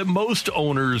 is that most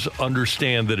owners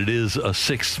understand that it is a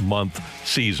 6-month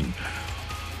season.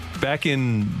 Back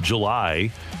in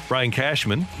July, Brian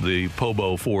Cashman, the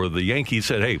Pobo for the Yankees,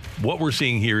 said, hey, what we're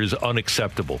seeing here is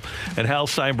unacceptable. And Hal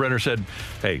Steinbrenner said,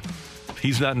 hey,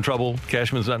 he's not in trouble.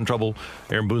 Cashman's not in trouble.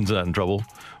 Aaron Boone's not in trouble.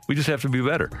 We just have to be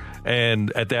better.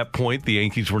 And at that point, the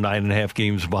Yankees were 9.5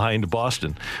 games behind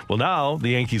Boston. Well, now the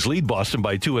Yankees lead Boston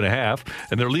by 2.5,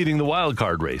 and they're leading the wild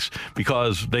card race,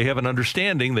 because they have an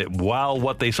understanding that while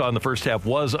what they saw in the first half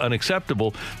was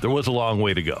unacceptable, there was a long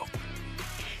way to go.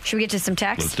 Should we get to some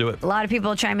text? Let's do it. A lot of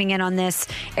people chiming in on this.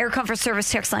 Air Comfort Service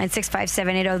text line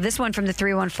 65780. This one from the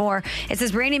 314. It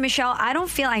says, Brandy Michelle, I don't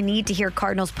feel I need to hear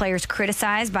Cardinals players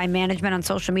criticized by management on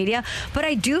social media, but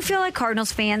I do feel like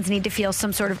Cardinals fans need to feel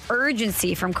some sort of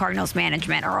urgency from Cardinals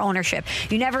management or ownership.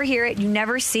 You never hear it. You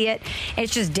never see it.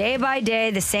 It's just day by day,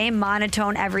 the same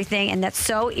monotone everything, and that's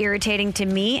so irritating to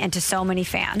me and to so many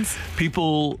fans.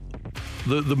 People,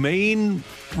 the main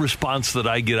response that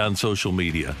I get on social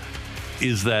media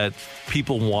is that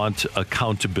people want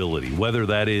accountability, whether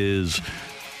that is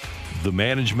the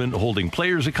management holding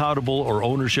players accountable or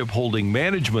ownership holding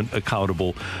management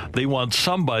accountable. They want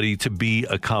somebody to be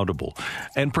accountable.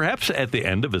 And perhaps at the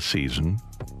end of a season,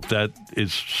 that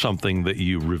is something that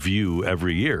you review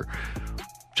every year.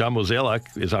 John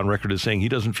Mozeliak is on record as saying he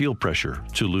doesn't feel pressure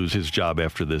to lose his job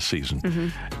after this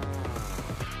season.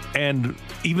 And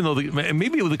even though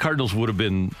maybe the Cardinals would have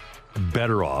been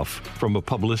better off from a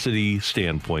publicity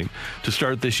standpoint to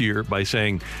start this year by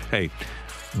saying, hey,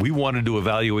 we wanted to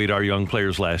evaluate our young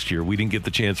players last year. We didn't get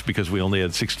the chance because we only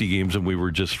had 60 games and we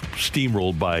were just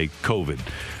steamrolled by COVID.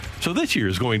 So this year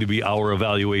is going to be our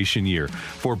evaluation year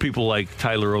for people like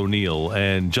Tyler O'Neill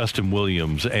and Justin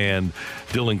Williams and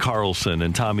Dylan Carlson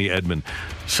and Tommy Edman.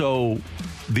 So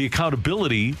the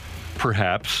accountability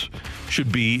perhaps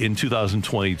should be in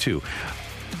 2022.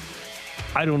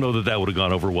 I don't know that would have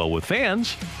gone over well with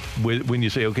fans. When you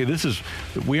say, okay,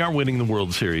 we aren't winning the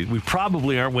World Series. We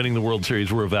probably aren't winning the World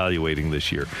Series we're evaluating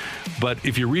this year. But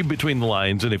if you read between the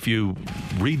lines, and if you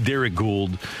read Derek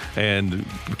Gould and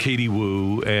Katie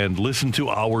Wu and listen to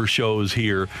our shows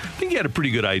here, I think you had a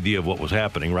pretty good idea of what was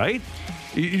happening, right?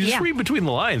 You just read between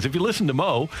the lines. If you listen to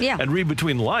Mo and read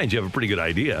between the lines, you have a pretty good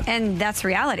idea. And that's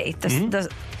reality.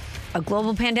 A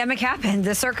global pandemic happened.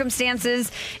 The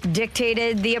circumstances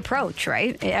dictated the approach,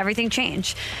 right? Everything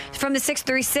changed. From the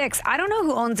 636, I don't know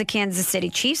who owns the Kansas City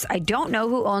Chiefs. I don't know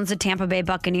who owns the Tampa Bay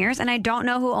Buccaneers. And I don't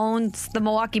know who owns the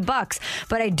Milwaukee Bucks.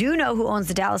 But I do know who owns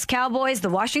the Dallas Cowboys, the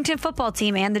Washington Football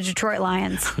Team, and the Detroit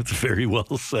Lions. That's very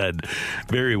well said.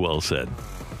 Very well said.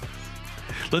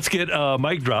 Let's get a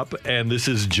mic drop. And this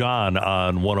is John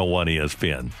on 101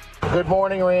 ESPN. Good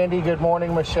morning, Randy. Good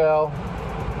morning, Michelle.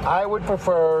 I would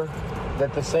prefer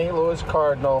that the St. Louis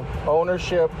Cardinal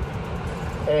ownership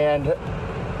and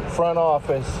front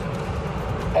office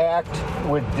act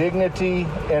with dignity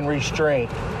and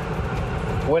restraint.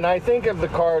 When I think of the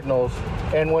Cardinals,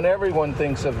 and when everyone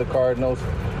thinks of the Cardinals,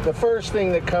 the first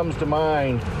thing that comes to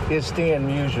mind is Stan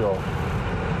Musial.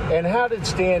 And how did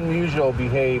Stan Musial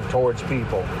behave towards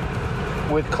people?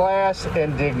 With class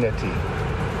and dignity.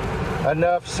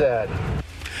 Enough said.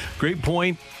 Great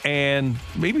point, and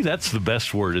maybe that's the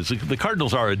best word. Is the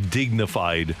Cardinals are a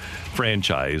dignified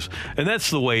franchise, and that's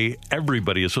the way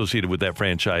everybody associated with that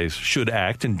franchise should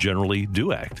act and generally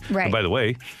do act. Right. And by the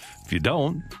way, if you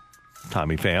don't,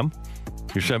 Tommy Pham,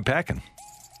 you're sent packing.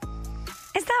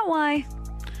 Is that why?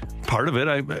 Part of it.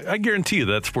 I guarantee you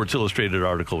that Sports Illustrated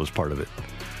article was part of it.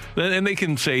 And they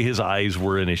can say his eyes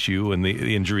were an issue and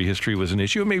the injury history was an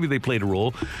issue, and maybe they played a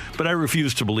role. But I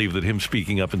refuse to believe that him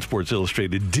speaking up in Sports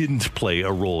Illustrated didn't play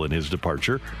a role in his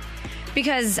departure.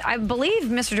 Because I believe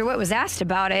Mr. DeWitt was asked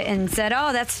about it and said,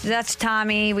 "Oh, that's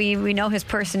Tommy. We know his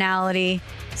personality."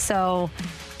 So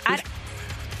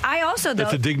I also, though,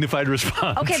 that's a dignified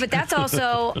response. Okay, but that's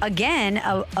also, again,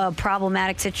 a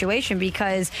problematic situation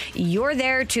because you're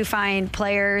there to find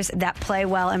players that play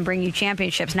well and bring you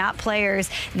championships, not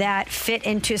players that fit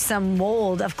into some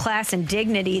mold of class and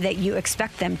dignity that you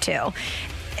expect them to.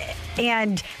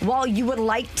 And while you would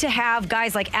like to have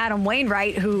guys like Adam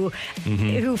Wainwright who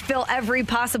fill every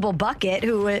possible bucket,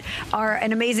 who are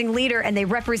an amazing leader and they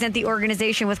represent the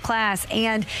organization with class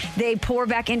and they pour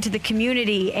back into the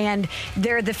community and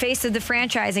they're the face of the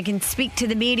franchise and can speak to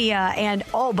the media and,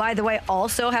 oh, by the way,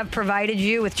 also have provided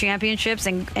you with championships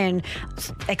and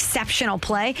exceptional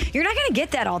play, you're not going to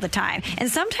get that all the time. And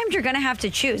sometimes you're going to have to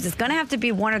choose. It's going to have to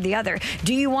be one or the other.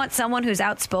 Do you want someone who's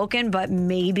outspoken but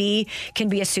maybe can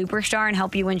be a superstar and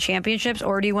help you win championships,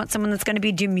 or do you want someone that's going to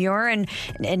be demure and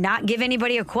not give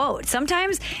anybody a quote?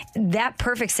 Sometimes that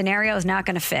perfect scenario is not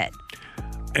going to fit.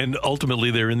 And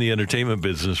ultimately, they're in the entertainment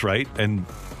business, right? And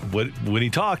when he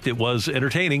talked, it was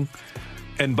entertaining.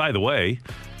 And by the way,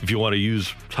 if you want to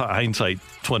use hindsight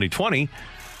 2020,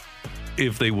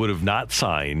 if they would have not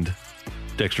signed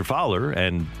Dexter Fowler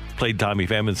and played Tommy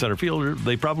Pham in center field,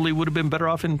 they probably would have been better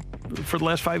off for the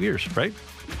last 5 years, right?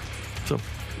 So,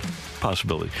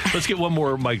 possibility. Let's get one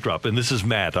more mic drop, and this is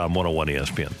Matt on 101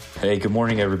 ESPN. Hey, good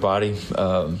morning, everybody.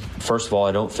 First of all,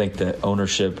 I don't think that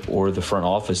ownership or the front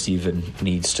office even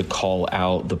needs to call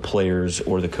out the players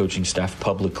or the coaching staff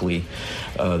publicly.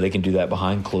 They can do that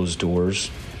behind closed doors,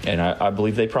 and I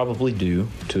believe they probably do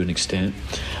to an extent.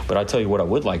 But I tell you what I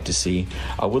would like to see.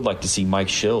 I would like to see Mike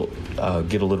Shildt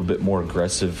get a little bit more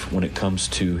aggressive when it comes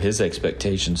to his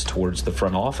expectations towards the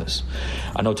front office.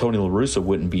 I know Tony La Russa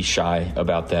wouldn't be shy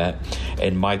about that,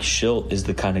 and Mike Shildt is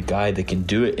the kind of guy that can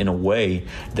do it in a way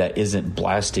that isn't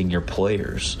blasting your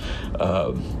players.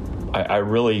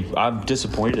 I'm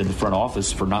disappointed in the front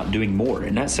office for not doing more.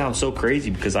 And that sounds so crazy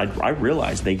because I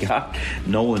realized they got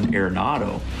Nolan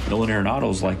Arenado. Nolan Arenado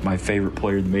is like my favorite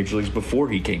player in the major leagues before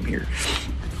he came here.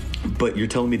 But you're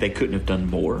telling me they couldn't have done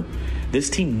more? This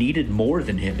team needed more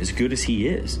than him, as good as he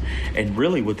is. And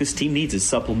really what this team needs is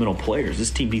supplemental players.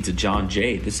 This team needs a John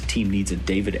Jay. This team needs a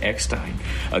David Eckstein,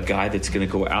 a guy that's going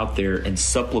to go out there and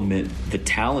supplement the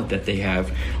talent that they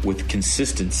have with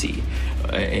consistency.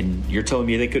 And you're telling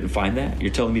me they couldn't find that?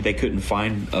 You're telling me they couldn't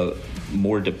find a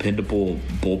more dependable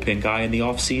bullpen guy in the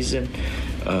offseason?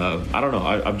 I don't know.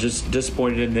 I'm just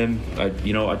disappointed in them.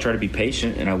 I try to be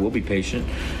patient, and I will be patient.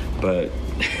 But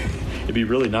it'd be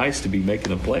really nice to be making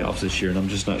the playoffs this year, and I'm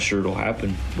just not sure it'll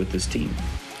happen with this team.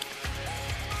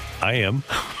 I am.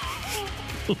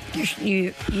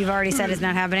 You've already said it's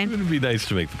not happening? It'd be nice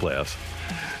to make the playoffs.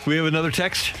 We have another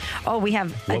text? Oh, we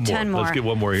have a ton more. Let's get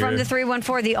one more here. From the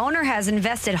 314, the owner has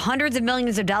invested hundreds of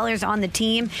millions of dollars on the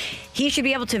team. He should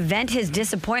be able to vent his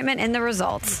disappointment in the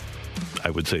results. I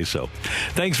would say so.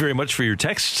 Thanks very much for your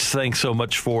texts. Thanks so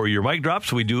much for your mic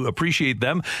drops. We do appreciate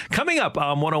them. Coming up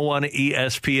on 101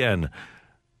 ESPN,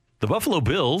 the Buffalo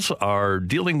Bills are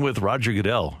dealing with Roger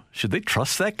Goodell. Should they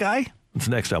trust that guy? It's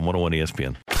next on 101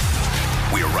 ESPN.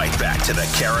 We're right back to the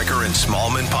Carricker and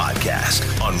Smallman podcast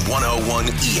on 101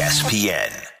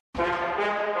 ESPN.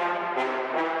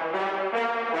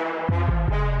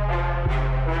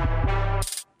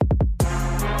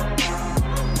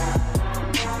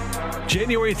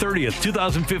 January 30th,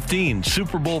 2015,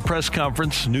 Super Bowl press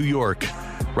conference, New York.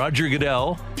 Roger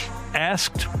Goodell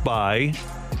asked by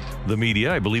the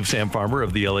media, I believe Sam Farmer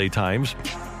of the LA Times,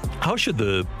 how should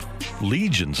the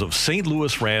legions of St.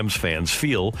 Louis Rams fans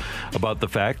feel about the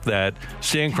fact that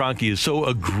Stan Kroenke is so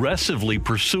aggressively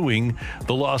pursuing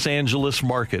the Los Angeles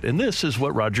market? And this is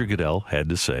what Roger Goodell had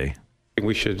to say.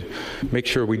 We should make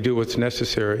sure we do what's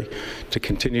necessary to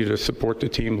continue to support the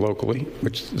team locally,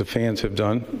 which the fans have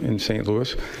done in St.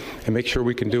 Louis, and make sure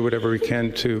we can do whatever we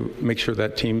can to make sure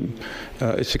that team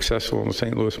is successful in the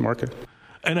St. Louis market.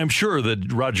 And I'm sure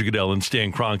that Roger Goodell and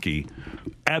Stan Kroenke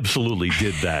absolutely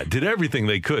did that, did everything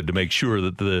they could to make sure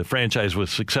that the franchise was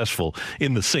successful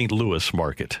in the St. Louis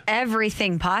market.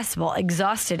 Everything possible,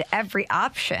 exhausted every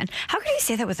option. How could he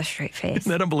say that with a straight face?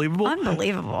 Isn't that unbelievable?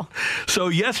 Unbelievable. So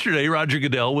yesterday, Roger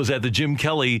Goodell was at the Jim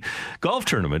Kelly golf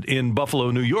tournament in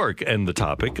Buffalo, New York, and the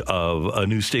topic of a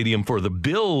new stadium for the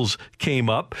Bills came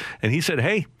up, and he said,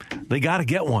 hey, they got to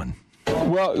get one.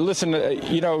 Well, listen,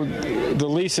 the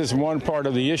lease is one part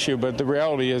of the issue, but the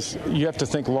reality is you have to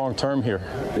think long term here.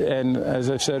 And as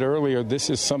I said earlier, this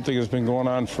is something that's been going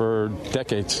on for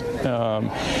decades.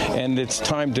 And it's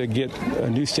time to get a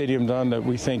new stadium done that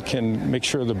we think can make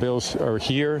sure the Bills are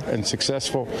here and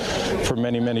successful for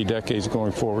many, many decades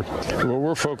going forward. Well,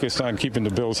 we're focused on keeping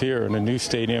the Bills here in a new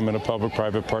stadium and a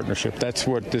public-private partnership. That's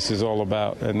what this is all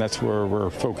about, and that's where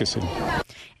we're focusing.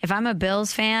 If I'm a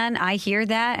Bills fan, I hear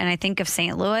that and I think of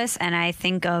St. Louis and I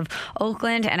think of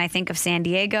Oakland and I think of San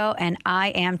Diego, and I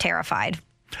am terrified.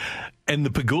 And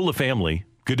the Pegula family,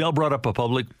 Goodell brought up a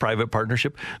public-private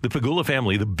partnership. The Pegula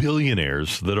family, the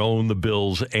billionaires that own the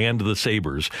Bills and the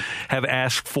Sabres, have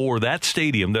asked for that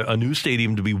stadium, a new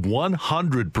stadium, to be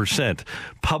 100%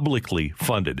 publicly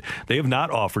funded. They have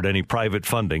not offered any private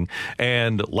funding.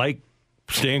 And like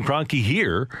Stan Kroenke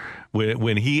here,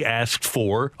 when he asked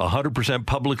for 100%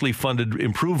 publicly funded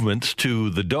improvements to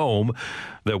the Dome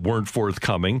that weren't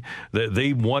forthcoming, that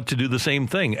they want to do the same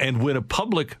thing. And when a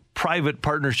public-private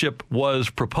partnership was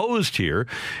proposed here,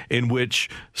 in which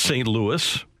St.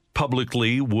 Louis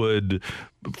publicly would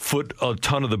foot a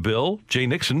ton of the bill, Jay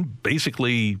Nixon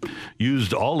basically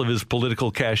used all of his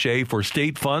political cachet for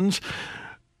state funds.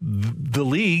 The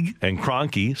league and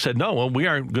Kroenke said, no, well, we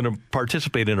aren't going to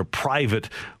participate in a private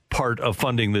part of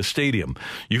funding this stadium.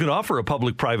 You can offer a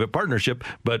public-private partnership,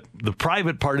 but the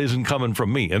private part isn't coming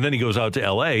from me. And then he goes out to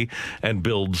L.A. and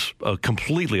builds a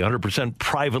completely 100%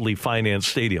 privately financed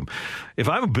stadium. If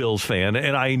I'm a Bills fan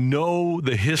and I know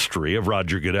the history of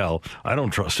Roger Goodell, I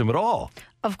don't trust him at all.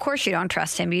 Of course you don't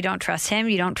trust him. You don't trust him.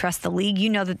 You don't trust the league. You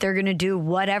know that they're going to do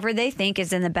whatever they think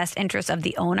is in the best interest of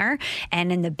the owner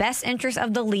and in the best interest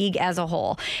of the league as a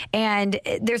whole. And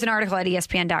there's an article at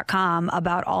ESPN.com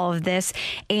about all of this.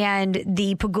 And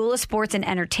the Pegula Sports and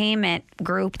Entertainment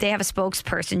Group, they have a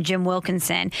spokesperson, Jim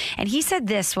Wilkinson. And he said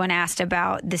this when asked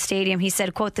about the stadium. He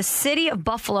said, quote, the city of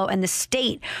Buffalo and the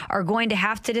state are going to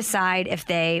have to decide if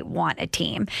they want a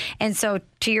team. And so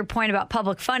to your point about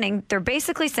public funding, they're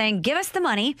basically saying, give us the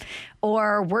money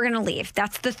or we're going to leave.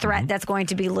 That's the threat that's going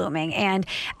to be looming. And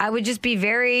I would just be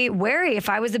very wary if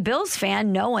I was a Bills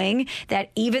fan, knowing that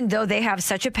even though they have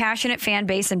such a passionate fan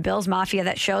base and Bills Mafia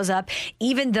that shows up,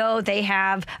 even though they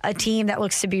have a team that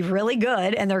looks to be really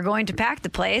good and they're going to pack the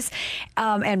place,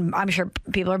 and I'm sure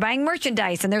people are buying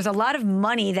merchandise and there's a lot of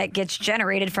money that gets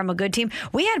generated from a good team.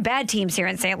 We had bad teams here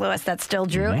in St. Louis that still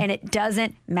drew, and it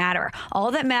doesn't matter. All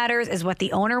that matters is what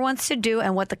the owner wants to do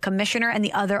and what the commissioner and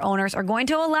the other owners are going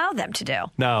to allow them to do.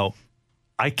 Now,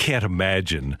 I can't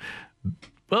imagine.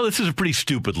 Well, this is a pretty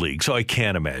stupid league, so I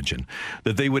can't imagine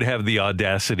that they would have the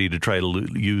audacity to try to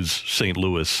use St.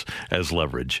 Louis as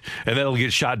leverage. And that'll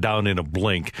get shot down in a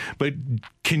blink. But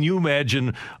can you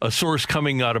imagine a source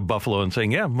coming out of Buffalo and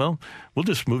saying, yeah, well, we'll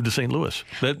just move to St. Louis?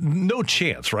 No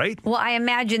chance, right? Well, I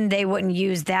imagine they wouldn't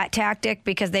use that tactic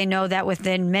because they know that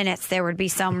within minutes there would be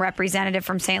some representative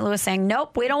from St. Louis saying,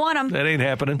 nope, we don't want them. That ain't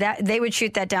happening. They would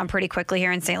shoot that down pretty quickly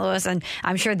here in St. Louis. And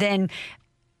I'm sure then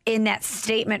in that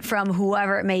statement from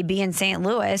whoever it may be in St.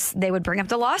 Louis, they would bring up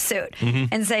the lawsuit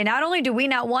and say, not only do we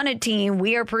not want a team,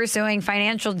 we are pursuing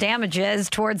financial damages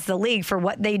towards the league for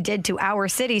what they did to our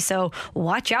city. So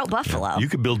watch out, Buffalo. You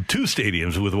could build 2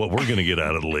 stadiums with what we're going to get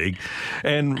out of the league.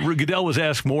 And Goodell was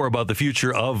asked more about the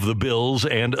future of the Bills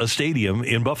and a stadium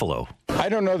in Buffalo. I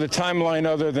don't know the timeline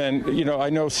other than,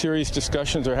 I know serious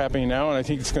discussions are happening now, and I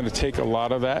think it's going to take a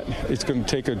lot of that. It's going to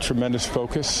take a tremendous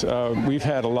focus. We've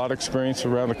had a lot of experience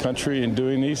around the country in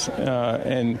doing these,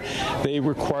 and they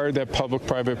require that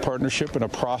public-private partnership and a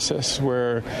process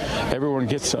where everyone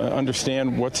gets to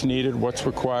understand what's needed, what's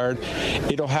required.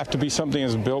 It'll have to be something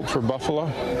that's built for Buffalo.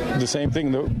 The same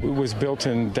thing that was built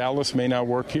in Dallas may not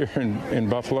work here in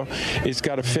Buffalo. It's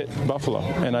got to fit Buffalo,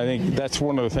 and I think that's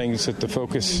one of the things that the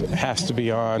focus has to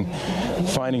be on,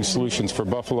 finding solutions for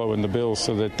Buffalo and the Bills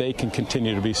so that they can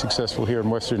continue to be successful here in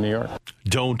Western New York.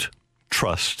 Don't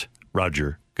trust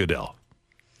Roger Goodell.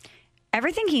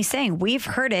 Everything he's saying, we've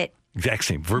heard it. Exact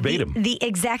same, verbatim. The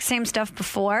exact same stuff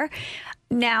before.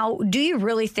 Now, do you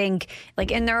really think,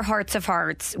 in their hearts of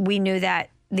hearts, we knew that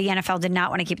the NFL did not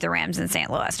want to keep the Rams in St.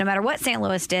 Louis? No matter what St.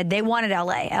 Louis did, they wanted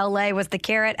L.A. L.A. was the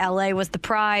carrot. L.A. was the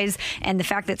prize. And the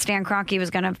fact that Stan Kroenke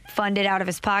was going to fund it out of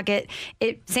his pocket,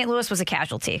 St. Louis was a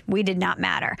casualty. We did not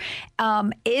matter.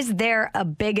 Is there a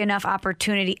big enough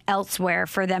opportunity elsewhere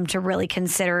for them to really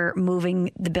consider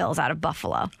moving the Bills out of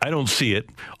Buffalo? I don't see it.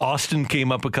 Austin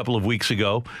came up a couple of weeks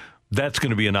ago. That's going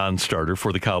to be a non-starter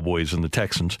for the Cowboys and the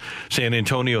Texans. San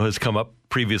Antonio has come up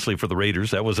previously for the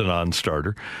Raiders. That was a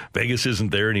non-starter. Vegas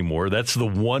isn't there anymore. That's the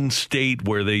one state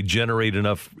where they generate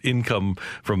enough income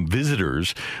from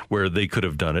visitors where they could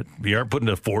have done it. You aren't putting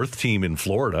a 4th team in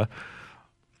Florida.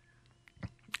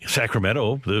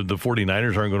 Sacramento, the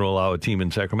 49ers aren't going to allow a team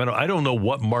in Sacramento. I don't know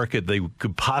what market they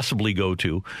could possibly go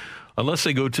to, unless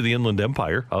they go to the Inland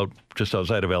Empire, just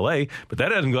outside of L.A., but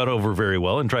that hasn't gone over very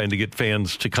well in trying to get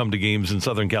fans to come to games in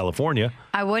Southern California.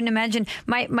 I wouldn't imagine.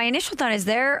 My initial thought is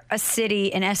there a city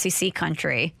in SEC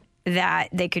country that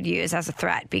they could use as a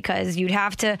threat, because it'd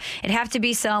have to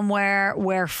be somewhere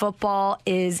where football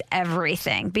is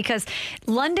everything, because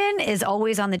London is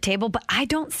always on the table, but I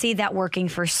don't see that working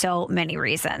for so many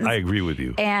reasons. I agree with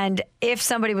you. And if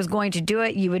somebody was going to do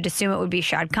it, you would assume it would be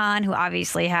Shad Khan, who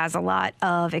obviously has a lot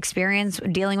of experience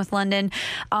dealing with London.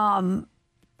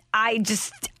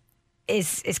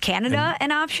 Is Canada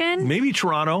an option? Maybe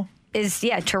Toronto.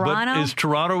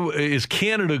 Toronto. But is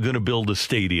Canada going to build a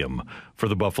stadium for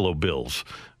the Buffalo Bills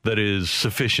that is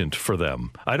sufficient for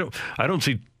them? I don't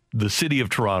see the city of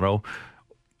Toronto,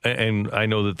 and I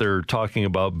know that they're talking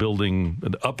about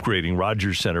upgrading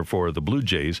Rogers Center for the Blue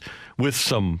Jays with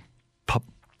some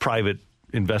private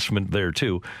investment there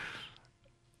too.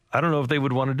 I don't know if they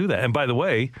would want to do that. And by the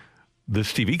way,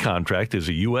 this TV contract is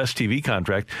a U.S. TV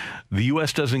contract. The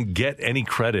U.S. doesn't get any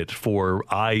credit for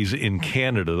eyes in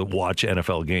Canada that watch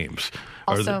NFL games.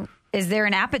 Also, is there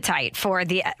an appetite for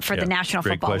the National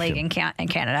Football League in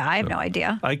Canada? I have no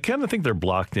idea. I kind of think they're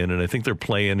blocked in, and I think they're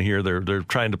playing here. They're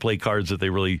trying to play cards that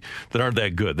aren't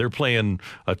that good. They're playing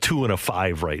a 2 and a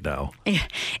 5 right now.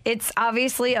 It's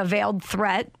obviously a veiled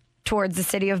threat towards the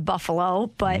city of Buffalo,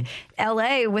 but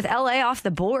with LA off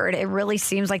the board, it really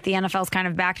seems like the NFL's kind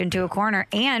of backed into a corner.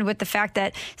 And with the fact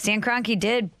that Stan Kroenke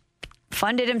did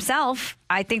fund it himself,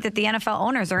 I think that the NFL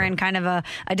owners are in kind of a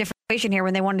different situation here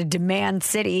when they want to demand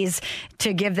cities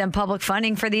to give them public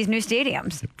funding for these new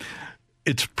stadiums.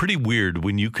 It's pretty weird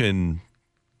when you can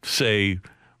say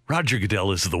Roger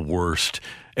Goodell is the worst,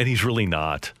 and he's really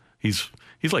not. He's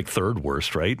like 3rd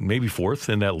worst, right? Maybe 4th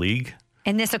in that league.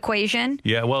 In this equation?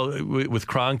 Yeah, well, with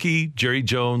Kroenke, Jerry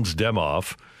Jones,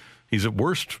 Demoff, he's at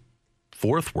worst,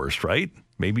 4th worst, right?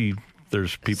 Maybe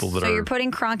there's people that are... So you're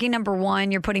putting Kroenke number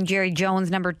 1, you're putting Jerry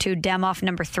Jones number 2, Demoff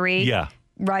number 3. Yeah.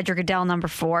 Roger Goodell number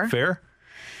 4. Fair?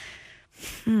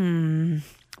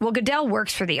 Well, Goodell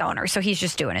works for the owner, so he's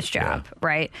just doing his job,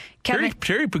 right? Terry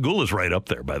Pagula's right up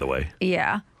there, by the way.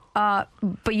 Yeah. But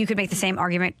you could make the same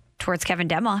argument towards Kevin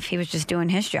Demoff. He was just doing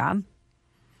his job.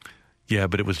 Yeah,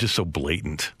 but it was just so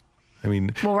blatant. I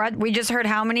mean... Well, we just heard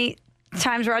how many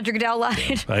times Roger Goodell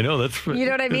lied. I know. That's... You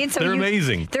know what I mean? So they're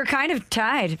amazing. They're kind of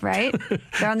tied, right?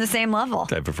 They're on the same level.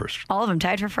 Tied for first. All of them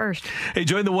tied for first. Hey,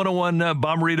 join the 101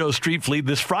 Bommarito Street Fleet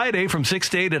this Friday from 6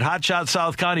 to 8 at Hot Shot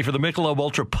South County for the Michelob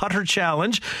Ultra Putter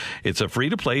Challenge. It's a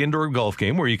free-to-play indoor golf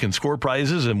game where you can score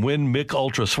prizes and win Mich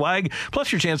Ultra swag,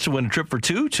 plus your chance to win a trip for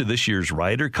 2 to this year's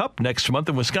Ryder Cup next month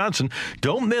in Wisconsin.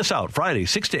 Don't miss out. Friday,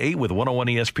 6 to 8 with 101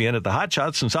 ESPN at the Hot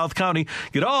Shots in South County.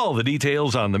 Get all the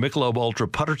details on the Michelob Ultra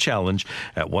Putter Challenge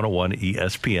at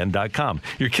 101ESPN.com.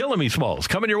 You're killing me, Smalls.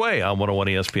 Coming your way on 101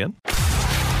 ESPN.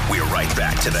 We're right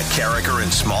back to the Carricker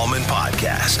and Smallman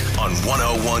podcast on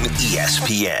 101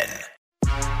 ESPN.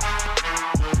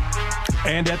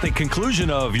 And at the conclusion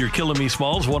of You're Killing Me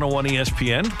Smalls, 101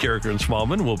 ESPN, Carricker and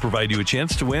Smallman will provide you a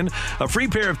chance to win a free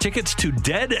pair of tickets to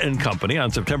Dead & Company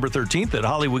on September 13th at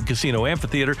Hollywood Casino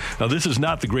Amphitheater. Now, this is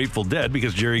not the Grateful Dead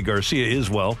because Jerry Garcia is,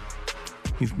 well,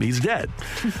 he's dead.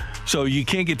 So you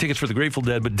can't get tickets for the Grateful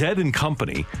Dead, but Dead &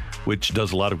 Company, which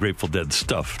does a lot of Grateful Dead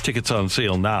stuff. Tickets on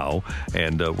sale now,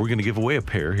 and we're going to give away a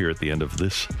pair here at the end of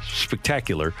this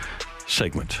spectacular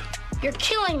segment. You're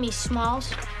killing me,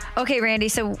 Smalls. Okay, Randy,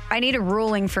 so I need a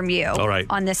ruling from you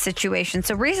on this situation.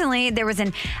 So recently there was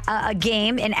a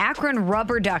game, an Akron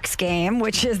Rubber Ducks game,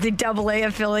 which is the AA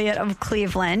affiliate of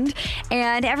Cleveland,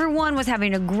 and everyone was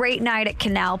having a great night at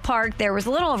Canal Park. There was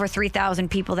a little over 3,000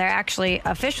 people there, actually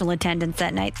official attendance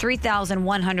that night,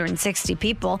 3,160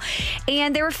 people,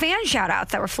 and there were fan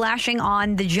shout-outs that were flashing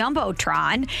on the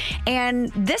Jumbotron,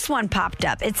 and this one popped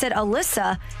up. It said,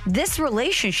 Alyssa, this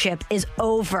relationship is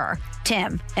over.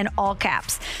 Tim, in all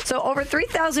caps. So over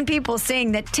 3,000 people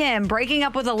seeing that Tim breaking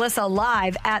up with Alyssa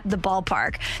live at the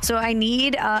ballpark. So I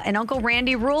need an Uncle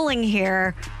Randy ruling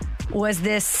here. Was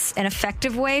this an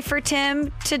effective way for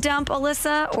Tim to dump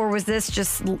Alyssa, or was this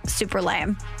just super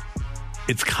lame?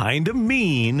 It's kind of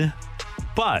mean,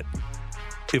 but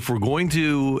if we're going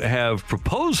to have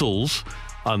proposals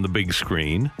on the big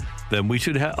screen, then we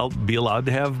should be allowed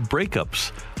to have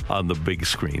breakups on the big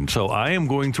screen. So I am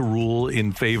going to rule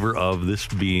in favor of this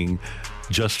being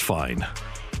just fine.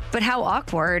 But how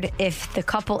awkward if the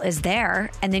couple is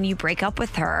there and then you break up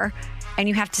with her and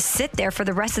you have to sit there for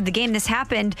the rest of the game. This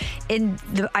happened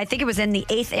I think it was in the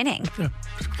 8th inning. Yeah,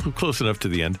 close enough to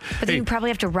the end. But then you probably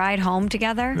have to ride home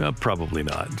together? Probably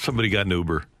not. Somebody got an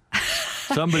Uber.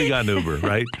 Somebody got an Uber,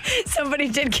 right? Somebody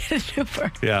did get an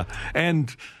Uber. Yeah.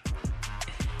 And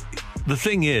the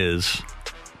thing is,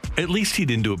 at least he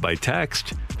didn't do it by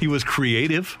text. He was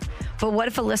creative. But what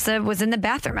if Alyssa was in the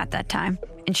bathroom at that time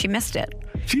and she missed it?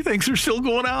 She thinks they're still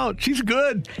going out. She's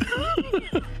good.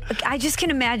 I just can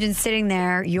imagine sitting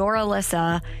there. You're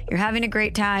Alyssa. You're having a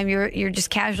great time. You're just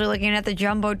casually looking at the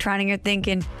Jumbotron and you're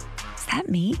thinking, is that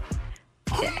me?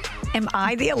 Am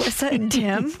I the Alyssa and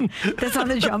Tim that's on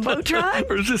the Jumbotron?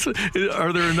 Or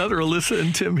are there another Alyssa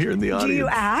and Tim here in the audience? Do you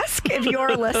ask if you're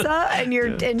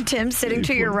Alyssa and Tim sitting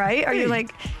to your right? Are you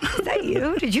like, is that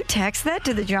you? Did you text that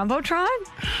to the Jumbotron?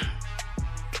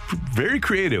 Very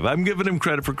creative. I'm giving him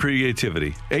credit for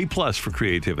creativity. A+ for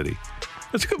creativity.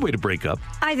 That's a good way to break up.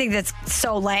 I think that's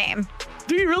so lame.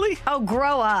 Do you really? Oh,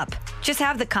 grow up. Just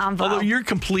have the convo. Although you're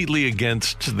completely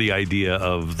against the idea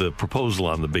of the proposal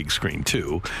on the big screen,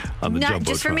 too, on the Jumbotron.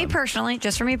 Just for me personally.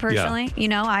 Yeah. You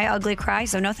know, I ugly cry,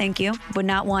 so no thank you. Would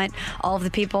not want all of the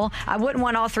people. I wouldn't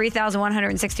want all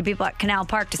 3,160 people at Canal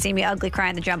Park to see me ugly cry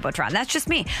in the Jumbotron. That's just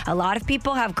me. A lot of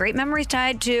people have great memories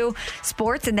tied to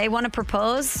sports, and they want to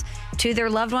propose to their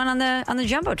loved one on the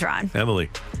Jumbotron. Emily.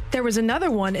 There was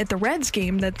another one at the Reds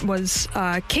game that was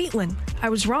Caitlin. I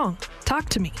was wrong. Talk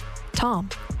to me. Tom.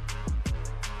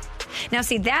 Now,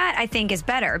 see, that I think is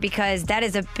better because that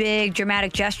is a big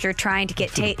dramatic gesture trying to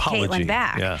get Caitlin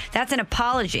back. Yeah. That's an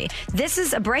apology. This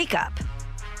is a breakup.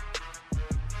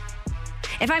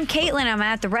 If I'm Caitlin, I'm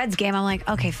at the Reds game, I'm like,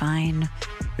 okay, fine.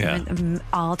 Yeah.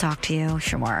 I'll talk to you,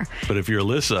 sure. But if you're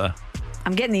Alyssa,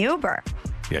 I'm getting the Uber.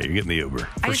 Yeah, you're getting the Uber.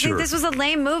 I just think this was a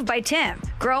lame move by Tim.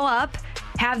 Grow up.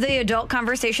 Have the adult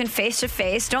conversation face to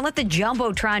face. Don't let the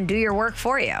Jumbotron do your work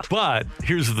for you. But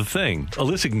here's the thing.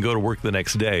 Alyssa can go to work the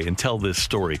next day and tell this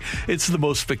story. It's the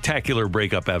most spectacular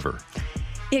breakup ever.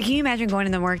 Yeah, can you imagine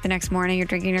going to work the next morning, you're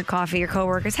drinking your coffee, your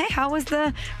coworkers, hey, how was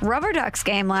the Rubber Ducks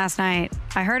game last night?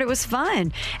 I heard it was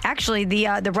fun. Actually,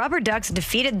 the Rubber Ducks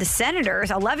defeated the Senators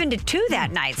 11-2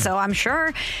 that night, so I'm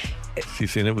sure...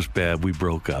 She's saying it was bad. We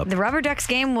broke up. The Rubber Ducks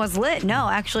game was lit. No,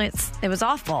 actually, it was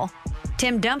awful.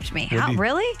 Tim dumped me.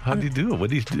 Really? How do you do it? What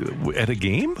do you do? At a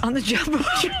game? On the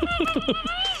Jumbotron.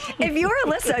 If you're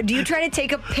Alyssa, do you try to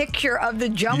take a picture of the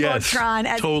Jumbotron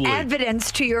as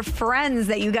evidence to your friends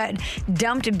that you got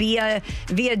dumped via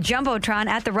Jumbotron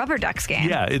at the Rubber Ducks game?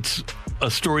 Yeah, it's a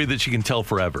story that you can tell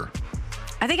forever.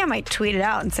 I think I might tweet it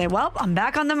out and say, well, I'm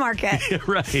back on the market. Yeah,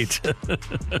 right.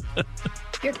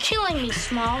 You're killing me,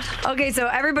 Smalls. Okay, so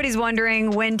everybody's wondering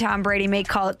when Tom Brady may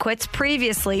call it quits.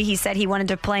 Previously, he said he wanted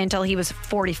to play until he was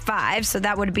 45, so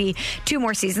that would be 2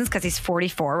 more seasons because he's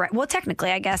 44. Right? Well, technically,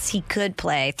 I guess he could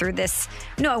play through this.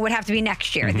 No, it would have to be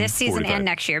next year, this season 45. And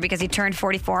next year, because he turned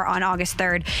 44 on August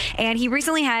 3rd. And he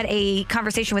recently had a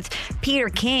conversation with Peter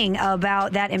King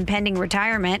about that impending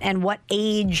retirement and what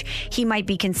age he might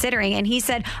be considering. And he said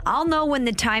said, I'll know when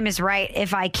the time is right.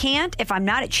 If I'm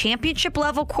not a championship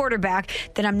level quarterback,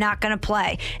 then I'm not going to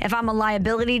play. If I'm a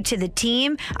liability to the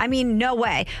team, I mean, no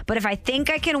way. But if I think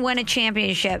I can win a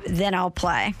championship, then I'll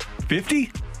play. 50?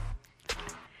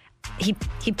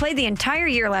 He played the entire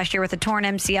year last year with a torn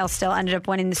MCL, still ended up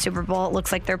winning the Super Bowl. It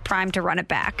looks like they're primed to run it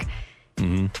back.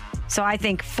 Mm-hmm. So I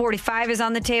think 45 is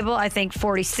on the table. I think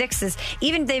 46 is,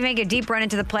 even if they make a deep run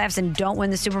into the playoffs and don't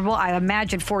win the Super Bowl, I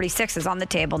imagine 46 is on the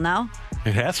table, no?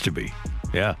 It has to be.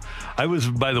 Yeah. I was,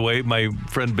 by the way, my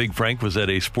friend Big Frank was at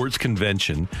a sports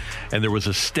convention, and there was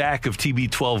a stack of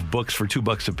TB12 books for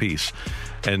 $2 a piece.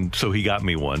 And so he got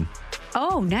me one.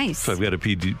 Oh, nice. So I've got a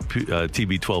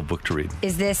TB12 book to read.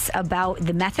 Is this about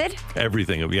the method?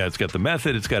 Everything. Yeah, it's got the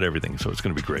method. It's got everything. So it's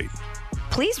going to be great.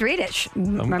 Please read it.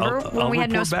 Remember when we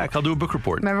had no back. I'll do a book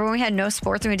report. Remember when we had no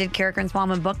sports and we did Carricker and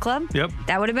Smallman Book Club? Yep.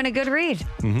 That would have been a good read.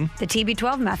 Mm-hmm. The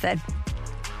TB12 method.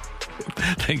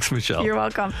 Thanks, Michelle. You're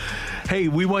welcome. Hey,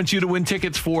 we want you to win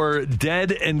tickets for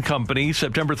Dead & Company,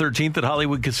 September 13th at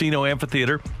Hollywood Casino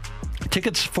Amphitheater.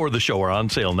 Tickets for the show are on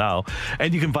sale now,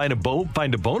 and you can find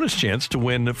a bonus chance to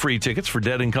win free tickets for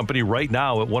Dead & Company right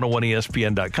now at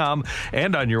 101ESPN.com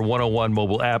and on your 101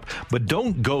 mobile app. But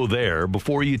don't go there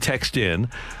before you text in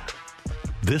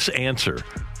this answer.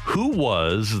 Who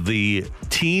was the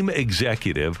team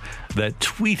executive that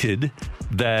tweeted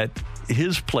that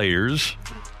his players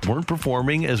weren't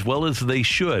performing as well as they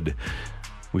should?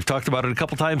 We've talked about it a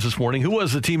couple times this morning. Who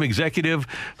was the team executive?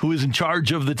 Who is in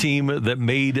charge of the team that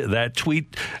made that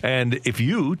tweet? And if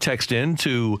you text in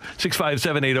to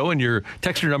 65780 and your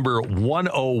texter number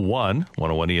 101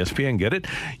 ESPN, get it?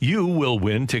 You will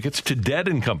win tickets to Dead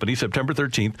 & Company September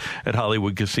 13th at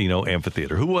Hollywood Casino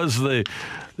Amphitheater. Who was the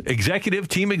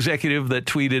team executive that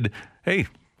tweeted, hey,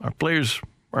 our players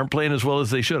aren't playing as well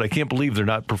as they should. I can't believe they're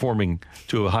not performing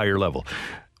to a higher level.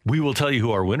 We will tell you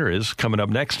who our winner is coming up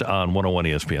next on 101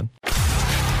 ESPN.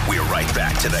 We're right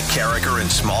back to the Carricker and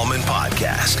Smallman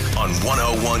podcast on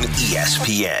 101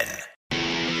 ESPN.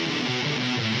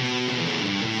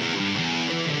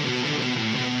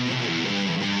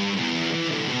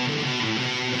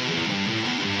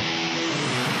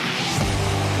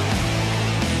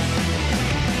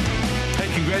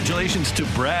 Congratulations to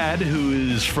Brad, who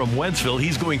is from Wentzville.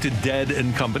 He's going to Dead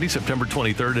 & Company September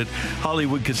 23rd at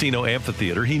Hollywood Casino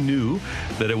Amphitheater. He knew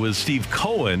that it was Steve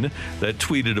Cohen that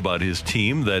tweeted about his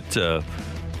team that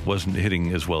wasn't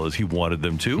hitting as well as he wanted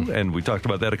them to, and we talked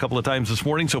about that a couple of times this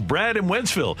morning. So Brad in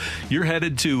Wentzville, you're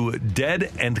headed to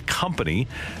Dead & Company.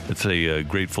 It's a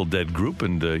Grateful Dead group,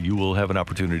 and you will have an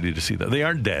opportunity to see them. They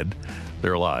aren't dead.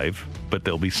 They're alive, but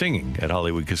they'll be singing at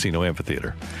Hollywood Casino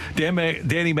Amphitheater.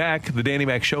 Danny Mac, the Danny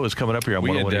Mac Show is coming up here on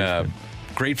 101. We had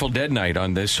Grateful Dead night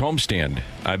on this homestand.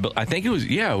 I think it was,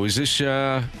 was this,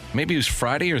 maybe it was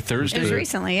Friday or Thursday? It was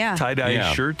recently, yeah.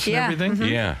 Tie-dye shirts and everything? Mm-hmm.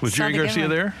 Yeah. Was Jerry Garcia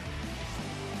there?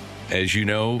 As you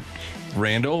know,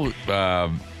 Randall, I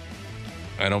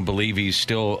don't believe he's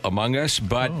still among us,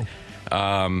 but...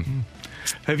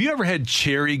 have you ever had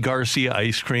Cherry Garcia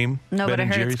ice cream? No, but I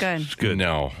heard Jerry's? it's good. It's good.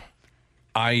 No.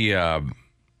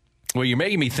 Well, you're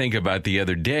making me think about the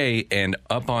other day, and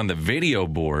up on the video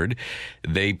board,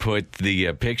 they put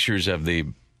the pictures of the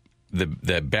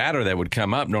batter that would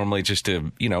come up. Normally, just a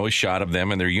shot of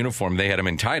them in their uniform. They had them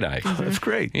in tie dye. Oh, that's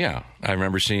great. Yeah, I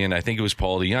remember seeing. I think it was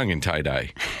Paul DeYoung in tie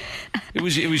dye. It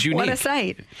was unique. What a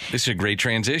sight! This is a great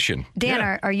transition.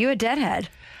 Dan, are you a Deadhead?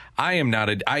 I am not.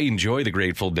 I enjoy the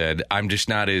Grateful Dead. I'm just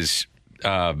not as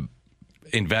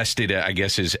invested, I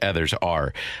guess, as others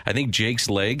are. I think Jake's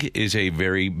Leg is a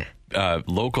very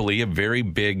locally a very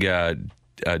big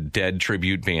Dead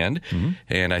tribute band,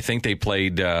 and I think they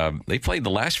played the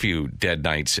last few Dead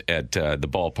nights at the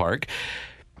ballpark.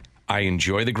 I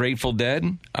enjoy the Grateful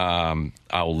Dead.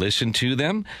 I'll listen to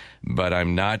them, but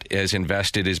I'm not as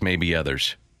invested as maybe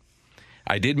others.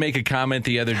 I did make a comment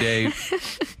the other day.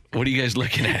 What are you guys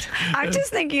looking at? I'm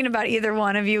just thinking about either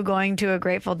one of you going to a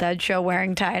Grateful Dead show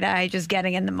wearing tie-dye, just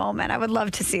getting in the moment. I would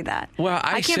love to see that. Well,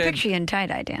 I can't picture you in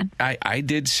tie-dye, Dan. I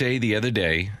did say the other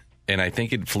day, and I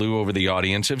think it flew over the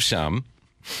audience of some,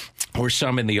 or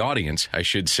some in the audience, I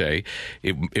should say.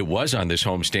 It was on this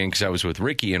homestand because I was with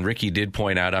Ricky, and Ricky did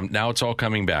point out, now it's all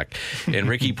coming back. And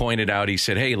Ricky pointed out, he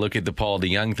said, hey, look at the Paul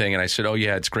DeYoung thing. And I said, oh,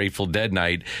 yeah, it's Grateful Dead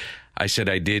night. I said,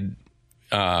 I did...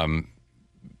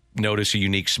 notice a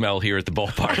unique smell here at the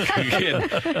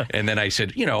ballpark. And then I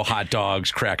said, hot dogs,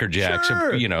 Cracker Jacks,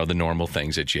 sure. The normal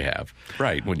things that you have,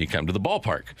 right, when you come to the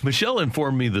ballpark. Michelle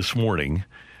informed me this morning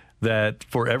that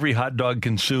for every hot dog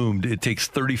consumed, it takes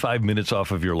 35 minutes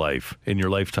off of your life in your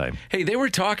lifetime. Hey, they were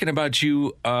talking about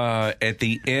you at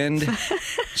the end.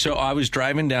 So I was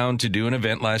driving down to do an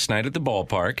event last night at the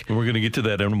ballpark. And we're going to get to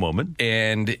that in a moment.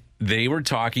 And they were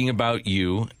talking about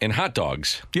you and hot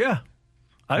dogs. Yeah.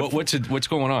 What's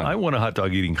going on? I won a hot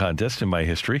dog eating contest in my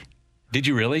history. Did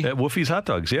you really? At Woofie's Hot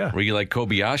Dogs, yeah. Were you like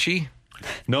Kobayashi?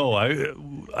 No,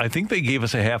 I think they gave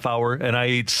us a half hour, and I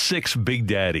ate 6 Big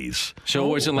Daddies. So it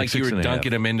wasn't like you were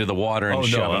dunking them into the water and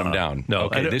shoving them down? No.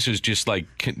 Okay, this is just like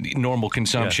normal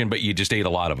consumption, but you just ate a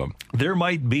lot of them. There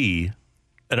might be,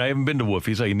 and I haven't been to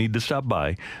Woofie's, I need to stop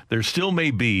by. There still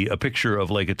may be a picture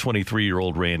of like a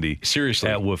 23-year-old Randy. Seriously?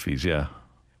 At Woofie's, yeah.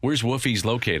 Where's Woofie's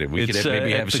located? We could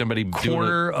maybe have somebody do a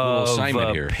little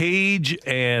assignment here. Page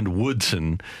and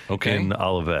Woodson in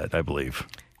Olivet, I believe.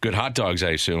 Good hot dogs,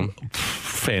 I assume.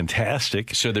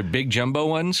 Fantastic. So they're big jumbo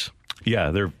ones?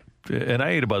 Yeah, and I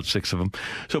ate about 6 of them.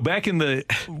 So back in the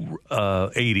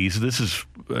 80s, this is,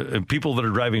 people that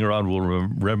are driving around will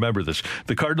remember this.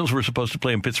 The Cardinals were supposed to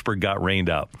play in Pittsburgh, got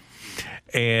rained out.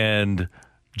 And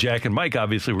Jack and Mike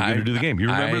obviously were going to do the game.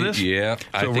 You remember this? Yeah.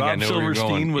 So Rob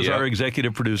Silverstein was our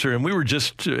executive producer, and we were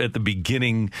just at the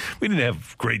beginning. We didn't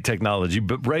have great technology,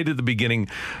 but right at the beginning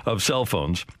of cell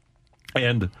phones.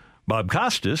 And Bob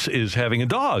Costas is having a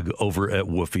dog over at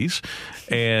Woofie's,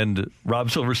 and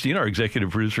Rob Silverstein, our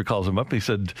executive producer, calls him up. He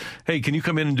said, "Hey, can you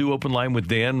come in and do open line with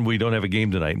Dan? We don't have a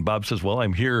game tonight." And Bob says, "Well,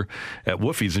 I'm here at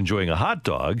Woofie's enjoying a hot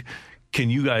dog. Can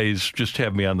you guys just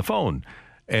have me on the phone?"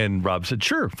 And Rob said,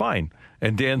 "Sure, fine."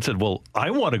 And Dan said, "Well,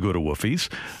 I want to go to Woofie's."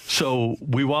 So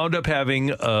we wound up having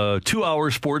a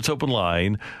 2-hour sports open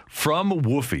line from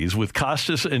Woofie's with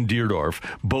Costas and Deerdorf,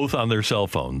 both on their cell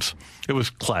phones. It was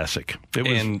classic. It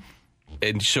was.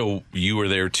 And so you were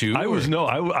there too?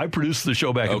 I produced the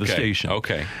show back at the station.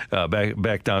 Okay.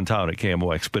 Back downtown at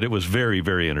KMOX, but it was very,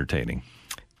 very entertaining.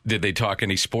 Did they talk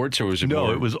any sports, or was it No,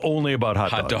 more it was only about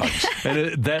hot dogs.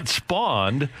 And that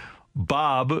spawned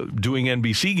Bob doing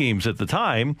NBC games at the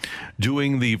time,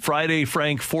 doing the Friday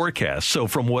Frank forecast. So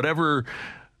from whatever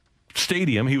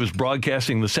stadium he was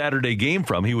broadcasting the Saturday game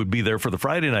from, he would be there for the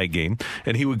Friday night game,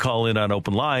 and he would call in on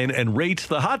open line and rate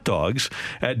the hot dogs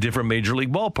at different major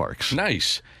league ballparks.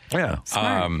 Nice. Yeah.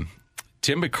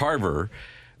 Tim McCarver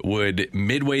would,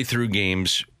 midway through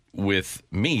games with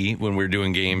me when we were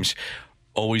doing games,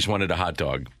 always wanted a hot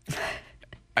dog.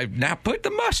 Now put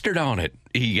the mustard on it.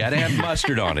 He got to have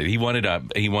mustard on it. He wanted a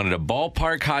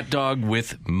ballpark hot dog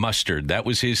with mustard. That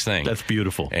was his thing. That's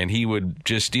beautiful. And he would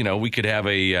just, we could have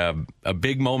a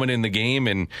big moment in the game,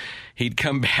 and he'd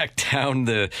come back down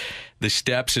the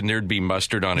steps, and there'd be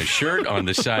mustard on his shirt, on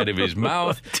the side of his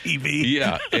mouth. TV.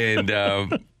 Yeah,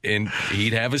 and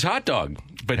he'd have his hot dog.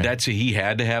 But he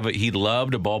had to have it. He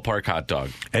loved a ballpark hot dog.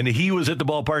 And he was at the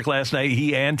ballpark last night.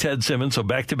 He and Ted Simmons, so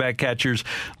back-to-back catchers,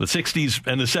 the 60s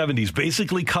and the 70s,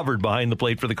 basically covered behind the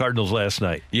plate for the Cardinals last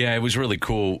night. Yeah, it was really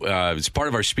cool. It's part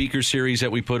of our speaker series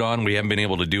that we put on. We haven't been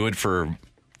able to do it for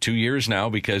 2 years now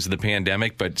because of the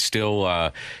pandemic, but still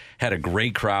had a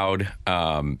great crowd.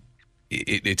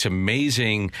 It's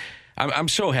amazing. I'm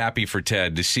so happy for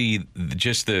Ted to see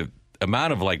just the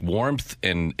amount of warmth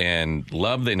and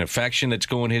love and affection that's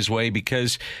going his way,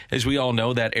 because as we all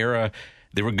know, that era,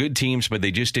 there were good teams, but they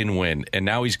just didn't win. And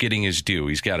now he's getting his due.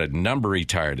 He's got a number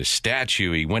retired, a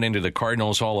statue. He went into the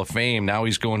Cardinals Hall of Fame. Now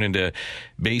he's going into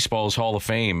baseball's Hall of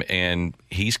Fame. And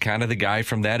he's kind of the guy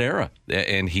from that era.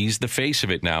 And he's the face of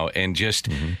it now, and just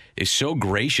is so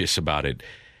gracious about it.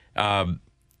 I'm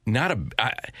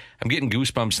getting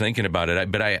goosebumps thinking about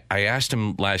it. But I asked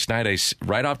him last night,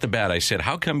 right off the bat, I said,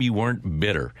 how come you weren't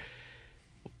bitter?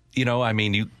 He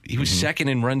was second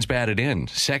in runs batted in,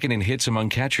 second in hits among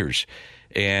catchers,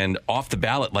 and off the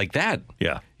ballot like that.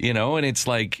 Yeah. And it's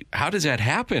like, how does that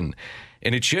happen?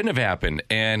 And it shouldn't have happened.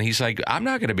 And he's like, I'm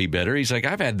not going to be bitter. He's like,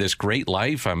 I've had this great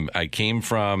life. I came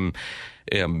from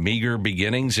meager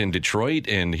beginnings in Detroit,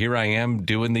 and here I am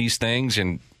doing these things,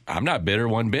 and I'm not bitter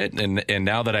one bit. And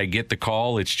now that I get the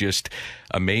call, it's just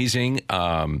amazing.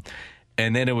 And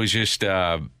then it was just,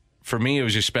 for me, it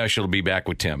was just special to be back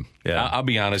with Tim. Yeah. I'll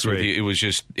be honest with you.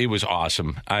 It was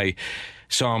awesome. I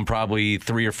saw him probably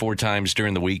 3 or 4 times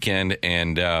during the weekend,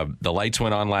 and the lights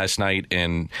went on last night,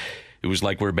 and it was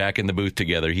like we're back in the booth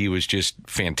together. He was just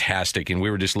fantastic. And we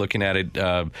were just looking at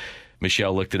it.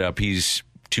 Michelle looked it up. He's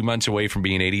 2 months away from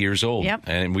being 80 years old. Yep.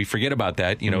 And we forget about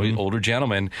that, older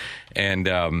gentleman. And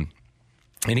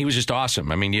he was just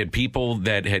awesome. You had people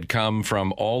that had come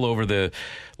from all over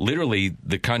literally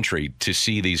the country to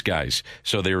see these guys.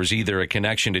 So there was either a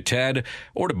connection to Ted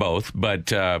or to both.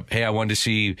 But, hey, I wanted to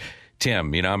see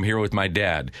Tim, I'm here with my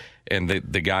dad. And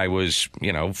the guy was,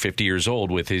 50 years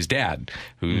old with his dad,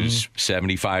 who's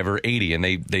 75 or 80. And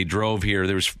they drove here.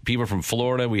 There was people from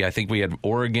Florida. I think we had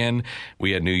Oregon.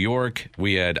 We had New York.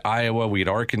 We had Iowa. We had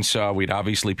Arkansas. We had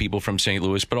obviously people from St.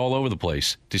 Louis, but all over the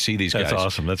place to see these guys. That's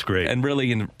awesome. That's great. And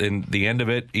really, in the end of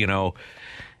it,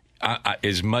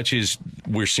 as much as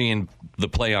we're seeing the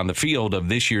play on the field of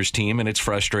this year's team, and it's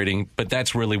frustrating, but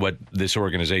that's really what this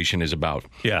organization is about.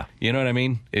 Yeah. You know what I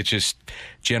mean? It's just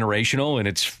generational, and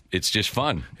it's just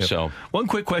fun. Yep. So, one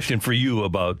quick question for you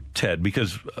about Ted,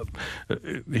 because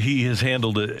he has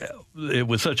handled it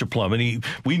with such a plum, and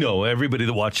we know, everybody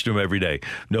that watched him every day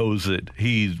knows that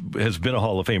he has been a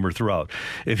Hall of Famer throughout.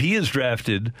 If he is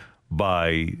drafted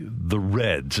by the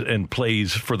Reds and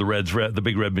plays for the Reds, the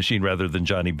Big Red Machine, rather than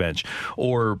Johnny Bench,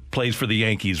 or plays for the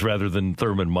Yankees rather than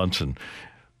Thurman Munson,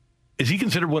 is he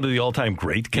considered one of the all-time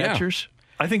great catchers?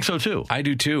 Yeah. I think so too. I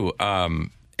do too.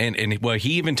 And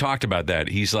he even talked about that.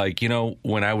 He's like,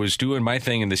 when I was doing my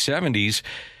thing in the 70s,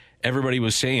 everybody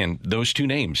was saying those two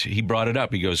names. He brought it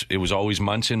up. He goes, it was always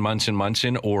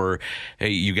Munson, or, hey,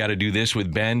 you got to do this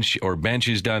with Bench, or Bench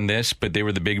has done this, but they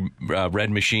were the Big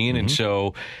Red Machine. And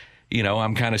so,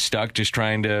 I'm kind of stuck just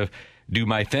trying to do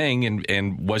my thing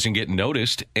and wasn't getting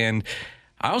noticed. And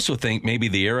I also think maybe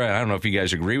the era, I don't know if you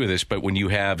guys agree with this, but when you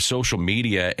have social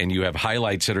media and you have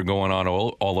highlights that are going on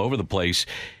all over the place,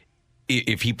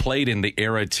 if he played in the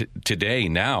era today,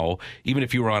 now, even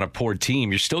if you were on a poor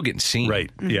team, you're still getting seen.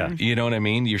 Right, yeah. You know what I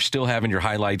mean? You're still having your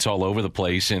highlights all over the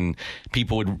place, and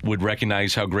people would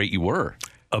recognize how great you were.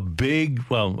 I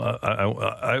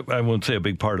won't say a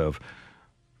big part of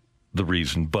the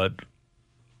reason, but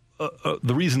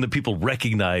the reason that people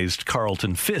recognized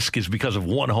Carlton Fisk is because of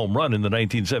one home run in the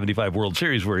 1975 World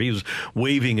Series where he was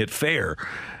waving at fair.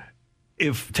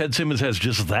 If Ted Simmons has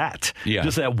just that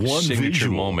one signature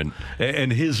visual moment,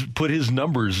 and put his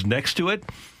numbers next to it,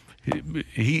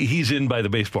 he's in by the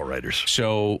baseball writers.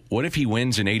 So what if he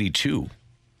wins in 82?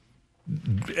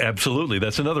 Absolutely.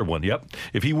 That's another one. Yep.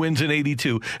 If he wins in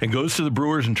 82 and goes to the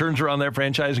Brewers and turns around that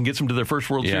franchise and gets them to their first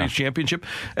World Series championship,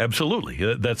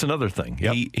 absolutely. That's another thing.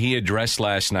 Yep. He addressed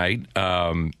last night,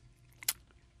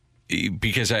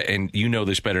 because and you know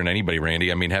this better than anybody,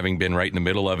 Randy. I mean, having been right in the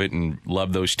middle of it and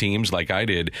loved those teams like I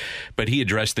did, but he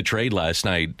addressed the trade last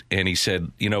night, and he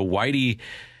said, Whitey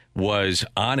was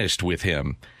honest with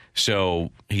him.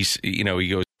 So he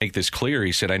goes, make this clear.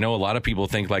 He said, I know a lot of people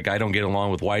think like I don't get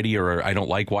along with Whitey, or I don't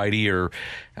like Whitey, or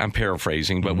I'm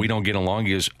paraphrasing, but we don't get along.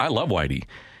 He goes, I love Whitey.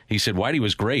 He said, Whitey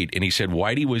was great. And he said,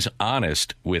 Whitey was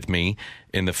honest with me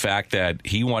in the fact that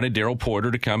he wanted Darryl Porter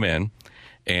to come in,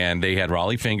 and they had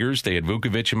Raleigh Fingers, they had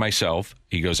Vukovich and myself.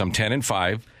 He goes, I'm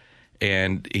 10-5.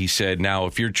 And he said, now,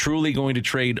 if you're truly going to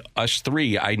trade us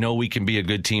three, I know we can be a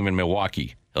good team in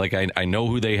Milwaukee. Like, I know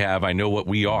who they have. I know what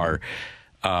we are.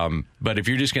 But if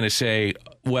you're just going to say,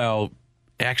 well,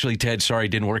 actually, Ted, sorry, it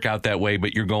didn't work out that way,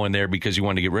 but you're going there because you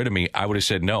wanted to get rid of me, I would have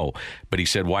said no. But he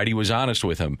said Whitey was honest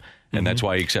with him, and that's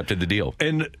why he accepted the deal.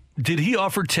 And did he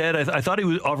offer Ted, I thought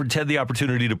he offered Ted the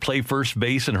opportunity to play first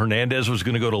base, and Hernandez was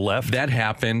going to go to left? That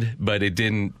happened, but it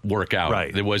didn't work out.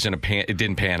 Right. It wasn't it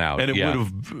didn't pan out. And it would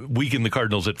have weakened the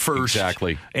Cardinals at first.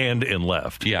 Exactly. And in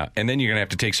left. Yeah, and then you're going to have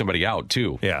to take somebody out,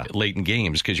 too, late in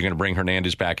games, because you're going to bring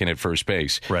Hernandez back in at first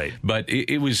base. Right. But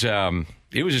it was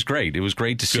just great. It was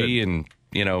great to see, and,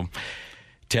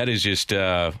 Ted is just...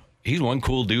 he's one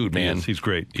cool dude, man. He's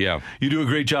great. Yeah. You do a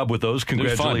great job with those.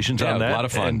 Congratulations on that. A lot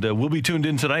of fun. And we'll be tuned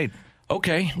in tonight.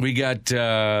 Okay. We got...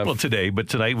 today, but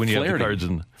tonight when you have the Cards.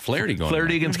 And Flaherty going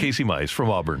Flaherty against Casey Mize from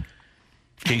Auburn.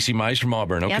 Casey Mize from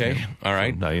Auburn. Okay. Yep. All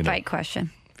right. So now you know. Fight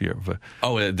question.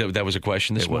 That was a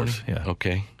question this morning? It was, yeah.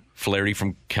 Okay. Flaherty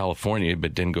from California,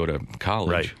 but didn't go to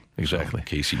college. Right. Exactly. So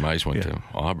Casey Mize went to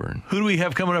Auburn. Who do we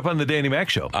have coming up on the Danny Mac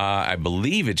Show? I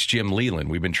believe it's Jim Leyland.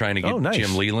 We've been trying to get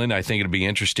Jim Leyland. I think it'll be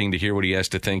interesting to hear what he has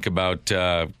to think about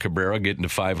Cabrera getting to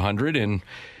 500 and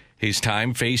his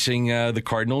time facing the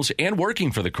Cardinals and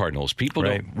working for the Cardinals. People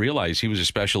don't realize he was a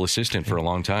special assistant for a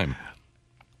long time.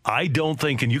 I don't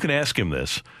think, and you can ask him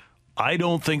this, I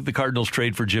don't think the Cardinals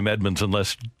trade for Jim Edmonds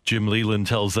unless Jim Leyland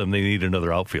tells them they need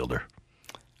another outfielder.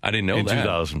 I didn't know that. In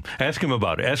 2000. Ask him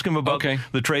about it. Ask him about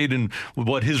the trade and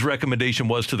what his recommendation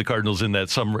was to the Cardinals in that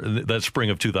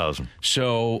spring of 2000.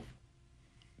 So,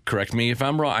 correct me if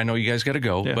I'm wrong. I know you guys got to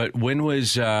go, but when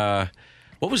was what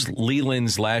was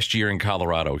Leland's last year in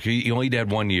Colorado? He only had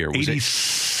 1 year. Was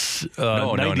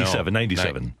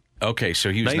 97. Okay, so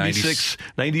he was 96,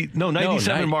 97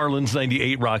 Marlins,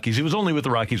 98 Rockies. He was only with the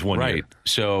Rockies 1 year. Right.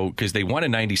 So, because they won in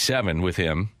 97 with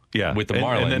him, with the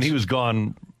Marlins. And then he was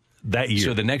gone that year.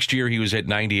 So the next year he was at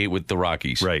 98 with the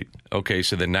Rockies. Right. Okay,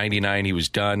 so then 99 he was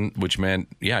done, which meant,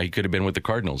 he could have been with the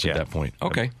Cardinals at that point.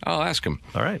 Okay, I'll ask him.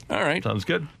 All right. Sounds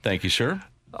good. Thank you, sir.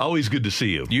 Always good to see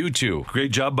you. You too.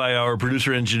 Great job by our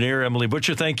producer engineer, Emily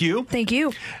Butcher. Thank you. Thank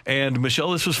you. And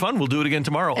Michelle, this was fun. We'll do it again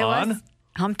tomorrow on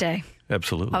Hump Day.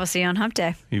 Absolutely. I will see you on Hump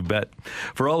Day. You bet.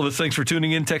 For all of us, thanks for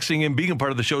tuning in, texting, and being a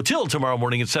part of the show. Till tomorrow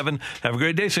morning at 7. Have a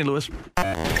great day, St. Louis.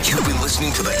 You've been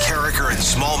listening to the Carricker and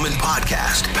Smallman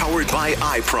podcast, powered by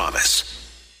I Promise.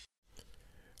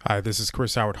 Hi, this is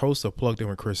Chris Howard, host of Plugged In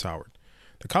with Chris Howard.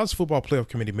 The College Football Playoff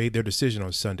Committee made their decision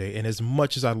on Sunday, and as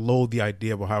much as I loathe the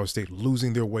idea of Ohio State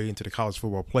losing their way into the College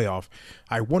Football Playoff,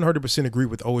 I 100% agree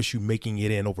with OSU making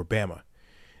it in over Bama.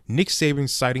 Nick Saban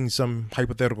citing some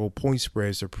hypothetical point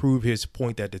spreads to prove his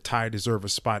point that the Tide deserve a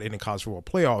spot in the College Football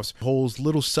Playoffs holds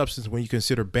little substance when you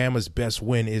consider Bama's best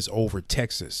win is over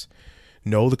Texas.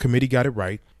 No, the committee got it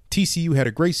right. TCU had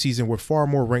a great season with far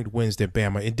more ranked wins than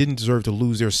Bama and didn't deserve to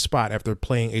lose their spot after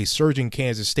playing a surging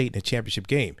Kansas State in a championship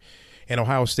game. And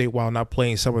Ohio State, while not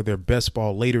playing some of their best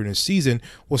ball later in the season,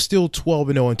 was still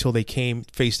 12-0 until they came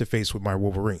face-to-face with my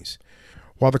Wolverines.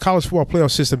 While the college football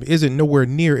playoff system isn't nowhere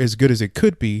near as good as it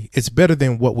could be, it's better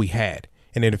than what we had.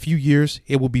 And in a few years,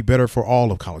 it will be better for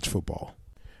all of college football.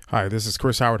 Hi, this is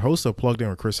Chris Howard, host of Plugged In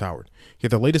with Chris Howard. Get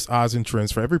the latest odds and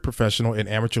trends for every professional and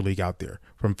amateur league out there.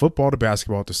 From football to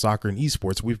basketball to soccer and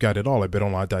esports, we've got it all at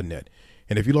betonline.net.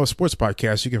 And if you love sports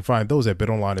podcasts, you can find those at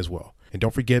BetOnline as well. And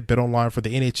don't forget BetOnline for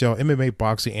the NHL, MMA,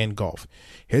 boxing, and golf.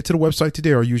 Head to the website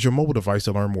today or use your mobile device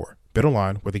to learn more.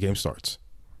 BetOnline, where the game starts.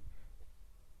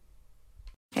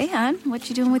 Hey, hon, what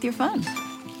you doing with your phone?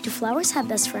 Do flowers have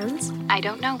best friends? I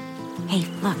don't know. Hey,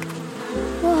 look.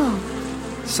 Whoa.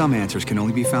 Some answers can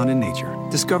only be found in nature.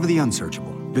 Discover the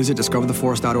unsearchable. Visit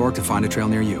discovertheforest.org to find a trail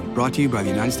near you. Brought to you by the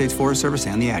United States Forest Service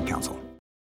and the Ad Council.